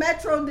 In the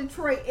Metro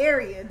Detroit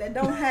area that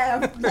don't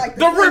have like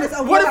The river. cleanest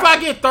of What if water. I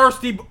get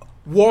thirsty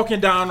walking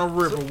down a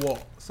river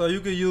walk? So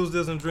you could use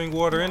this and drink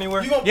water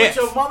anywhere? You gonna Yes.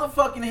 put your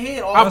motherfucking head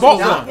I all bought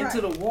down one.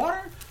 into the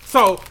water?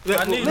 So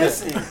I need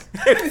Listen,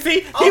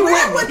 see, Oh, he where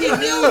went. would He you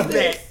knew use that.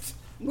 this?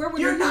 Where would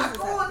You're you not use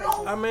this going at?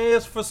 nowhere. I mean,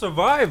 it's for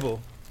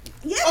survival.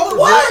 Yeah, Oh, but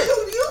what? why would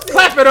you use it?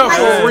 Clap it up Like,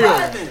 for a real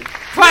survive- one.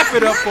 Clap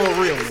it up where for a would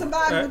you real one.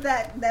 survive with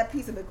that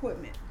piece of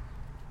equipment?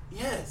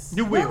 yes.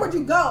 You Where will. would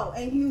you go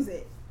and use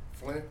it?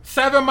 Flint.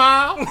 7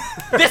 Mile.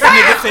 This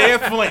nigga said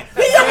Flint.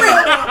 He's a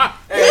real one.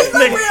 He's a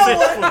Nigga real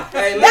said one.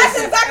 Hey, That's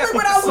listen. exactly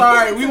what I was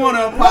Sorry, getting we to. want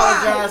to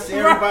apologize to Why?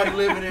 everybody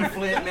living in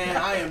Flint, man.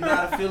 I am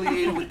not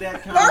affiliated with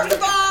that kind First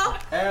of all,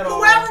 At all.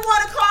 whoever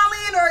want to call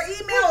in or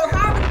email or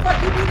however the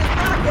fuck you do this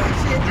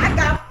podcast shit, I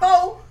got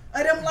 4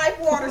 of them Life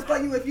Waters for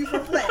you if you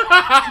from Flint.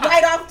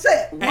 Right off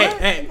tip.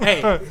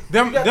 Hey.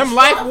 Them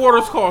life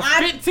waters cost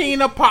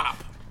 $15 a pop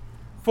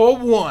for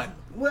one.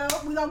 Well,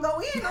 we gonna go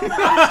in. I'm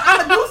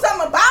gonna do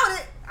something about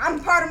it. I'm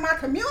part of my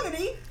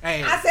community.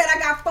 Hey. I said I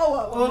got 4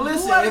 of them. Well,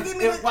 listen, Whoever give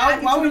me this, I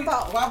get you the 4.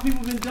 why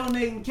people been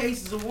donating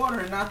cases of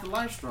water and not the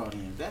Life Straw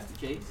then? If that's the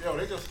case. Yo,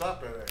 they just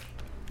stopped at that.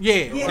 Yeah,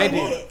 Yeah, they they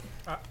did. did.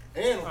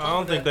 And on I top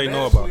don't of think that, they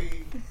know about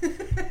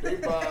Nestle, They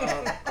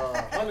buy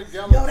 100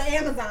 Go gallons. to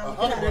Amazon.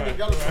 100 million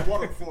gallons of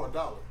water for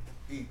 $1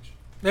 each.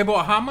 They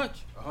bought how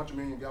much? 100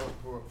 million gallons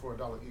for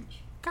 $1 each.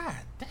 God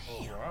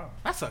damn.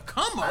 That's a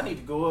come I on. need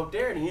to go up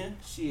there then.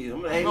 Shit.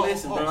 Hey, No,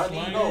 listen, bro. I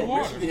need to no, go.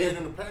 Michigan gave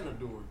them the patent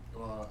to do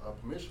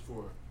it, permission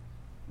for it.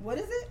 What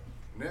is it?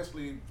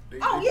 Nestle.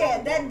 Oh they yeah,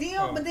 bought that water.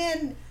 deal. But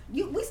then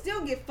we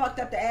still get fucked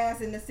up the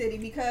ass in the city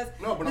because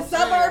No, but the I'm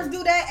suburbs saying-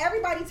 do that.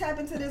 Everybody tap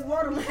into this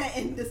water line,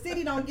 and the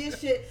city don't get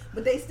shit.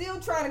 But they still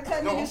try to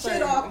cut No, I'm niggas shit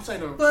saying- I'm off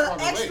saying the for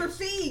Farther extra Lakes.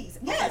 fees.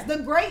 Yes, the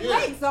Great Yeah.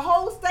 Lakes, the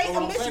whole state But of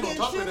what I'm saying, Michigan on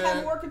top of should have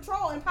that- more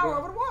control and power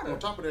over the water. On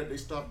top of that, they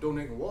stopped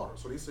donating water,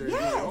 so they said,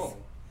 Yes. "You own."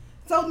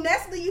 So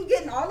Nestle, you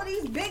getting all of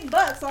these big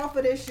bucks off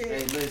of this shit,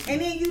 Hey, listen.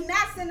 and then you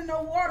not sending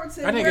no water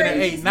to That nigga where that it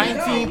ate needs to go.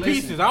 19 Listen.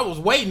 pieces. I was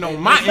waiting on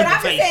my But I'm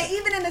just invitation. saying,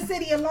 even in the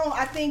city alone,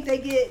 I think they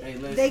get Hey,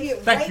 listen. they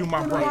get Thank raped you,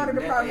 my through the brother. water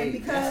That- department hey,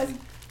 because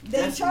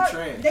That's some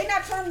trash. They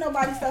not turning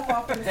nobody's stuff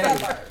off in the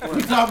suburbs.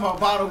 We talking about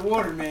bottled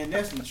water, man.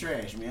 That's some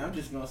trash, man. I'm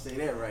just gonna say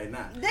that right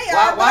now. They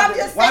are, but I'm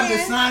just why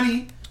saying.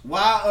 Dasani?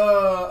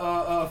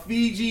 Why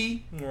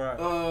Fiji? Right.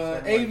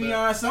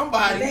 Avion?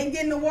 Somebody. They ain't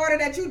getting the water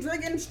that you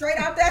drinking straight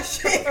out that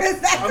shit.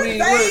 That's I mean,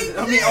 the same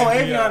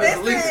Avion is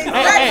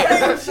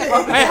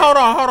liquor. Hey, hold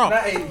on.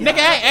 Not Avion.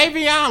 Nigga, ain't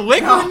Avion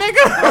liquor,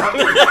 nigga?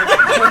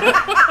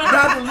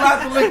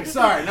 not the liquor.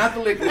 Sorry, not the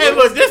liquor. Hey,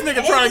 look, this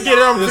nigga trying to get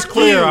it on It's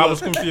clear. I was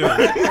confused.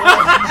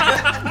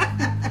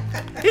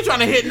 He trying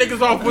to hit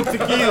niggas off with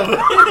tequila.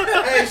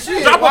 Hey,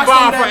 shit. Drop a watch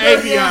bomb that for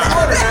dirty Avion. ass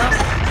water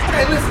now.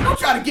 Hey, listen, don't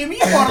try to give me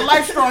you bought a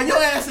Life Straw. Your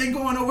ass ain't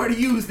going nowhere to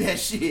use that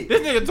shit. This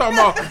nigga talking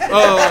about,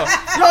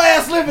 Your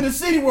ass live in a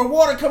city where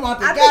water come out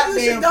the I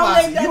think you goddamn should donate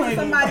faucet. that You to ain't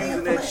somebody using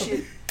in that Flint.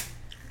 shit.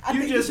 I You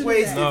think just should do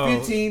wasted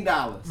that.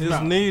 $15.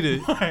 It's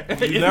needed.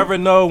 You never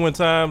know when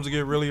times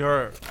get really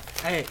hard.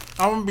 hey,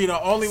 I'm gonna be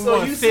the only So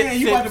one you sit, saying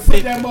you sit, about to sit.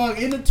 put that mug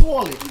in the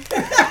toilet?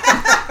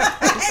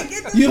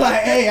 You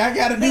like, hey, I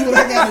gotta do what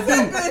I gotta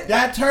do.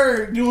 That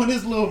turd doing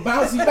this little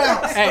bouncy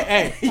bounce.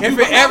 Hey, if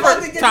it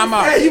ever, time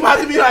out. Hey, you about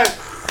to be like,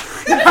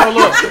 So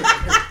look,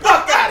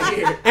 fuck out of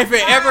here. if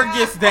it ever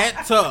gets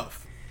that tough,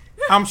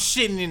 I'm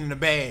shitting in the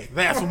bag.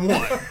 That's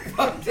one.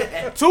 Fuck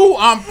that. Two,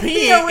 I'm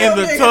peeing in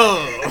the tub.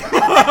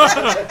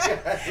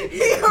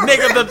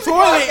 Nigga, the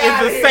toilet is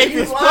the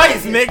safest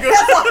place, nigga.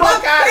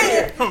 Fuck out of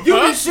here. You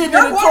been shitting in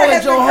Your the water toilet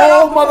has your been cut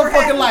whole off before it motherfucking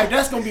happened. life.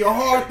 That's gonna be a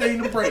hard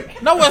thing to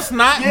break. No, it's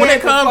not. Yeah, When it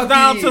the comes fuck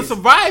down it to is.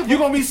 survival, You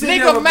gonna be sitting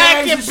there nigga with Mac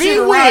bags and of be shit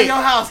around with. your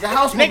house. The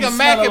house gonna Nigga be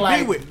Mac smelling and be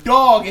like with.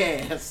 dog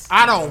ass.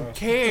 I don't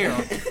care.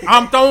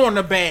 I'm throwing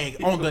the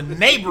bag on the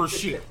neighbor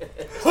shit.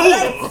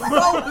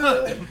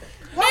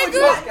 Why would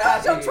you not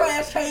cut your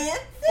trash can?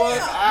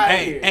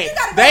 Hey,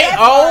 gotta go they that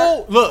far.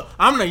 old. Look,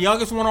 I'm the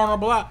youngest one on the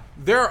block.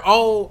 They're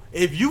old.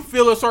 If you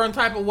feel a certain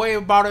type of way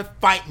about it,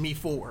 fight me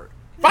for it.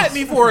 Fight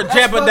me for it, fucked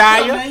up,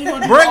 man. You Jebediah.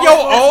 gonna do Bring all your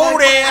folks old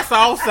like ass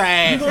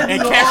outside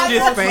and catch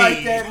this like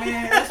fade. that,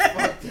 man. That's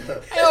fucked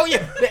up. Hell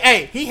yeah.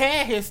 Hey, he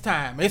had his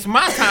time. It's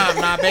my time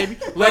now, baby.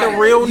 Let a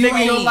real You nigga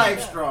and your in.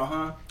 Life Straw,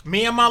 huh?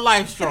 Me and my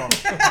life straw.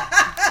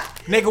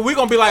 Nigga, we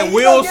gonna be like And you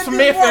Will gonna get this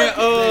Smith work.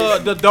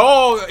 and the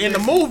dog in the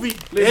movie.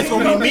 It's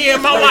gonna be me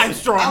and my life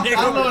straw, I nigga.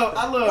 love,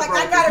 Like, bro.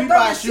 I gotta we throw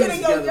buy the shit shoes in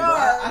your together, bro.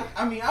 yard.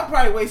 I mean, I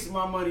probably wasted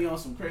my money on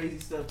some crazy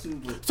stuff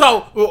too, but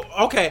So, well,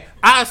 okay,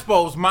 I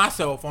expose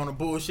myself on the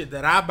bullshit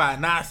that I buy.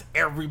 Now it's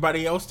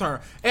everybody else's turn.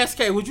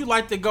 SK, would you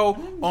like to go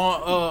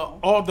on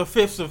all the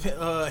fifths of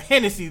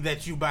Hennessy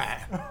that you buy?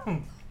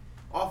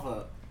 off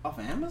of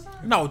Amazon.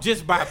 No,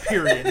 just buy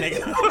period,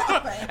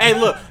 nigga. Hey,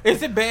 look,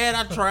 is it bad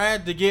I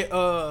tried to get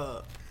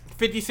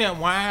 50-cent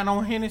wine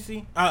on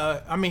Hennessy?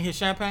 I mean his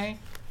champagne?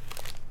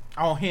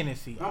 On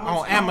Hennessy.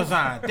 On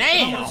Amazon. How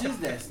Damn. much is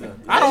that stuff?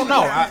 I don't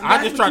know.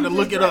 I just tried to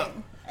look it up.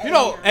 You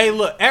know, hey,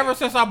 look, ever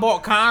since I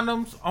bought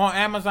condoms on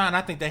Amazon,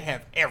 I think they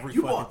have every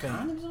You fucking bought thing.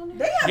 condoms on there?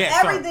 They have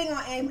Yes, sir. everything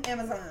on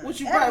Amazon. What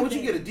you buy? What you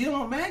Everything. get a deal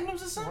on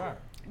Magnums or something?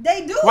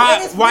 They do. Why,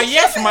 and it's why free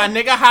yes, shipping. my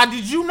nigga, how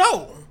did you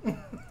know?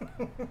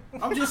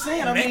 I'm just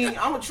saying. I mean,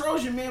 I'm a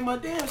Trojan man, my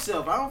damn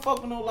self. I don't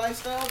fuck with no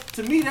lifestyle.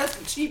 To me, that's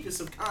the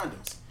cheapest of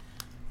condoms.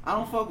 I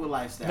don't fuck with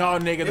lifestyle.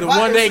 No, nigga, If the I-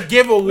 one if- they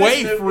give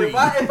away listen, free. If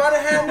I done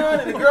had none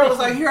and the girl was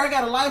like, "Here, I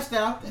got a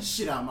lifestyle," that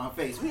shit out my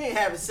face. We ain't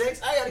having sex.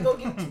 I gotta go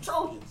get some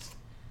Trojans.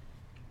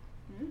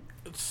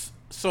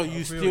 So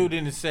you still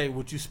didn't say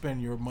what you spend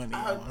your money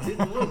I on.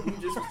 didn't look. We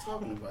just was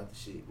talking about the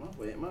shit.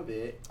 My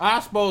bad. I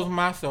expose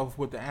myself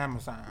with the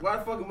Amazon. Why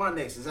the fuck am I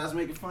next? Is I was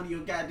making fun of your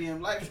goddamn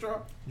life straw?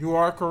 You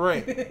are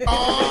correct.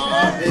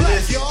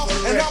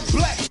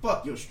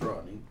 Fuck your straw,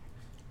 nigga.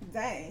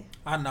 Dang.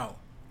 I know.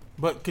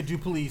 But could you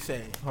please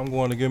say, I'm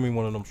going to give me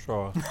one of them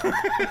straws.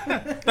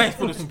 thanks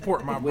for the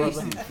support, my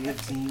brother. Wasted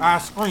 15. I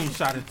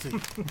screenshot it to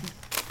you.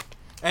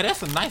 Hey,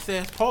 that's a nice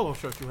ass polo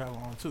shirt you have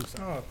on too,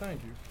 son. Oh,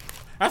 thank you.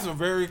 That's a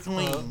very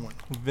clean one.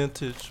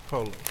 Vintage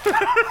polo.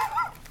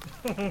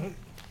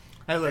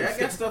 Hey, look, Hey, I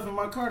got stuff in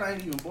my cart I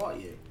ain't even bought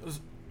yet.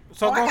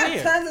 so I go got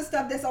ahead. tons of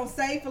stuff that's on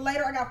save for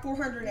later. I got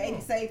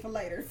 480 saved for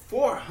later.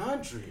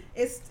 400.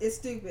 It's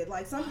stupid.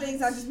 Like some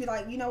things I just be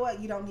like, you know what?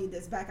 You don't need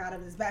this. Back out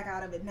of this. Back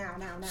out of it now.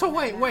 So now,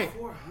 wait, now. wait.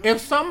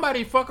 If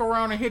somebody fuck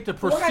around and hit the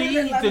proceed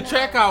to $411.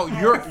 check out,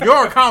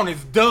 your account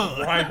is done.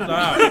 Right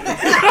now.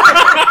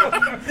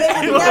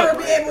 They will never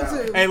be able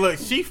to. Hey, look,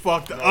 she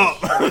fucked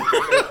up.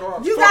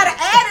 You gotta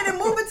add it and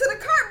move it to the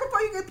cart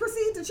before you can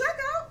proceed to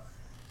checkout.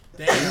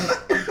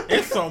 Damn,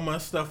 it's so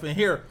much stuff in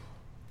here.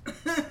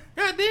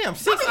 God damn,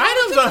 6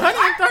 items,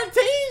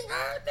 113.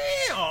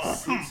 God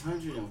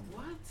 600 and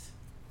what?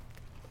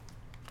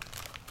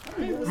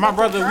 damn. My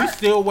brother, we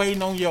still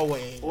waiting on your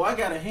ass. Oh, I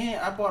got a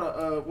hand. I bought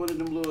a one of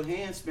them little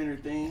hand spinner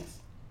things.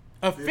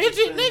 A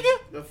fidget,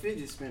 nigga? A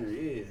fidget spinner,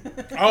 yeah.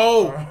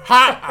 Oh,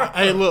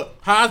 hey, look,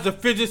 how's the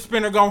fidget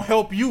spinner gonna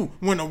help you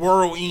when the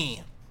world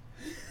ends?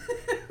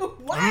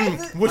 Why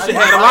is it? Wish I it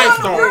had a didn't life buy it.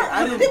 story.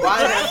 I didn't buy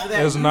it after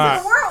that. It's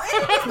not. The world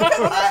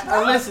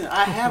Listen,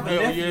 I have a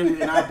Hell nephew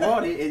yeah. and I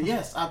bought it, and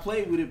yes, I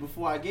played with it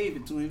before I gave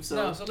it to him. So,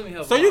 No, so let me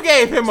help. So out. you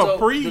gave him a So the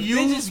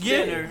pre-used fidget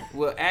gift? spinner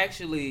will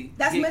actually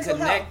That's get mental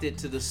health. connected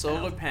to the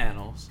solar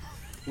panels,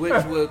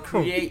 which will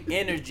create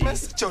energy Man,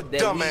 sit your that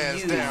dumb we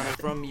ass use down.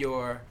 from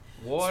your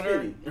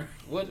water. Spin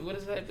What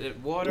is that?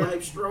 Water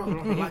Life straw.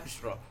 life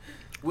straw,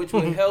 which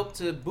will help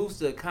to boost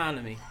the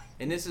economy.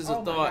 And this is a Oh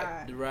my thought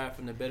God. derived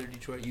from the Better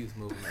Detroit Youth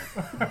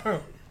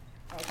Movement.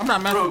 I'm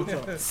not messing with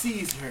Bro, y'all.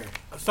 seize her.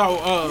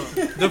 So,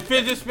 the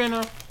fidget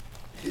spinner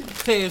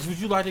says, would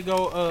you like to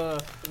go,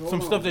 some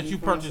Hold stuff on, that let you me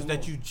find purchased some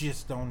that more. you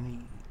just don't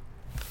need?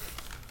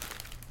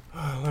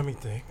 Let me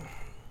think.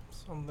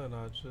 Something that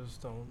I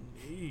just don't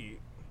need.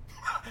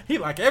 He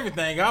like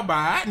everything I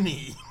buy, I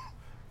need.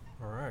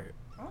 All right.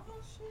 Oh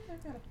shit!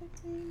 I got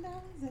a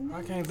 $15 in there.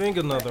 I can't think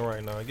of nothing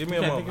right now. Give me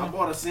a You can't think I moment.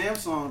 bought a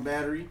Samsung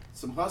battery,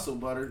 some Hustle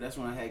Butter. That's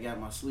when I had got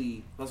my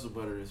sleeve. Hustle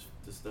Butter is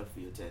the stuff for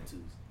your tattoos.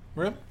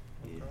 Really?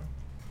 Yeah.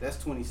 That's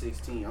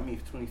 2016. I mean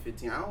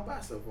 2015. I don't buy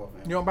stuff off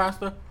Amazon. You don't buy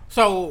stuff?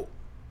 So,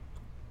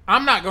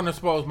 I'm not going to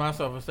expose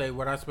myself and say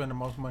what I spend the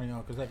most money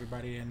on because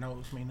everybody that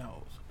knows me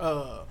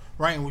knows.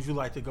 Rain, would you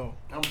like to go?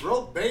 I'm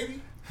broke, baby.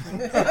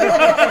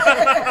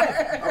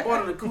 I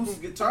bought an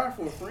acoustic guitar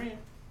for a friend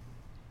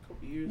a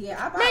couple years.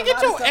 Yeah, I buy Man, a get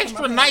lot of your stuff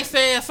extra for my nice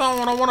parents. ass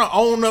on. I want to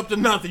own up to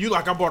nothing. You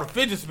like, I bought a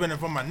fidget spinner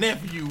for my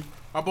nephew.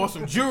 I bought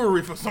some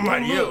jewelry for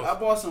somebody Look, I else.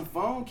 bought some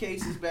phone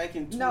cases back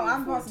in 2014. No, I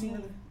bought some.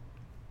 Really,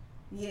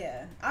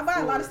 yeah, I buy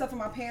a lot of stuff for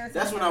my parents.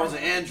 That's and when I was my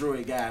an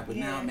Android guy, but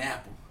now Yeah. I'm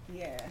Apple.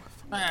 Yeah.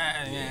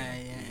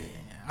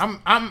 Yeah.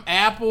 I'm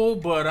Apple,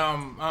 but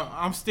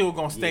I'm still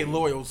gonna stay Yeah.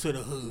 loyal to the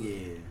hood.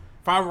 Yeah.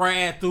 If I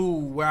ran through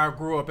where I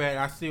grew up at,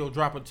 I still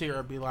drop a tear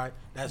and be like,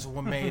 "That's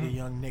what made a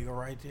young nigga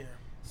right there."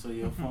 So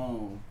your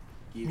phone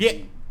gives Yeah.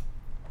 you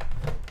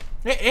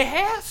It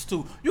has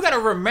to. You gotta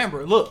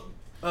remember. Look,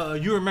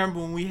 you remember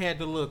when we had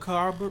the little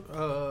cupboard?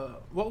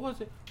 What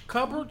was it?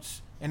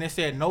 Cupboards, and it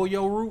said "Know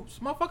your roots."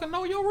 Motherfucker,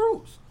 know your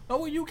roots. Know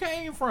where you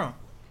came from.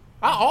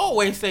 I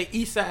always say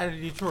East Side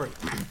of Detroit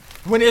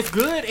when it's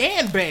good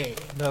and bad.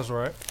 That's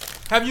right.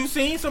 Have you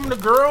seen some of the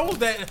girls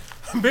that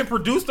been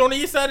produced on the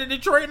East Side of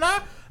Detroit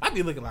now? I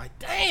be looking like,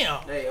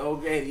 damn. Hey,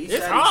 okay, the East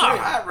It's Side hot. Detroit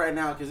hot right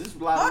now because it's a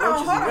lot Hold of on,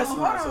 roaches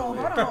and restaurants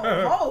over there. hold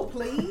on, hold,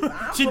 please.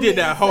 I'm She from did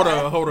the that. East Hold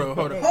Side.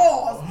 on.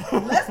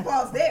 Pause. Let's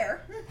pause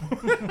there.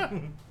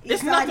 It's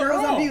East Side nothing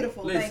girls wrong. are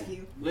beautiful. Listen, Thank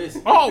you.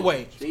 Listen.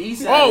 Always. The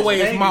East Side Always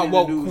is banging my in the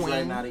woke news queen.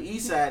 right now. The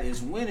East Side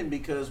is winning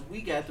because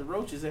we got the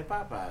roaches at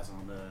Popeyes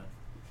on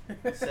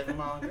the 7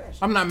 Mile and Gratiot.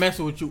 I'm not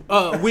messing with you.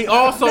 We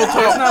also That's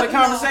talk. not a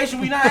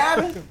conversation we not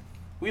having.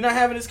 We not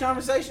having this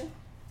conversation.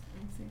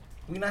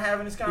 We not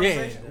having this Yeah,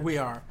 conversation. we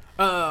are.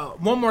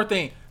 One more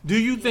thing. Do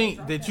you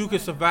think that you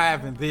could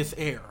survive in this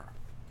era?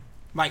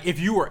 Like if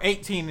you were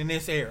 18 in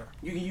this era?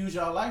 You can use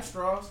y'all life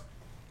straws.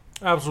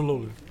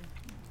 Absolutely.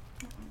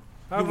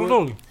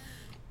 Absolutely.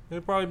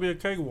 It'd probably be a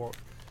cakewalk.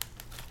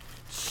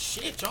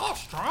 Shit, y'all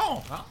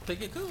strong. I don't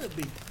think it could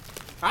be.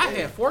 I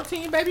had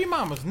 14 baby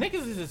mamas.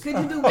 Niggas is just Could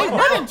you do they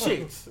what? running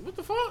chicks. What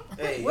the fuck?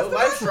 Hey, What's your the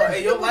life matter? straw.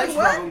 Hey, your You life do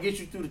straw what? gonna get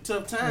you through the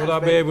tough times. Would I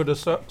be baby. able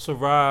to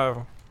survive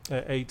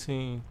at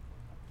 18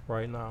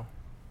 right now?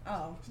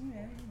 Oh,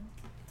 yeah.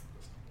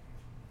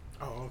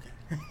 Oh,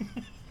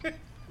 okay.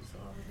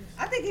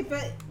 I think if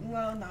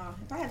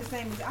I had the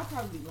same, I'd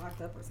probably be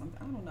locked up or something.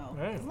 I don't know.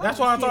 Hey. As long That's as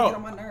what I kids get thought.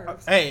 on my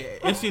nerves. Hey,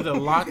 it's either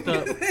locked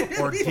up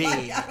or Like,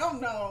 dead. I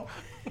don't know.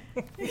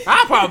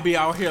 I'll probably be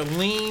out here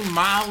lean,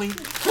 Molly.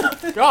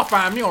 Y'all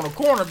find me on the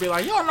corner, be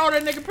like, y'all know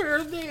that nigga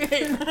Paris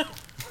dead.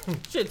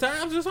 Shit,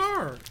 times is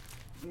hard.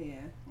 Yeah.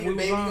 Your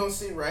baby gonna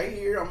sit right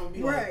here. I'm gonna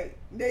be like Right.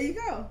 There you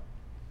go.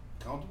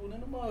 comfortable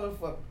in the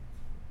motherfucker.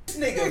 This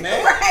nigga,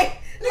 man. Right.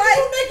 Nigga,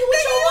 you make it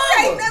with your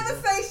you mama. can't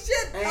never say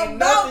shit Ain't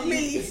about nothing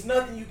me. it's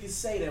nothing you can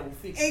say that will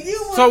fix And it. you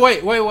was, So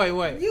wait.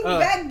 you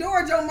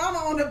backdoored your mama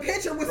on the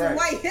picture with some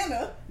Right. white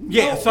henna.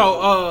 Yeah, No.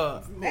 so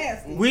It's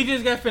nasty. we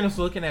just got finished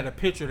looking at a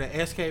picture that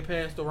SK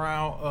passed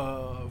around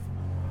of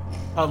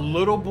a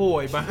little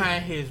boy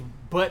behind his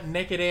butt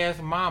naked ass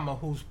mama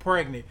who's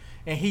pregnant,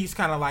 and he's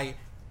kind of like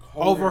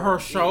over her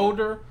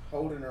shoulder.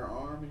 Holding her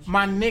arm and shit.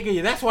 My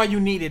nigga, that's why you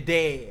need a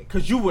dad,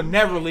 cause you would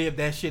never live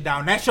that shit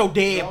down. That's your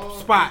dead No,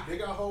 spot. They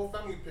got whole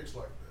family pics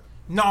like that.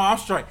 No, I'm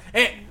straight.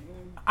 And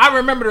I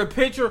remember the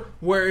picture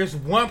where it's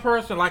one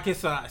person, like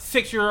it's a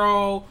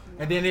 6-year-old,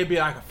 and then it'd be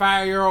like a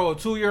 5-year-old or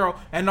 2-year-old,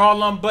 and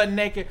all of them butt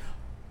naked.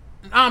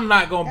 I'm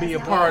not gonna be a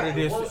That's part not of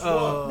this. Worst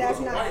one, That's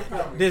was a not- white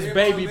family. this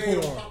Everybody baby laid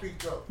on porn. top of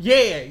each other.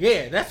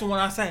 Yeah, that's the one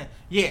I'm saying.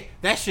 Yeah,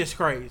 that shit's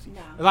crazy.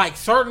 Nah. Like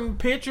certain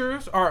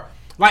pictures are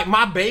like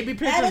my baby At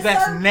pictures a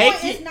that's certain naked.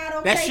 point, it's not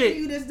okay that for shit.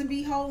 you just to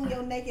be holding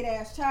your naked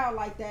ass child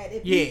like that.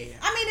 If Yeah. you,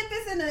 I mean, if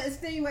it's in an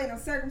extenuating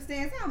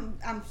circumstance,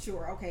 I'm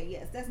sure. Okay,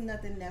 yes, that's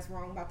nothing that's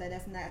wrong about that.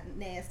 That's not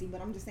nasty.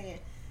 But I'm just saying,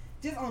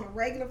 just on a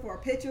regular for a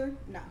picture,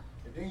 no.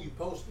 And then you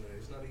posting it.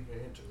 It's not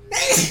even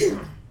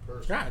intimate.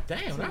 Personal. God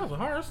damn, that was a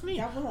hard sneeze.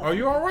 That was. Are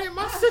you all right,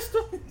 my sister?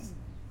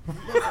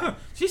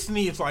 She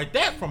sneezed like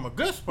that from a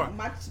good spot.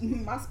 My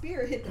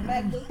spirit hit the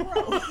back of the throat.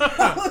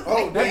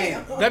 Oh,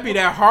 damn. That'd be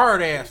that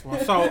hard ass one.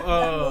 So That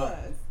was.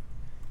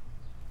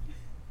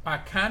 I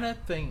kind of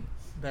think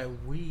that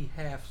we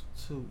have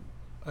to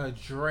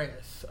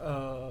address.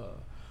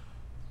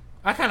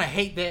 I kind of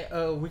hate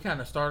that we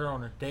kind of started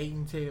on a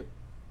dating tip,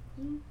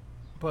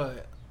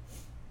 but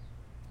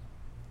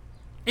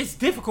it's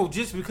difficult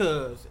just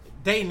because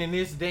dating in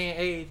this day and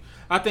age.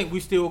 I think we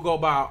still go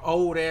by an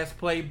old ass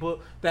playbook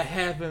that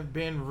haven't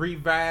been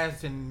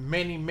revised in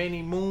many,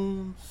 many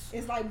moons.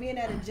 It's like being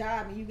at a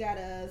job and you got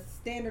a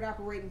standard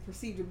operating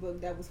procedure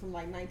book that was from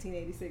like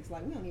 1986.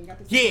 Like, we don't even got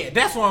this. Yeah,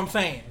 that's what I'm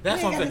saying.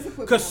 That's what I'm saying.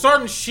 Because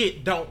certain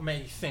shit don't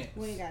make sense.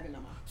 We ain't got it no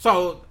more.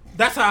 So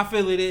that's how I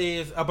feel it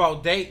is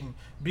about dating.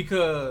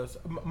 Because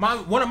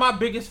one of my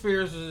biggest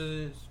fears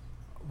is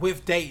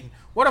with dating.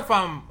 What if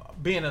I'm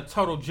being a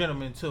total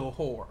gentleman to a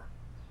whore?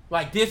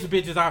 Like, this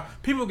bitch is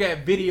out. People got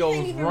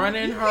videos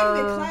running her,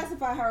 even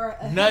classify her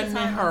nothing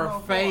in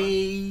her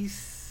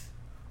face,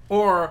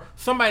 or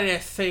somebody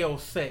that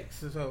sells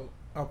sex, so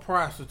a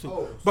prostitute.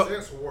 Oh, but,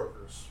 sex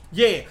workers.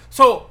 Yeah.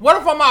 So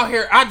what if I'm out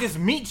here? I just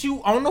meet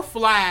you on the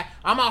fly.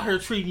 I'm out here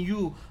treating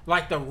you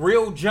like the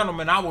real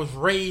gentleman I was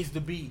raised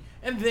to be,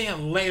 and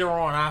then later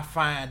on I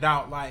find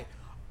out like,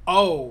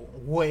 oh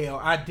well,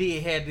 I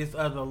did have this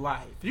other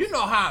life. You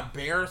know how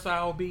embarrassed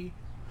I'll be.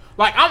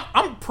 Like,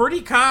 I'm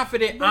pretty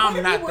confident but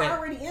I'm not that. We're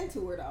already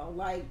into her though,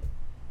 like,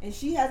 and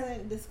she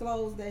hasn't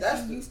disclosed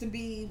that she used to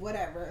be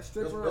whatever, a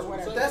stripper or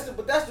whatever. That's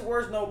the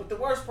worst. No, but the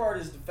worst part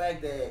is the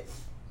fact that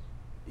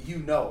you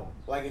know,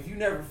 like, if you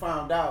never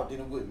found out, then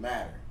it wouldn't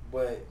matter.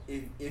 But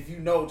if you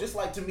know, just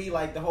like to me,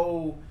 like the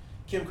whole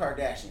Kim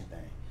Kardashian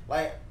thing.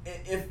 Like,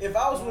 if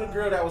I was with a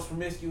girl that was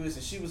promiscuous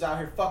and she was out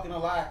here fucking a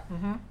lot.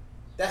 Mm-hmm.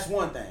 That's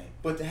one thing,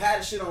 but to have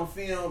the shit on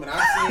film and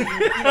I see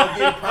you know,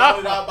 getting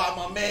pounded out by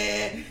my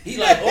man, he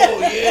like, oh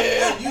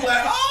yeah, you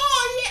like,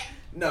 oh yeah.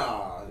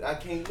 Nah, I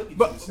can't look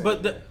at you.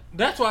 But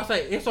that's why I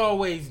say it's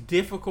always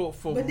difficult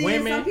for women. But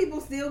then some people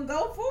still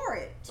go for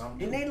it,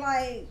 and they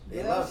like,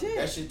 they love shit.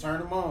 That shit turn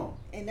them on,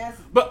 and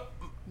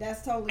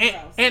that's totally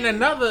gross. And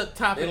another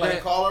topic, they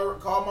like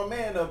call my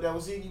man up that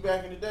was hitting you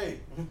back in the day.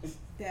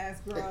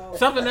 That's gross.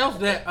 Something else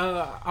that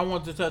I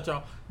want to touch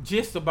on,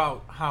 just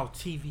about how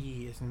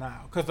TV is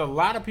now, because a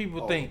lot of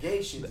people think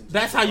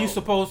that's how you're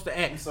supposed to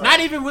act. Not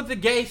even with the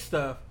gay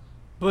stuff,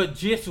 but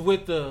just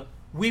with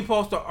we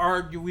supposed to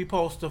argue, we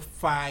supposed to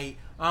fight.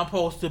 I'm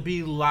supposed to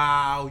be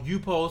loud. You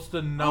supposed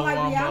to know like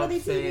I'm reality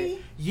upset. TV?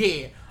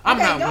 Yeah, I'm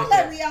not. Don't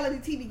let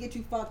reality TV get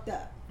you fucked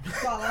up.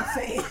 That's all I'm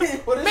saying. Man,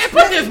 put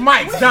this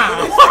mic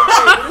down.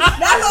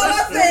 That's all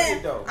I'm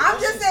saying.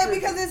 I'm just saying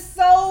because it's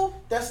so.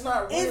 That's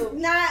not real.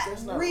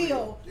 It's not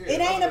real. Yeah,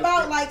 it ain't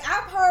about like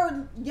I've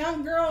heard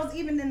young girls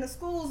even in the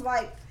schools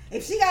like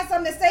if she got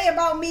something to say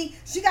about me,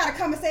 she gotta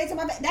come and say it to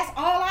my face. That's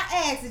all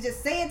I ask is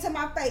just say it to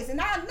my face. And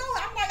I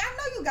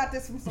know you got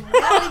this from some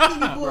reality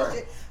TV bullshit.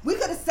 Right. We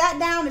could have sat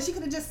down and she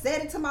could have just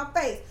said it to my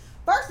face.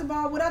 First of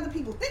all, what other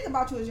people think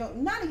about you is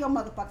none of your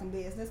motherfucking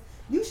business.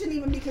 You shouldn't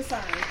even be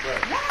concerned.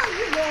 Right. Why are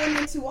you going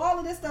into all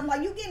of this stuff?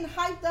 Like, you getting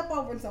hyped up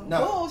over some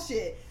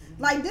bullshit.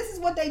 Like, this is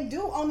what they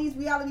do on these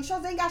reality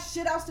shows. They ain't got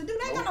shit else to do.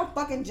 They ain't got no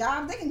fucking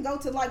jobs. They can go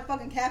to, like,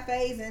 fucking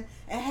cafes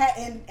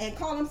and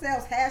call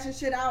themselves hashing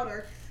shit out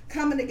or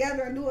coming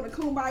together and doing a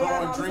kumbaya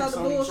and all this other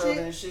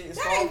bullshit.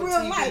 That ain't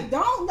real life.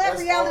 Don't let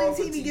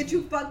reality TV get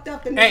you fucked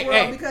up in this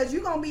world because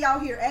you're gonna be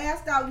out here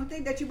assed out. You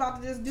think that you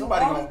about to just do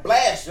somebody gonna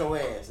blast your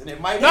ass and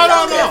it might be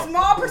a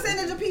small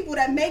percentage of people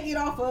that make it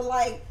off of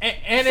like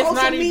and social it's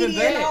not media even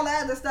that. And all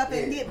that other stuff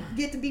and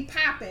get to be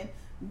popping.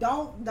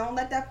 Don't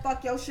let that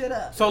fuck your shit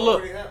up. So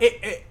look,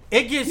 it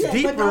gets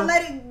deeper. But don't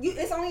let it.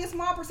 It's only a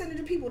small percentage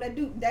of people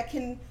that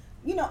can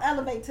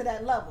elevate to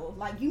that level.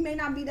 Like, you may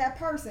not be that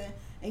person.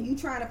 And you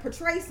trying to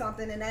portray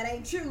something and that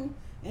ain't you,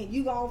 and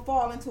you gonna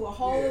fall into a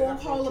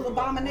whole of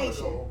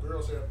abomination. Girl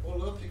said,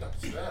 pull up, you got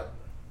to stab.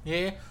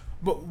 Yeah,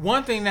 but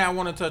one thing that I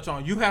want to touch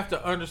on, you have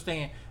to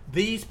understand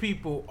these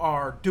people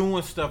are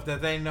doing stuff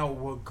that they know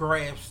will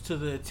grasp to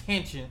the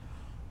attention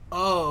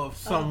of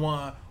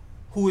someone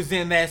who is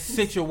in that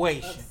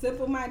situation.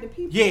 Simple-minded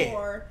people.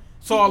 Yeah.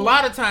 So a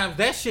lot of times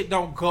that shit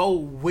don't go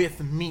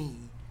with me.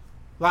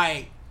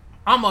 Like,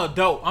 I'm an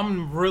adult.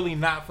 I'm really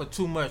not for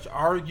too much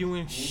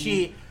arguing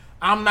shit.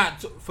 I'm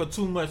not for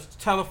too much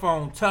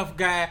telephone tough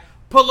guy.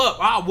 Pull up,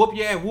 I'll whoop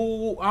your ass. Woo,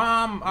 woo.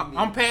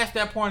 I'm past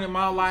that point in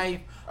my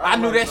life. I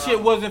knew that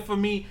shit wasn't for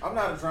me. I'm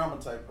not a drama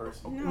type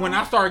person. When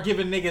I started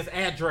giving niggas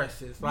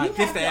addresses, like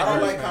this the address. I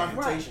don't like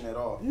confrontation at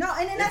all. No,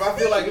 and then if I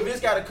feel like if it's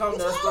got to come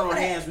to us throwing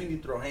hands, we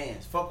need to throw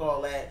hands. Fuck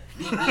all that.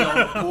 Meet me on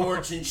the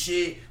porch and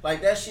shit.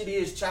 Like, that shit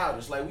is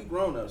childish. Like, we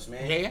grown ups,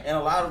 man. Yeah. And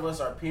a lot of us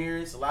are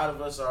parents. A lot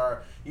of us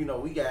are, we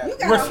got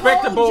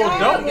respectable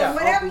adults. We got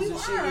uncles and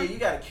shit. Yeah, you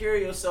got to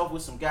carry yourself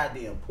with some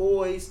goddamn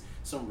poise,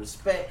 some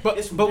respect. But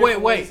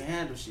wait. To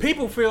handle shit.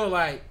 People feel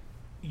like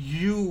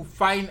you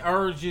fighting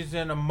urges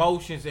and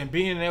emotions and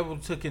being able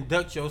to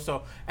conduct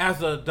yourself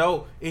as an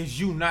adult is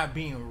you not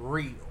being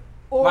real.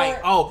 Or, like,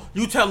 oh,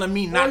 you telling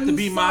me not to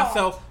be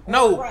myself?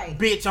 No,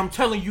 bitch, I'm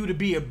telling you to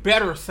be a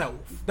better self.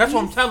 That's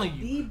what I'm telling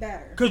you. Be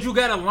better. Because you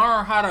got to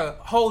learn how to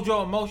hold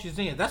your emotions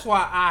in. That's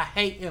why I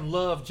hate and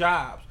love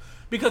jobs.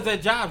 Because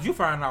at jobs, you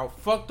find out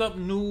fucked up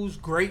news,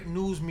 great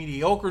news,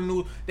 mediocre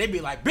news. They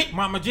be like, Big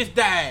Mama just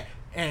died.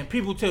 And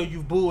people tell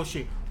you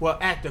bullshit. Well,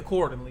 act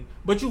accordingly.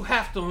 But you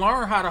have to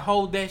learn how to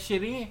hold that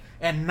shit in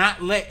and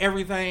not let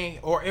everything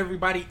or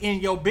everybody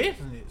in your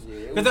business.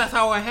 Because that's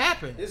how it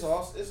happens. It's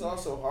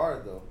also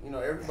hard, though. You know,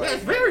 everybody.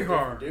 It's very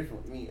hard.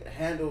 Different. I mean, it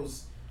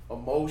handles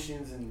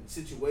emotions and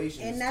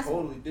situations And that's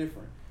totally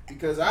different.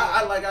 Because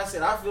I like I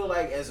said, I feel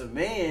like as a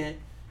man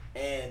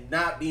and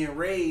not being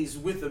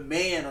raised with a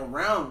man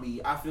around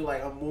me, I feel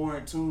like I'm more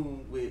in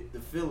tune with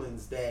the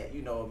feelings that,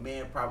 you know, a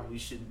man probably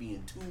shouldn't be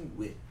in tune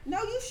with.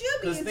 No, you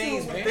should be in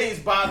Because tune with things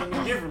bother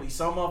me differently.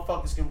 Some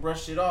motherfuckers can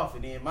brush shit off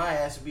and then my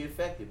ass will be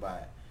affected by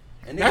it.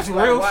 And that's be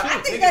real like, shit.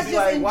 I think that's be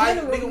just like, in why,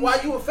 general. nigga, why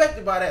you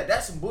affected by that?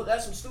 That's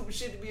some stupid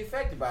shit to be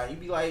affected by. You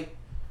be like,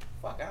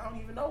 fuck, I don't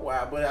even know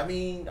why. But I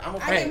mean, I'm I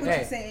get what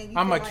you're saying. You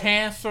I'm feel a like-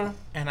 Cancer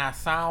and I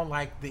sound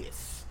like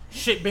this.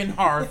 Shit been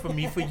hard for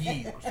me for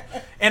years.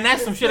 And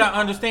that's some shit I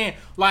understand.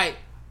 Like,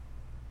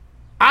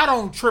 I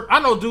don't trip. I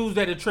know dudes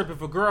that are tripping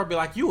for girl be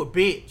like, you a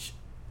bitch.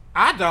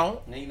 I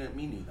don't. Me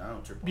neither. I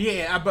don't trip.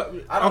 Yeah, but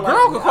I a don't girl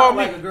like, could call me.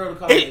 like a girl to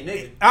call me a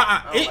nigga.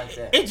 I don't like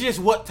that. It's just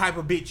what type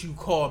of bitch you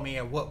call me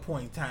at what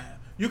point in time.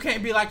 You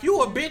can't be like,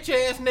 you a bitch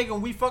ass nigga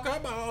and we fuck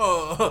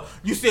up.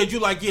 You said you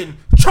like getting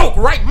choked,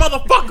 right,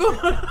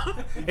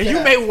 motherfucker? And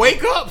you may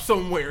wake up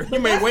somewhere. You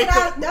may wake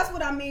up. That's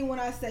what I mean when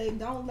I say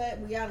don't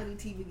let reality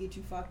TV get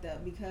you fucked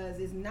up, because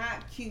it's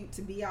not cute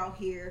to be out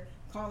here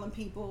calling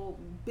people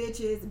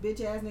bitches,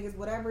 bitch ass niggas,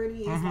 whatever it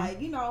is.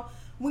 Like, you know,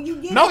 when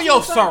you get know into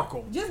your some-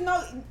 circle. just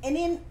know, and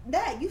then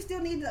that you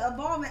still need to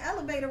evolve and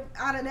elevate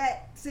out of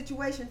that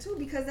situation too,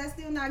 because that's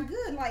still not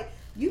good. Like,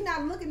 you're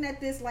not looking at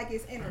this like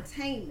it's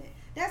entertainment.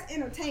 That's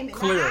entertainment.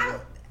 Clearly.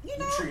 Now, you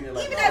know, treating it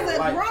like even all as a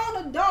life.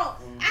 grown adult,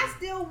 I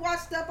still watch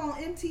stuff on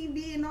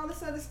MTV and all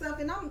this other stuff,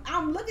 and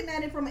I'm looking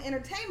at it from an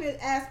entertainment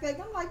aspect.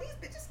 I'm like, these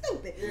bitches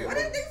stupid. Yeah, What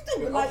is but this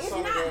stupid? The Like, other it's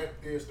side not. of that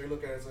is they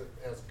look at it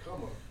as a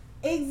come up.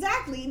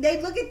 Exactly. They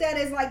look at that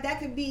as like that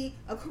could be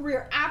a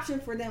career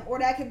option for them, or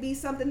that could be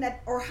something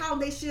that, or how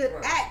they should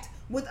act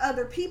with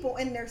other people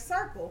in their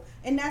circle.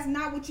 And that's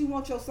not what you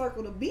want your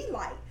circle to be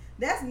like.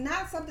 That's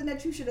not something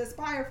that you should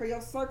aspire for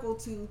your circle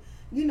to,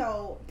 you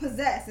know,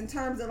 possess in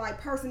terms of like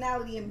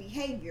personality and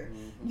behavior.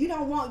 You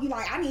don't want, you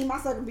like, I need my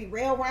circle to be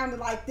rail rounded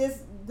like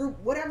this group,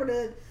 whatever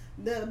the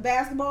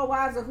basketball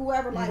wives or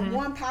whoever, like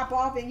one pop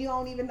off and you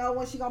don't even know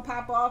when she gonna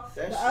pop off.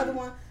 That the shit- other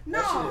one,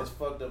 That shit no. has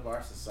fucked up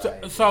our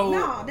society. So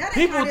No, that ain't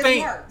people how this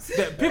think works.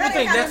 that people That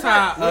think ain't that's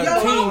how how this works. a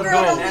Your team homegirl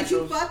don't goes. get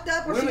you fucked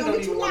up, or she Women gonna don't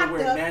get you even want to locked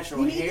wear up. natural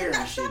You need to hair and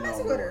not shit stop no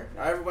messing with more. her.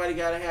 Everybody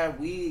gotta have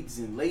wigs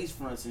and lace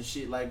fronts and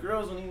shit. Like,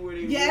 girls don't even wear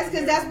their Yes,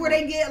 because that's where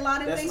they get a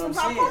lot of That's things what from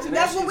I'm pop saying, culture. and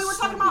That's that what we were shit's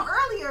talking stupid. about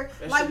earlier,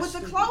 That like shit with is the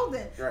stupid.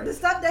 clothing. Right. The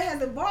stuff that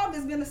has evolved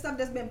has been the stuff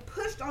that's been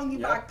pushed on you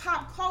by Yep.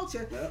 pop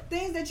culture. Yep.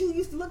 Things that you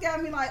used to look at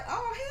and be like,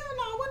 oh hell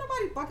no, wasn't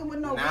nobody fucking with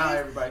no Now wigs.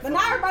 everybody But fucking now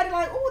with everybody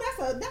like, oh,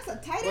 that's a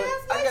tight But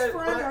ass I lace got-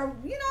 front, but- or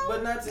you know.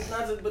 But not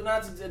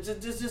to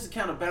just to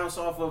kind of bounce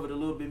off of it a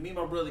little bit. Me and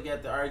my brother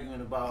got to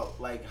arguing about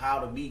like how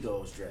the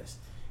Migos dressed,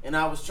 and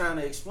I was trying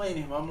to explain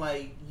to him. I'm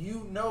like,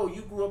 you know,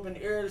 you grew up in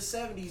the era of the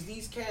 '70s.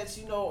 These cats,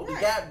 you know, the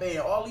Right. Gap Band,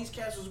 all these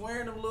cats was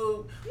wearing them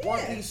little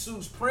one-piece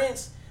suits.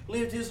 Prince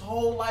lived his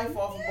whole life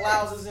off of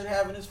blouses and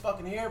having his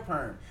fucking hair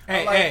perm. I'm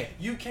Hey, like, hey,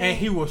 you can't. and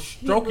he was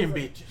stroking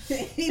bitches.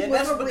 He and was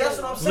that's, a but real that's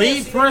what I'm one. saying.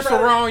 Leave See, Prince they try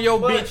to- around your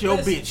but bitch, your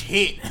listen, bitch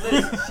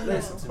hit.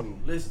 Listen to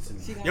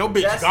me. Your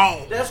bitch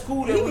gone. That's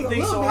cool He that was we a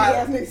think little so big high.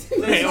 ass nigga. He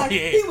was Hell like,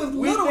 yeah. he was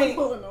We literally think-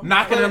 pulling them.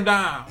 Knocking But- them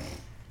down.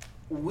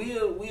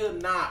 We'll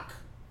knock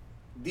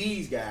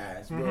these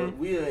guys, but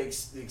we'll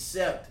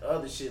accept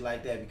other shit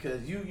like that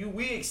because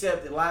we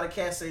accept a lot of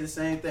cats say the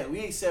same thing.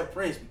 We accept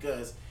Prince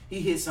because he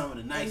hit some of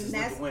the nicest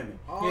And looking women.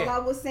 All Yeah. I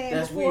was saying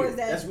That's before weird. is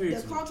that That's weird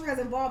the to me. culture has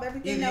evolved.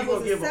 Everything Either that you was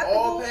gonna give them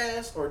acceptable. all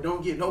pass or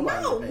don't get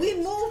nobody No, a pass. we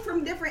moved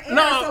from different eras.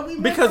 No, so we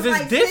went because from it's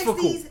like difficult.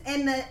 60s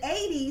and the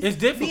 80s It's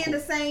difficult. being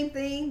the same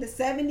thing. The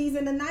 70s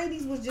and the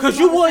 90s was just Because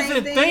you about the same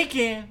wasn't thing.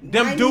 thinking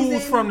them 90s dudes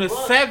and- from the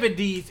What?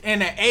 70s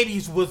and the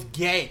 80s was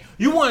gay.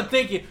 You wasn't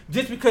thinking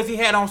just because he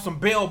had on some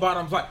bell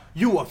bottoms like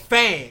you a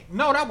fag.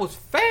 No, that was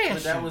fashion.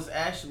 But that was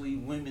actually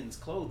women's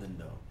clothing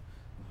though.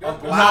 A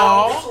That's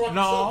blouse, what I'm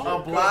no. saying.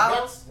 A blouse?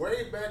 That's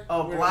way back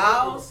a when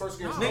blouse. the first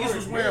getting Niggas started,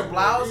 was wearing man,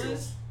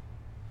 blouses.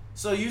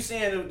 So you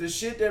saying the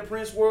shit that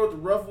Prince wore with the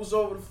ruffles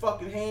over the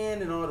fucking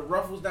hand and all the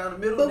ruffles down the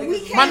middle? But niggas we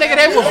was can't- My nigga,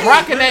 they was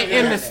rocking that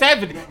in the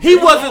 70s. He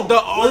wasn't the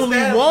Was only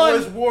that, one.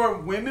 Was war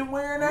women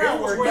wearing that?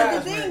 Men was Or wearing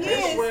guys the thing wearing They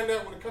that? was is- wearing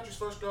that when the country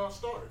first got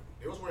started.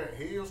 They was wearing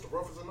heels, the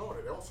ruffles, and all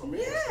that. That was some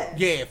men stuff.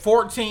 Yeah. Yeah,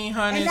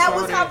 1400s. And that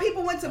all was how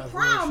people went to That's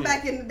prom bullshit.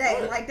 back in the day.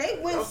 Right. Like they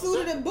went That's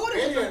suited the and booted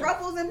with the and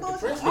ruffles and the bullshit.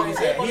 Prince All days,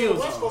 that. everybody on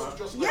the Heels West Coast on, was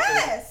just like that.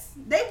 Yes,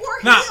 they wore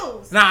Now,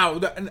 heels. now,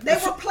 They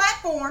were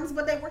platforms,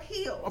 but they were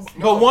heels.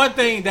 but one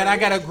thing that I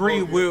gotta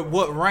agree with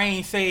what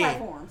Rain said,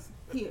 Platforms,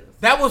 heels.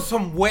 that was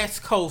some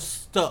West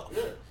Coast stuff.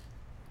 Yeah.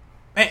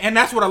 And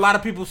that's what a lot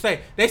of people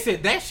say. They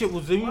said that shit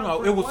was, you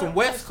know, it was some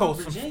West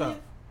Coast some Virginia? stuff.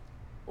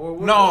 Or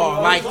what- No,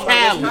 or- like or-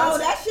 Cali. No,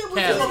 that shit was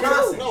Cali. heels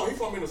No, too. no, he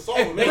from in the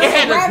song. It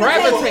had to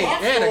gravitate. It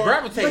had to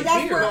gravitate But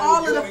that's here. where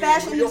all of the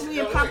fashion New York, industry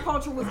and LA. pop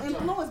culture was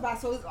influenced by.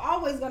 So it's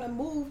always gonna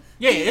move.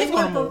 Yeah, it's It went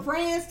gonna from move.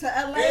 France to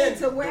LA And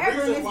to wherever,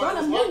 the and reason it's why gonna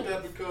it's move. like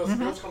that because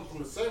girls come from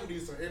the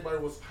 70s and everybody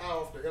was high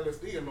off the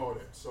LSD and all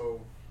that.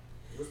 So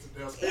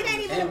It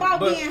ain't even And- about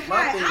but being my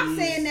high. thing I'm is-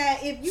 saying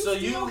that if you so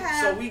still so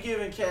have, we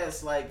giving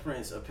cats like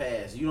Prince a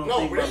pass. You don't No,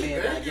 think but my they man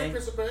didn't got give game?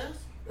 Prince a pass.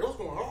 They was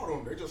going hard on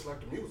him. They just like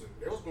the music.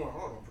 They was going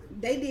hard on Prince.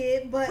 they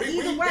did, but We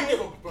either give way, him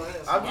a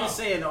pass. I'm just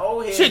saying the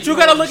old head. Shit, you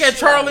gotta look at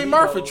Charlie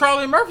Murphy.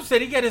 Charlie Murphy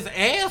said he got his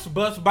ass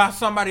bust by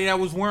somebody that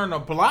was wearing a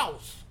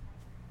blouse.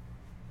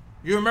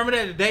 You remember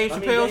that, the Dave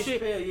Chappelle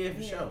shit? Yeah,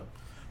 for sure.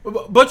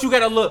 But you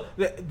gotta look.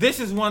 This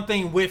is one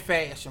thing with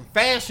fashion.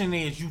 Fashion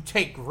is you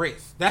take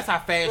risks. That's how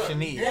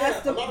fashion is.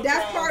 that's a lot of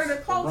that's times- part of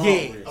the culture.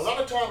 Yeah. A lot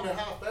of time in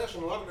high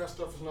fashion, a lot of that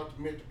stuff is not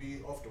meant to be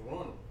off the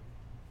run.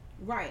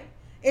 Right.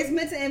 It's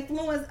meant to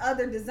influence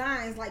other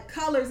designs like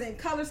colors and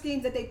color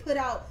schemes that they put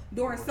out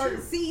during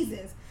certain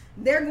seasons.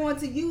 They're going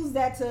to use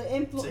that to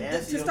influence To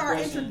answer to your start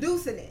question-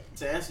 introducing it.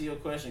 To answer your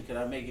question, could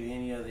I make it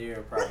any other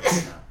era? Probably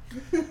not.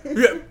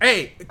 Yeah,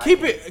 hey,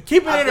 keep it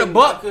in a couldn't-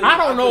 buck. I couldn't- I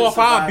don't I know couldn't if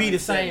I'll survive be in the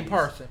the same 70s.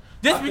 person.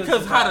 I Just couldn't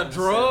because how survive the in the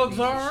drugs 70s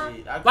are, and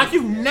shit. I like you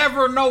couldn't do that.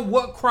 never know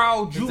what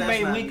crowd you That's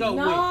may not link me. up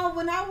with. No,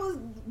 when I was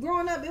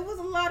growing up, it was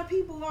a lot of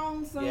people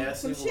on some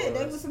Yes, some it shit.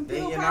 They was. were some They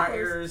pill in our poppers.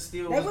 eras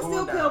still They was were going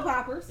still down. pill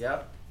poppers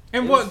Yep.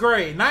 In It what was-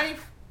 grade?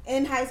 Ninth?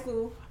 in high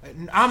school.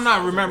 I'm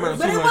not remembering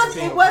But too it much. wasn't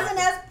things. it wasn't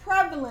as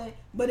prevalent,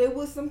 but it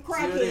was some there.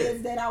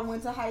 crackheads that I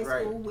went to high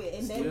Right. school with.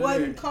 And they Still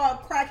wasn't there. called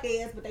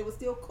crackheads, but they were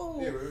still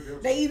cool. Yeah, they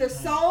was- They either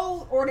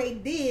sold or they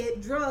did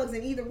drugs,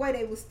 and either way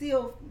they was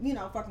still,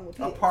 fucking with A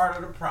pills. part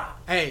of the problem.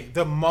 Hey,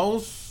 the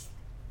most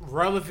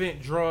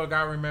relevant drug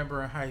I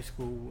remember in high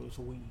school was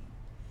weed.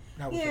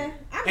 That was Yeah, it.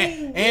 I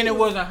mean, and it weed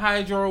wasn't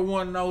hydro, it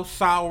wasn't no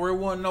sour, it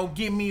wasn't no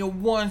give me a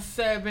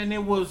 1.7.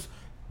 It was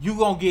you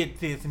gonna get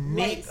this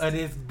nick Laced. of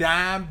this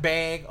dime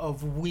bag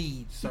of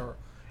weed, sir.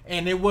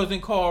 And it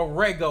wasn't called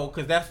Rego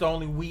because that's the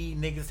only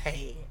weed niggas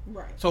had.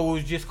 Right. So it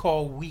was just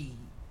called weed.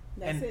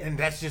 That's it. And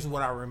that's just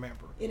what I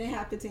remember. It didn't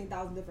have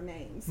 15,000 different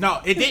names. No,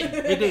 it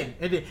didn't. It didn't.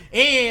 It did.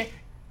 And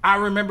I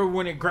remember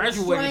when it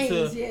graduated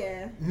Strange, to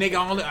yeah.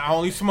 nigga I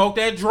only smoke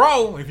that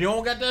dro. If you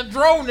don't got that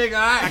dro, nigga,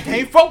 I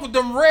can't fuck with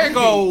them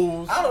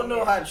Regos. I don't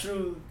know how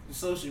true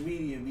social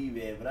media be,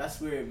 man, but I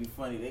swear it'd be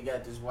funny. They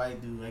got this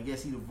white dude. I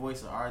guess he the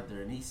voice of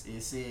Arthur, and it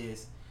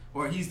says,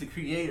 or he's the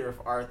creator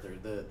of Arthur,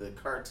 the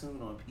cartoon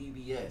on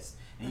PBS.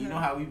 And you know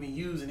how we've been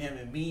using him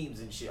in memes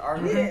and shit.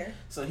 Arthur. Yeah.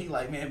 So he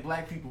like, man,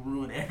 black people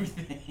ruin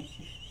everything.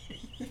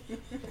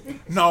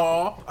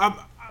 No,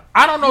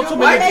 I don't know too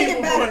why many make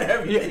people. it better?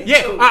 everything.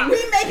 Yeah, too. I- We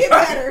make it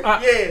better.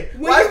 Yeah.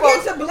 When White you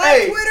folks- get to Black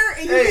hey, Twitter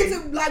and you hey,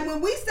 get to, like,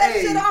 when we set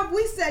hey, shit off,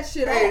 we set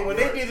shit Hey, off. when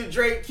they did the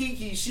Drake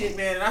Kiki shit,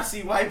 man, and I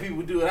see white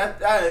people do it,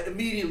 I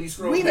immediately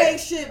scroll We back. make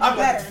shit I'm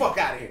like, better. the fuck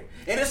out of here.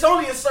 And it's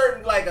only a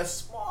certain, like, a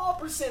small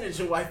percentage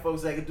of white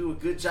folks that can do a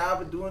good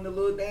job of doing the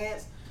little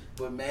dance.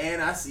 But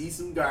man, I see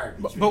some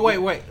garbage. But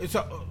wait.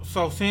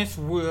 So since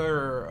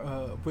we're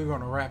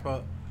gonna wrap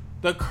up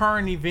the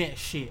current event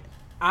shit,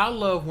 I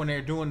love when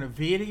they're doing the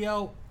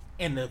video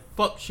and the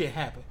fuck shit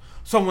happen.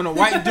 So when a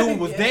white dude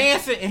was Yeah.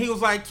 dancing and he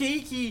was like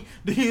Kiki,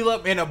 the heel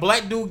up, and a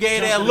black dude gave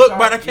Jumped that in the look car,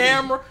 by the yeah.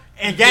 camera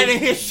and got in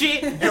his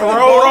shit and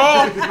rolled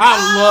off,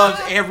 I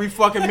loved every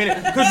fucking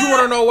minute. Cause you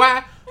wanna know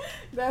why?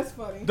 That's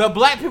funny. The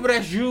black people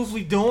that's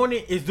usually doing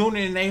it is doing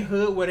it in their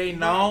hood where they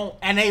known,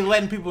 and they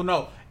letting people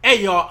know,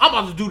 hey y'all, I'm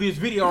about to do this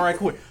video right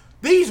quick.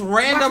 These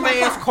random Watch my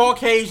ass car.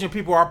 Caucasian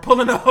people are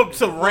pulling up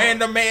to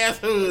random ass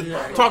hoods,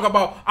 talk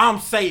about I'm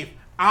safe,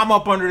 I'm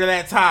up under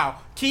that tile.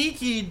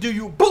 Kiki, do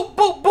you boop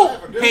boop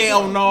boop?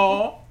 Hell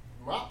no.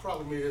 My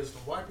problem is the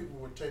white people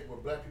would take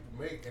what black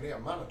people make and they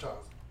monetize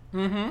it.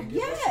 Mm-hmm. And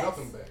give Yes. us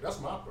nothing back. That's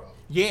my problem.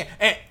 Yeah,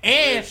 Real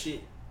and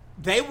shit.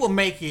 they will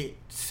make it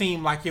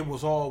seem like it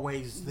was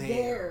always theirs.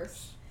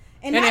 Theirs.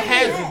 And not it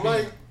has even to that. be.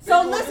 Like, So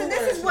they do listen, their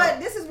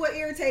this is what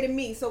irritated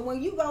me. So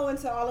when you go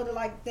into all of the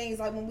like things,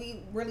 like when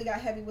we really got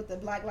heavy with the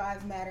Black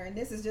Lives Matter, and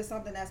this is just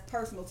something that's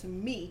personal to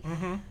me.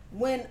 Mm-hmm.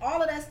 When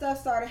all of that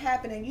stuff started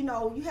happening, you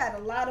had a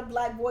lot of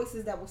black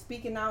voices that were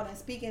speaking out and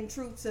speaking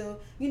truth to,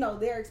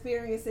 their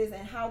experiences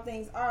and how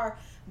things are.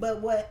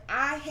 But what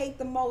I hate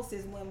the most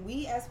is when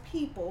we as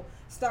people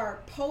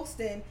start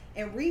posting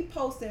and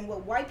reposting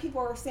what white people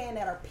are saying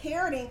that are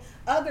parroting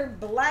other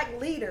black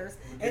leaders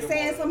and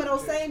saying some of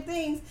those same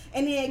things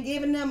and then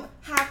giving them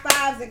high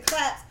fives and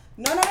claps.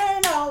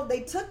 No.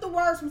 They took the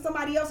words from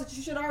somebody else that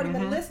you should have already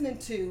been listening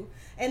to,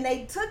 and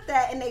they took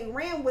that and they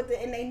ran with it,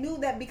 and they knew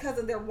that because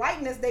of their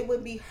whiteness they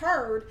would be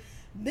heard.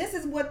 This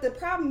is what the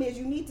problem is.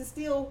 You need to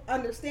still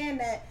understand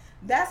that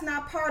that's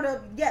not part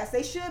of, yes,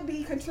 they should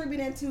be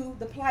contributing to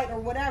the plight or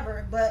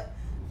whatever, but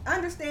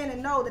understand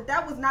and know that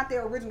that was not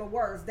their original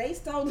words. They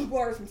stole the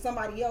words from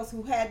somebody else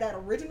who had that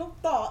original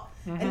thought,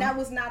 and that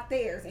was not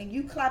theirs. And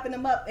you clapping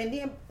them up, and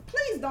then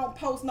please don't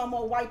post no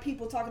more white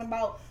people talking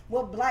about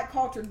what black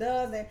culture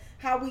does and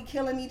how we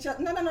killing each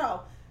other.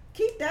 No.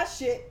 Keep that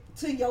shit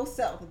to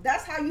yourself. If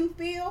that's how you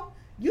feel,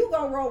 You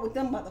go roll with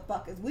them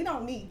motherfuckers. We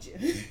don't need you.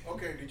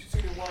 Okay, did you see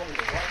the one with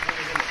the white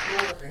women on the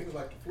floor? And he was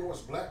like, the floor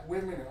is black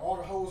women, and all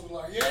the hoes were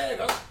like, yeah,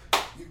 that's,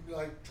 you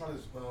like trying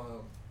to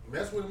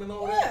mess with him and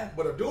all that.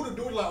 But a dude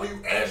like, oh,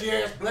 you ashy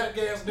ass black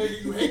ass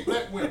nigga, you hate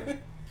black women.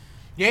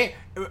 Yeah,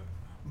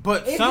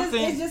 but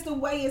it's just the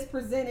way it's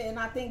presented, and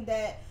I think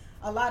that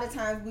a lot of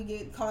times we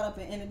get caught up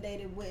and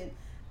inundated with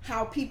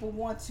how people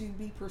want to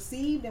be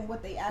perceived and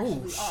what they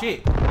actually are.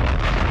 Shit.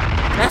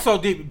 That's so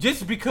deep.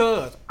 Just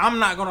because, I'm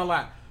not gonna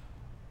lie,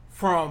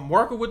 from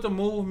working with the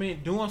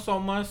movement, doing so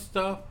much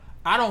stuff,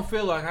 I don't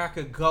feel like I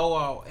could go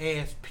out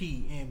as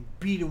P and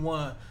be the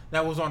one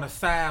that was on the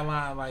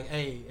sideline like,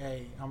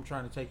 hey, I'm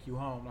trying to take you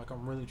home. Like,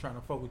 I'm really trying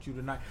to fuck with you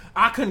tonight.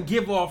 I couldn't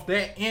give off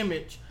that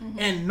image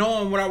and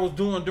knowing what I was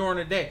doing during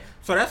the day.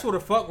 So that's where the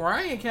fuck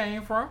Ryan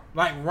came from.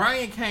 Like,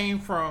 Ryan came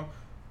from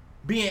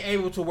being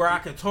able to where I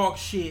could talk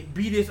shit,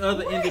 be this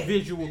other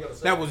individual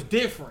that was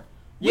different.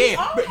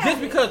 Yeah, but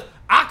just because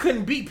I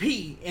couldn't be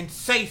P and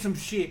say some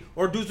shit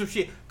or do some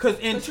shit, because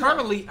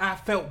internally I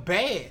felt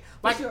bad.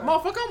 Like,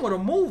 motherfucker, I'm with a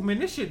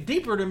movement. This shit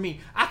deeper than me.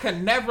 I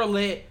could never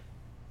let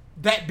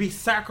that be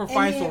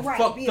sacrificed or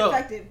fucked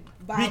up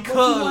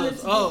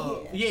because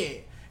of,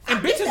 And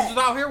bitches is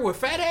out here with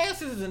fat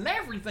asses and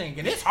everything,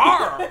 and it's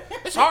hard.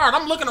 It's hard.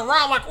 I'm looking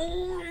around like,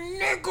 oh,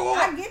 nigga.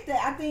 I get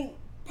that. I think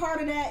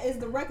part of that is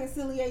the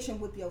reconciliation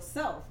with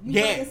yourself.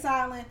 You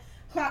reconciling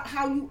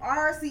how you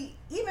are. See,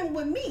 even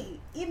with me,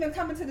 even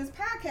coming to this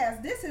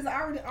podcast, this has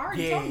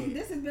already told you,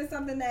 this has been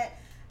something that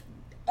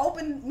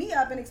opened me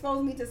up and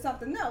exposed me to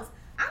something else.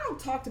 I don't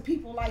talk to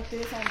people like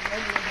this on a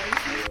regular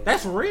basis.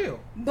 That's real.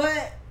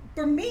 But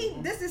for me,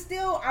 this is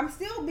still, I'm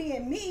still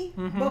being me.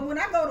 But when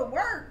I go to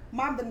work,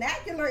 my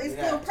vernacular is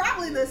still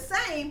probably the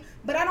same,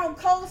 but I don't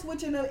code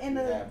switch in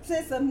the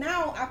sense of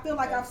now I feel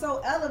like I'm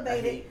so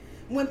elevated.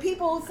 When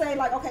people say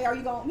like, okay, are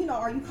you going,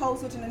 are you code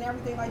switching and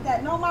everything like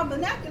that? No, my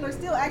vernacular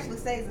still actually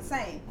stays the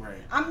same. Right.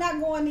 I'm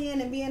not going in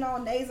and being all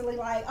nasally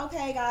like,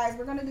 okay, guys,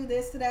 we're gonna do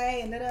this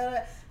today and da-da-da.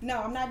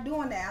 No, I'm not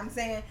doing that. I'm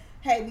saying,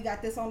 hey, we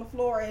got this on the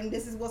floor and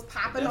this is what's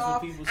popping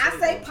off. I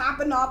say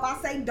popping off.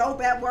 I say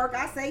dope at work.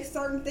 I say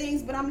certain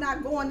things, but I'm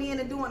not going in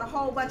and doing a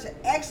whole bunch of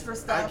extra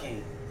stuff. I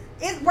can't.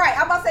 It's right.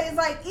 I'm about to say it's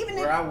like even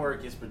where I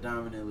work is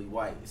predominantly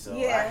white, so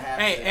I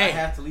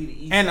have to leave the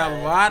east and side.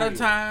 And a lot of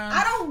times,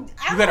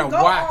 I don't go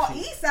all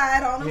east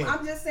side on them. Yeah.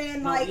 I'm just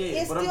saying like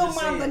it's still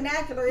my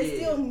vernacular. It's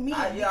still me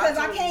because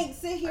I can't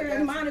sit here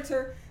and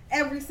monitor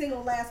every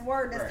single last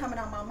word that's coming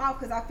out my mouth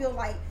because I feel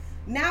like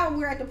now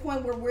we're at the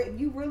point where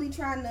you really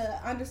trying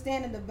to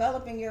understand and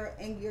develop in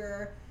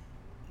your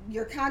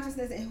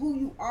consciousness and who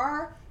you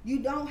are. You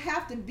don't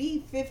have to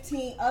be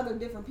 15 other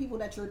different people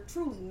that you're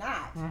truly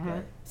not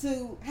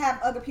to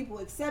have other people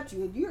accept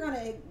you. If you're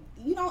gonna,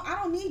 I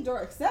don't need your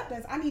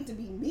acceptance. I need to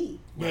be me.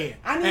 Yeah,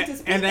 I need to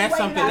speak. And that's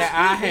something that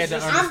I had to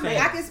understand.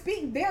 I can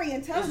speak very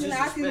intelligent.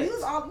 I can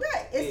use all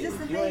that. It's just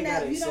the thing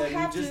that you don't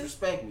have to. Just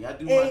respect me. I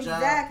do my job.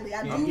 Exactly.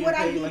 I do what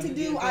I need to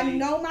do. I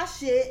know my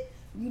shit.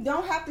 You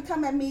don't have to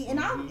come at me,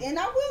 and I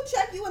will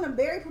check you in a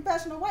very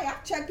professional way.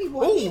 I've checked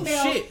people in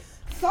email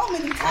so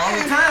many times. All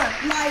the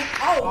time. Like,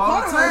 hold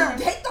on,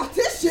 they thought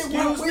this shit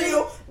was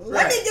real.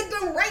 Let me get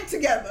them right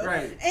together.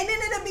 Right. And then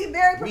it'll be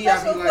very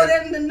professional for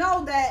them to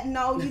know that,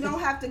 no, you don't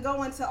have to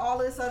go into all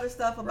this other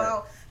stuff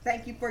about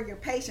thank you for your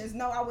patience.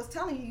 No, I was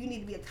telling you, you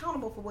need to be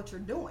accountable for what you're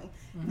doing.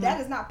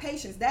 That is not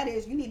patience. That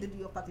is, you need to do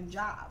your fucking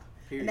job.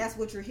 Period. And that's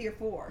what you're here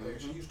for. Yeah,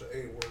 she used to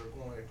A word.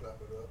 Go ahead, clap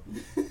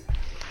it up.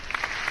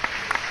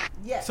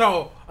 Yes.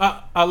 So,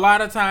 a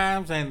lot of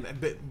times, and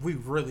we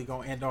really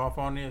gonna end off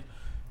on this,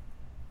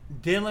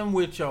 dealing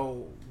with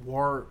your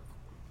work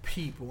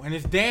people, and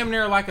it's damn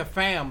near like a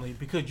family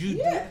because you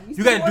got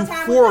to do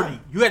 40.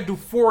 You got to do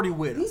 40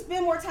 with them. You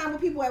spend more time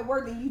with people at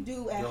work than you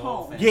do at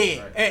home.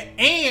 Yeah,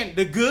 and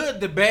the good,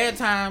 the bad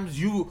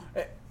times,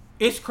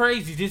 it's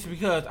crazy just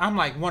because I'm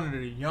like one of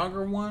the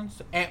younger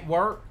ones at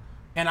work,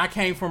 and I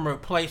came from a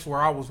place where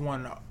I was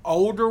one of the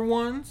older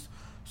ones,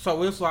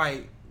 so it's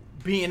like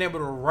being able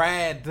to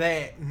ride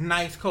that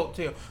nice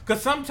coattail.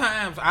 Because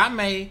sometimes I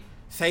may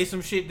say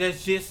some shit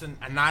that's just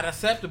not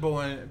acceptable,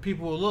 and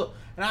people will look,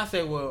 and I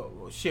say,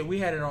 well, shit, we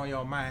had it on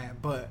your mind.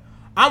 But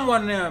I'm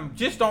one of them,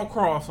 just don't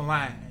cross the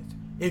lines.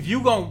 If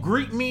you gonna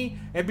greet me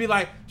and be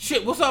like,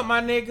 shit, what's up, my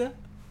nigga?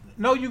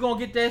 No, you gonna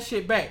get that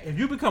shit back. If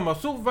you become a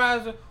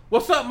supervisor,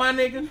 what's up, my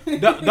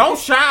nigga? Don't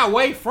shy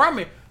away from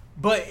it.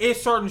 But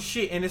it's certain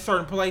shit and it's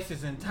certain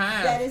places and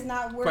times that is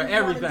not where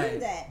you want to do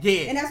that.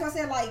 Yeah. And that's why I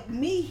said, like,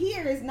 me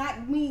here is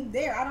not me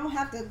there. I don't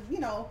have to,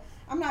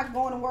 I'm not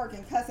going to work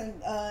and cussing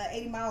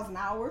 80 miles an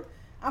hour.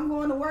 I'm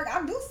going to work.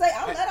 I do say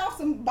I'll let off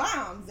some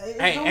bombs.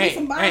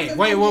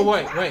 Wait.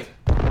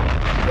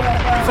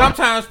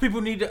 Sometimes people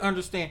need to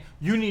understand.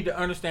 You need to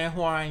understand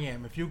who I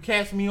am. If you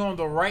catch me on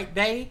the right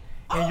day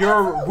and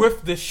you're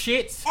with the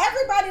shits,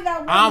 everybody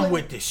that I'm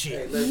with the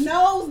shit.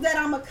 knows that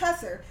I'm a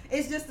cusser.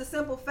 It's just the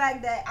simple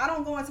fact that I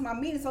don't go into my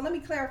meeting. So let me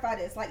clarify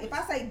this. Like if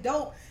I say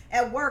dope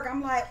at work,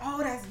 I'm like, oh,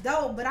 that's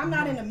dope. But I'm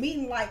not in a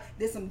meeting like,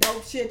 this some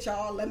dope shit,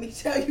 y'all. Let me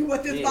tell you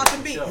what this about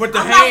to be. With the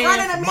I'm hands, not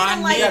running a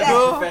meeting like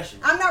that.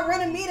 I'm I'm not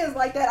running meetings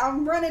like that.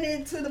 I'm running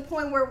it to the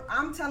point where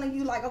I'm telling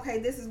you, like, okay,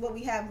 this is what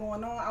we have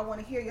going on. I want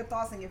to hear your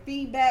thoughts and your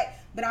feedback,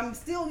 but I'm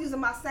still using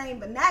my same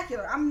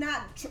vernacular. I'm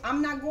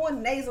not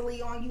going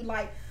nasally on you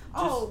like,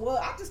 oh, well,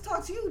 I just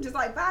talked to you just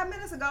like 5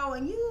 minutes ago,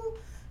 and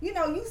you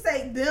know, you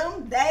say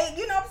them, they,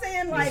 you know what I'm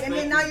saying? Like, and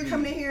then now you're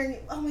coming in here and,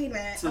 oh, wait a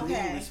minute, to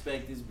okay. me,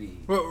 respect is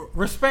big. Well,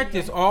 respect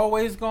is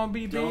always gonna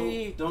be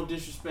big. Don't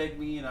disrespect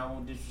me, and I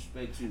won't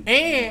disrespect you.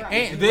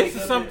 And this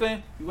is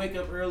something. You wake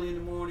up early in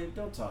the morning,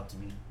 don't talk to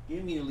me.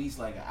 Give me at least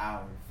like an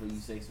hour before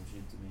you say some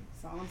shit to me.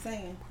 That's all I'm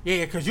saying.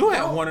 Yeah, because you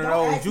have one of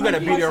those. You gotta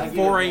be there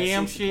 4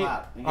 a.m. shit.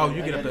 Oh,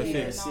 you get up at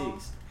 6.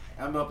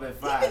 I'm up at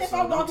 5. Even if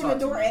I walk in the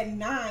door at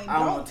 9,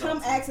 don't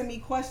come asking asking me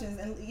questions.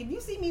 And if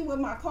you see me with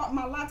my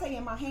latte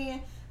in my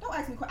hand, don't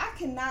ask me questions. I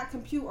cannot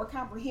compute or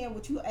comprehend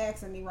what you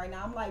asking me right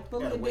now. I'm like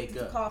fully addicted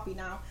to coffee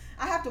now.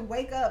 I have to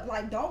wake up.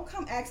 Like, don't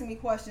come asking me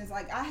questions.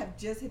 Like, I have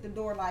just hit the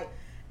door. Like,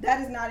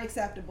 that is not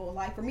acceptable.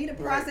 Like, for me to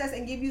process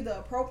and give you the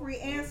appropriate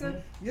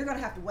answer, you're gonna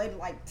have to wait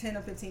like 10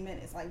 or 15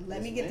 minutes. Like,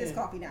 let me get this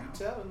coffee now.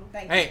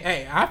 Thank you.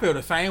 Hey, I feel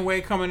the same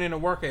way coming into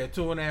work at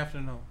 2 in the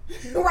afternoon.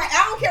 Right.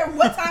 I don't care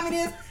what time it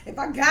is. If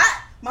I got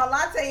my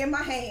latte in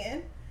my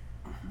hand,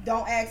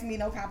 don't ask me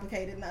no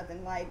complicated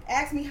nothing. Like,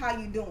 ask me how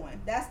you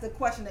doing. That's the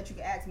question that you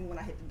can ask me when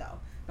I hit the door.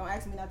 Don't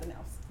ask me nothing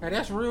else. Hey,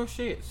 that's real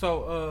shit.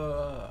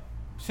 So,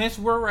 since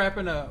we're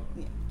wrapping up,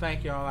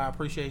 thank y'all. I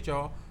appreciate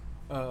y'all.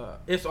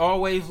 It's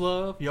always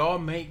love. Y'all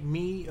make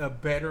me a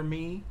better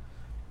me.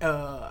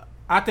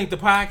 I think the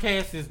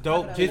podcast is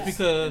dope just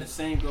because the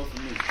same go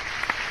for me.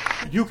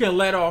 You can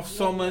let off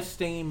so much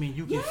steam and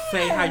you can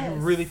say how you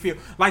really feel.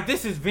 Like,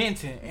 this is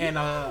venting, and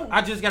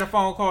I just got a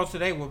phone call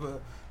today with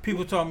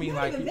people told me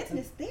like, venting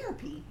is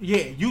therapy.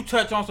 Yeah, you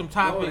touch on some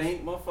topics. No, it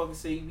ain't. Motherfuckers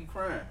say you be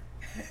crying.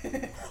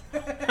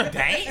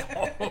 Damn.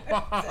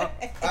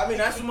 I mean,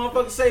 that's what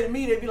motherfuckers say to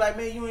me. They be like,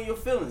 man, you in your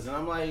feelings, and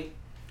I'm like,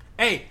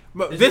 hey,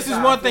 but this is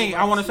one thing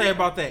I want to say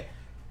about that.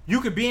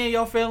 You could be in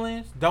your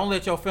feelings. Don't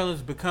let your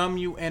feelings become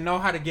you, and know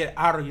how to get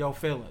out of your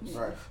feelings.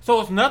 Right. So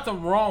it's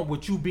nothing wrong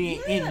with you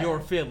being in your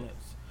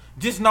feelings.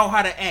 Just know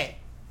how to act.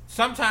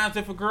 Sometimes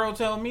if a girl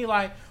tell me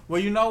like, well,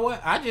 you know what?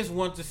 I just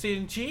want to sit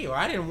and chill.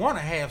 I didn't want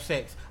to have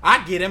sex.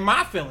 I get in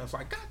my feelings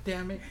like, God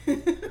damn it.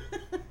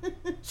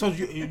 So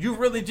you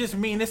really just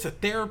mean it's a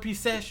therapy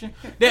session?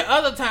 Then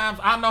other times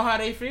I know how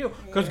they feel.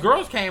 Because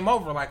girls came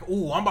over like,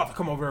 ooh, I'm about to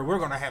come over here. We're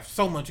going to have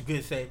so much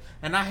good sex.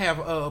 And I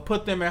have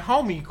put them in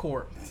homie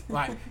court.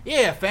 Like,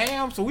 yeah,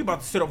 fam. So we about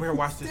to sit over here and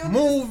watch this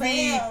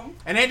movie.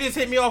 And they just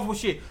hit me off with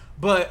shit.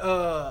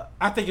 But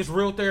I think it's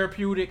real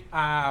therapeutic.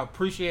 I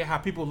appreciate how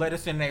people let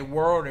us in their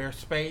world, their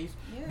space,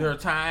 their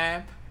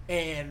time.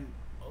 And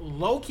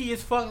low-key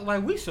as fuck,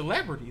 like, we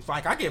celebrities.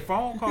 Like, I get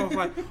phone calls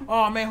like,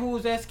 oh, man, who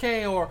is SK?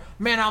 Or,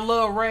 man, I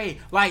love Ray.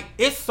 Like,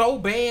 it's so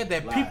bad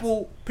that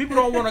people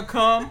don't want to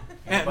come.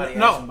 Nobody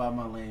asking about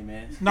my lane,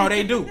 man. No,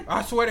 they do.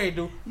 I swear they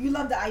do. You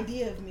love the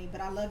idea of me,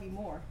 but I love you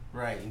more.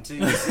 Right, until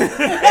you see,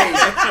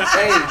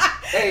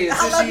 hey,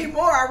 I love you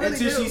more. I really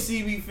until do. she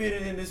see me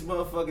fitted in this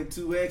motherfucking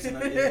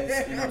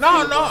 2X and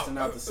I'm busting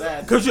out the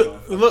sides. Cause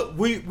look,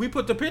 we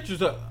put the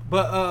pictures up,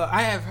 but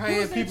I have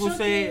had people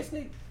say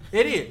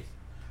it is.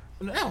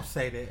 No, don't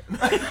say that.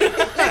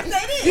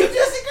 You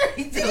just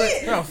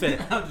agreed. Don't say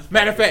that.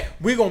 Matter of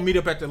fact, we're gonna meet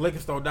up at the liquor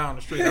store down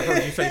the street. I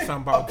heard you say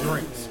something about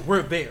drinks.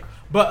 We're there.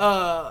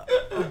 But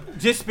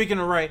just speaking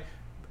of Ray,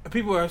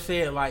 people have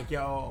said like,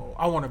 yo,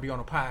 I want to be on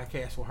a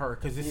podcast with her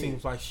because it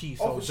seems like she's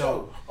so dope.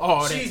 Sure.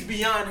 Oh, she's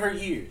beyond her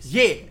years.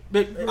 Yeah,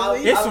 but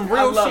it's some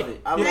real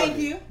shit. Thank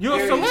you. You're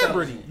a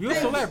celebrity. You're a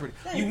celebrity.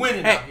 You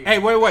winning. Hey,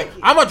 wait.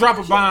 I'm gonna drop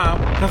a bomb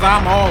because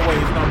I'm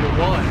always number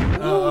one.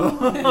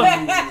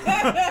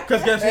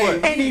 Because guess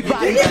what?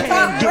 Anybody get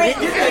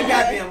that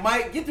goddamn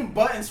mic. Get them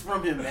buttons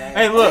from him, man.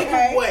 Hey,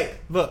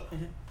 look.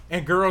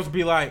 And girls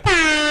be like,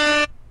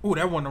 ooh,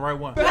 that wasn't the right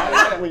one.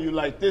 When you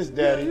like this,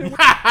 daddy.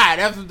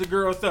 That's what the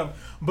girls tell me.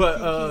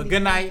 But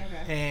good night,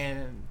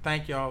 and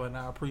thank y'all, and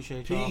I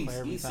appreciate y'all for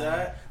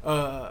everything.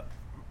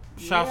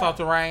 Shouts out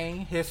to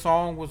Rain. His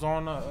song was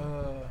on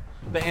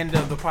the end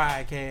of the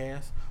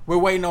podcast. We're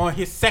waiting on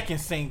his second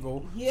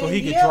single so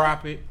he can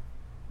drop it.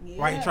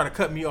 Right, he try to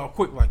cut me off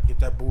quick, like, get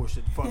that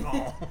bullshit the fuck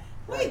on.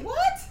 Wait, what?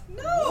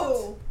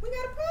 No, we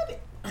gotta prove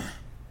it.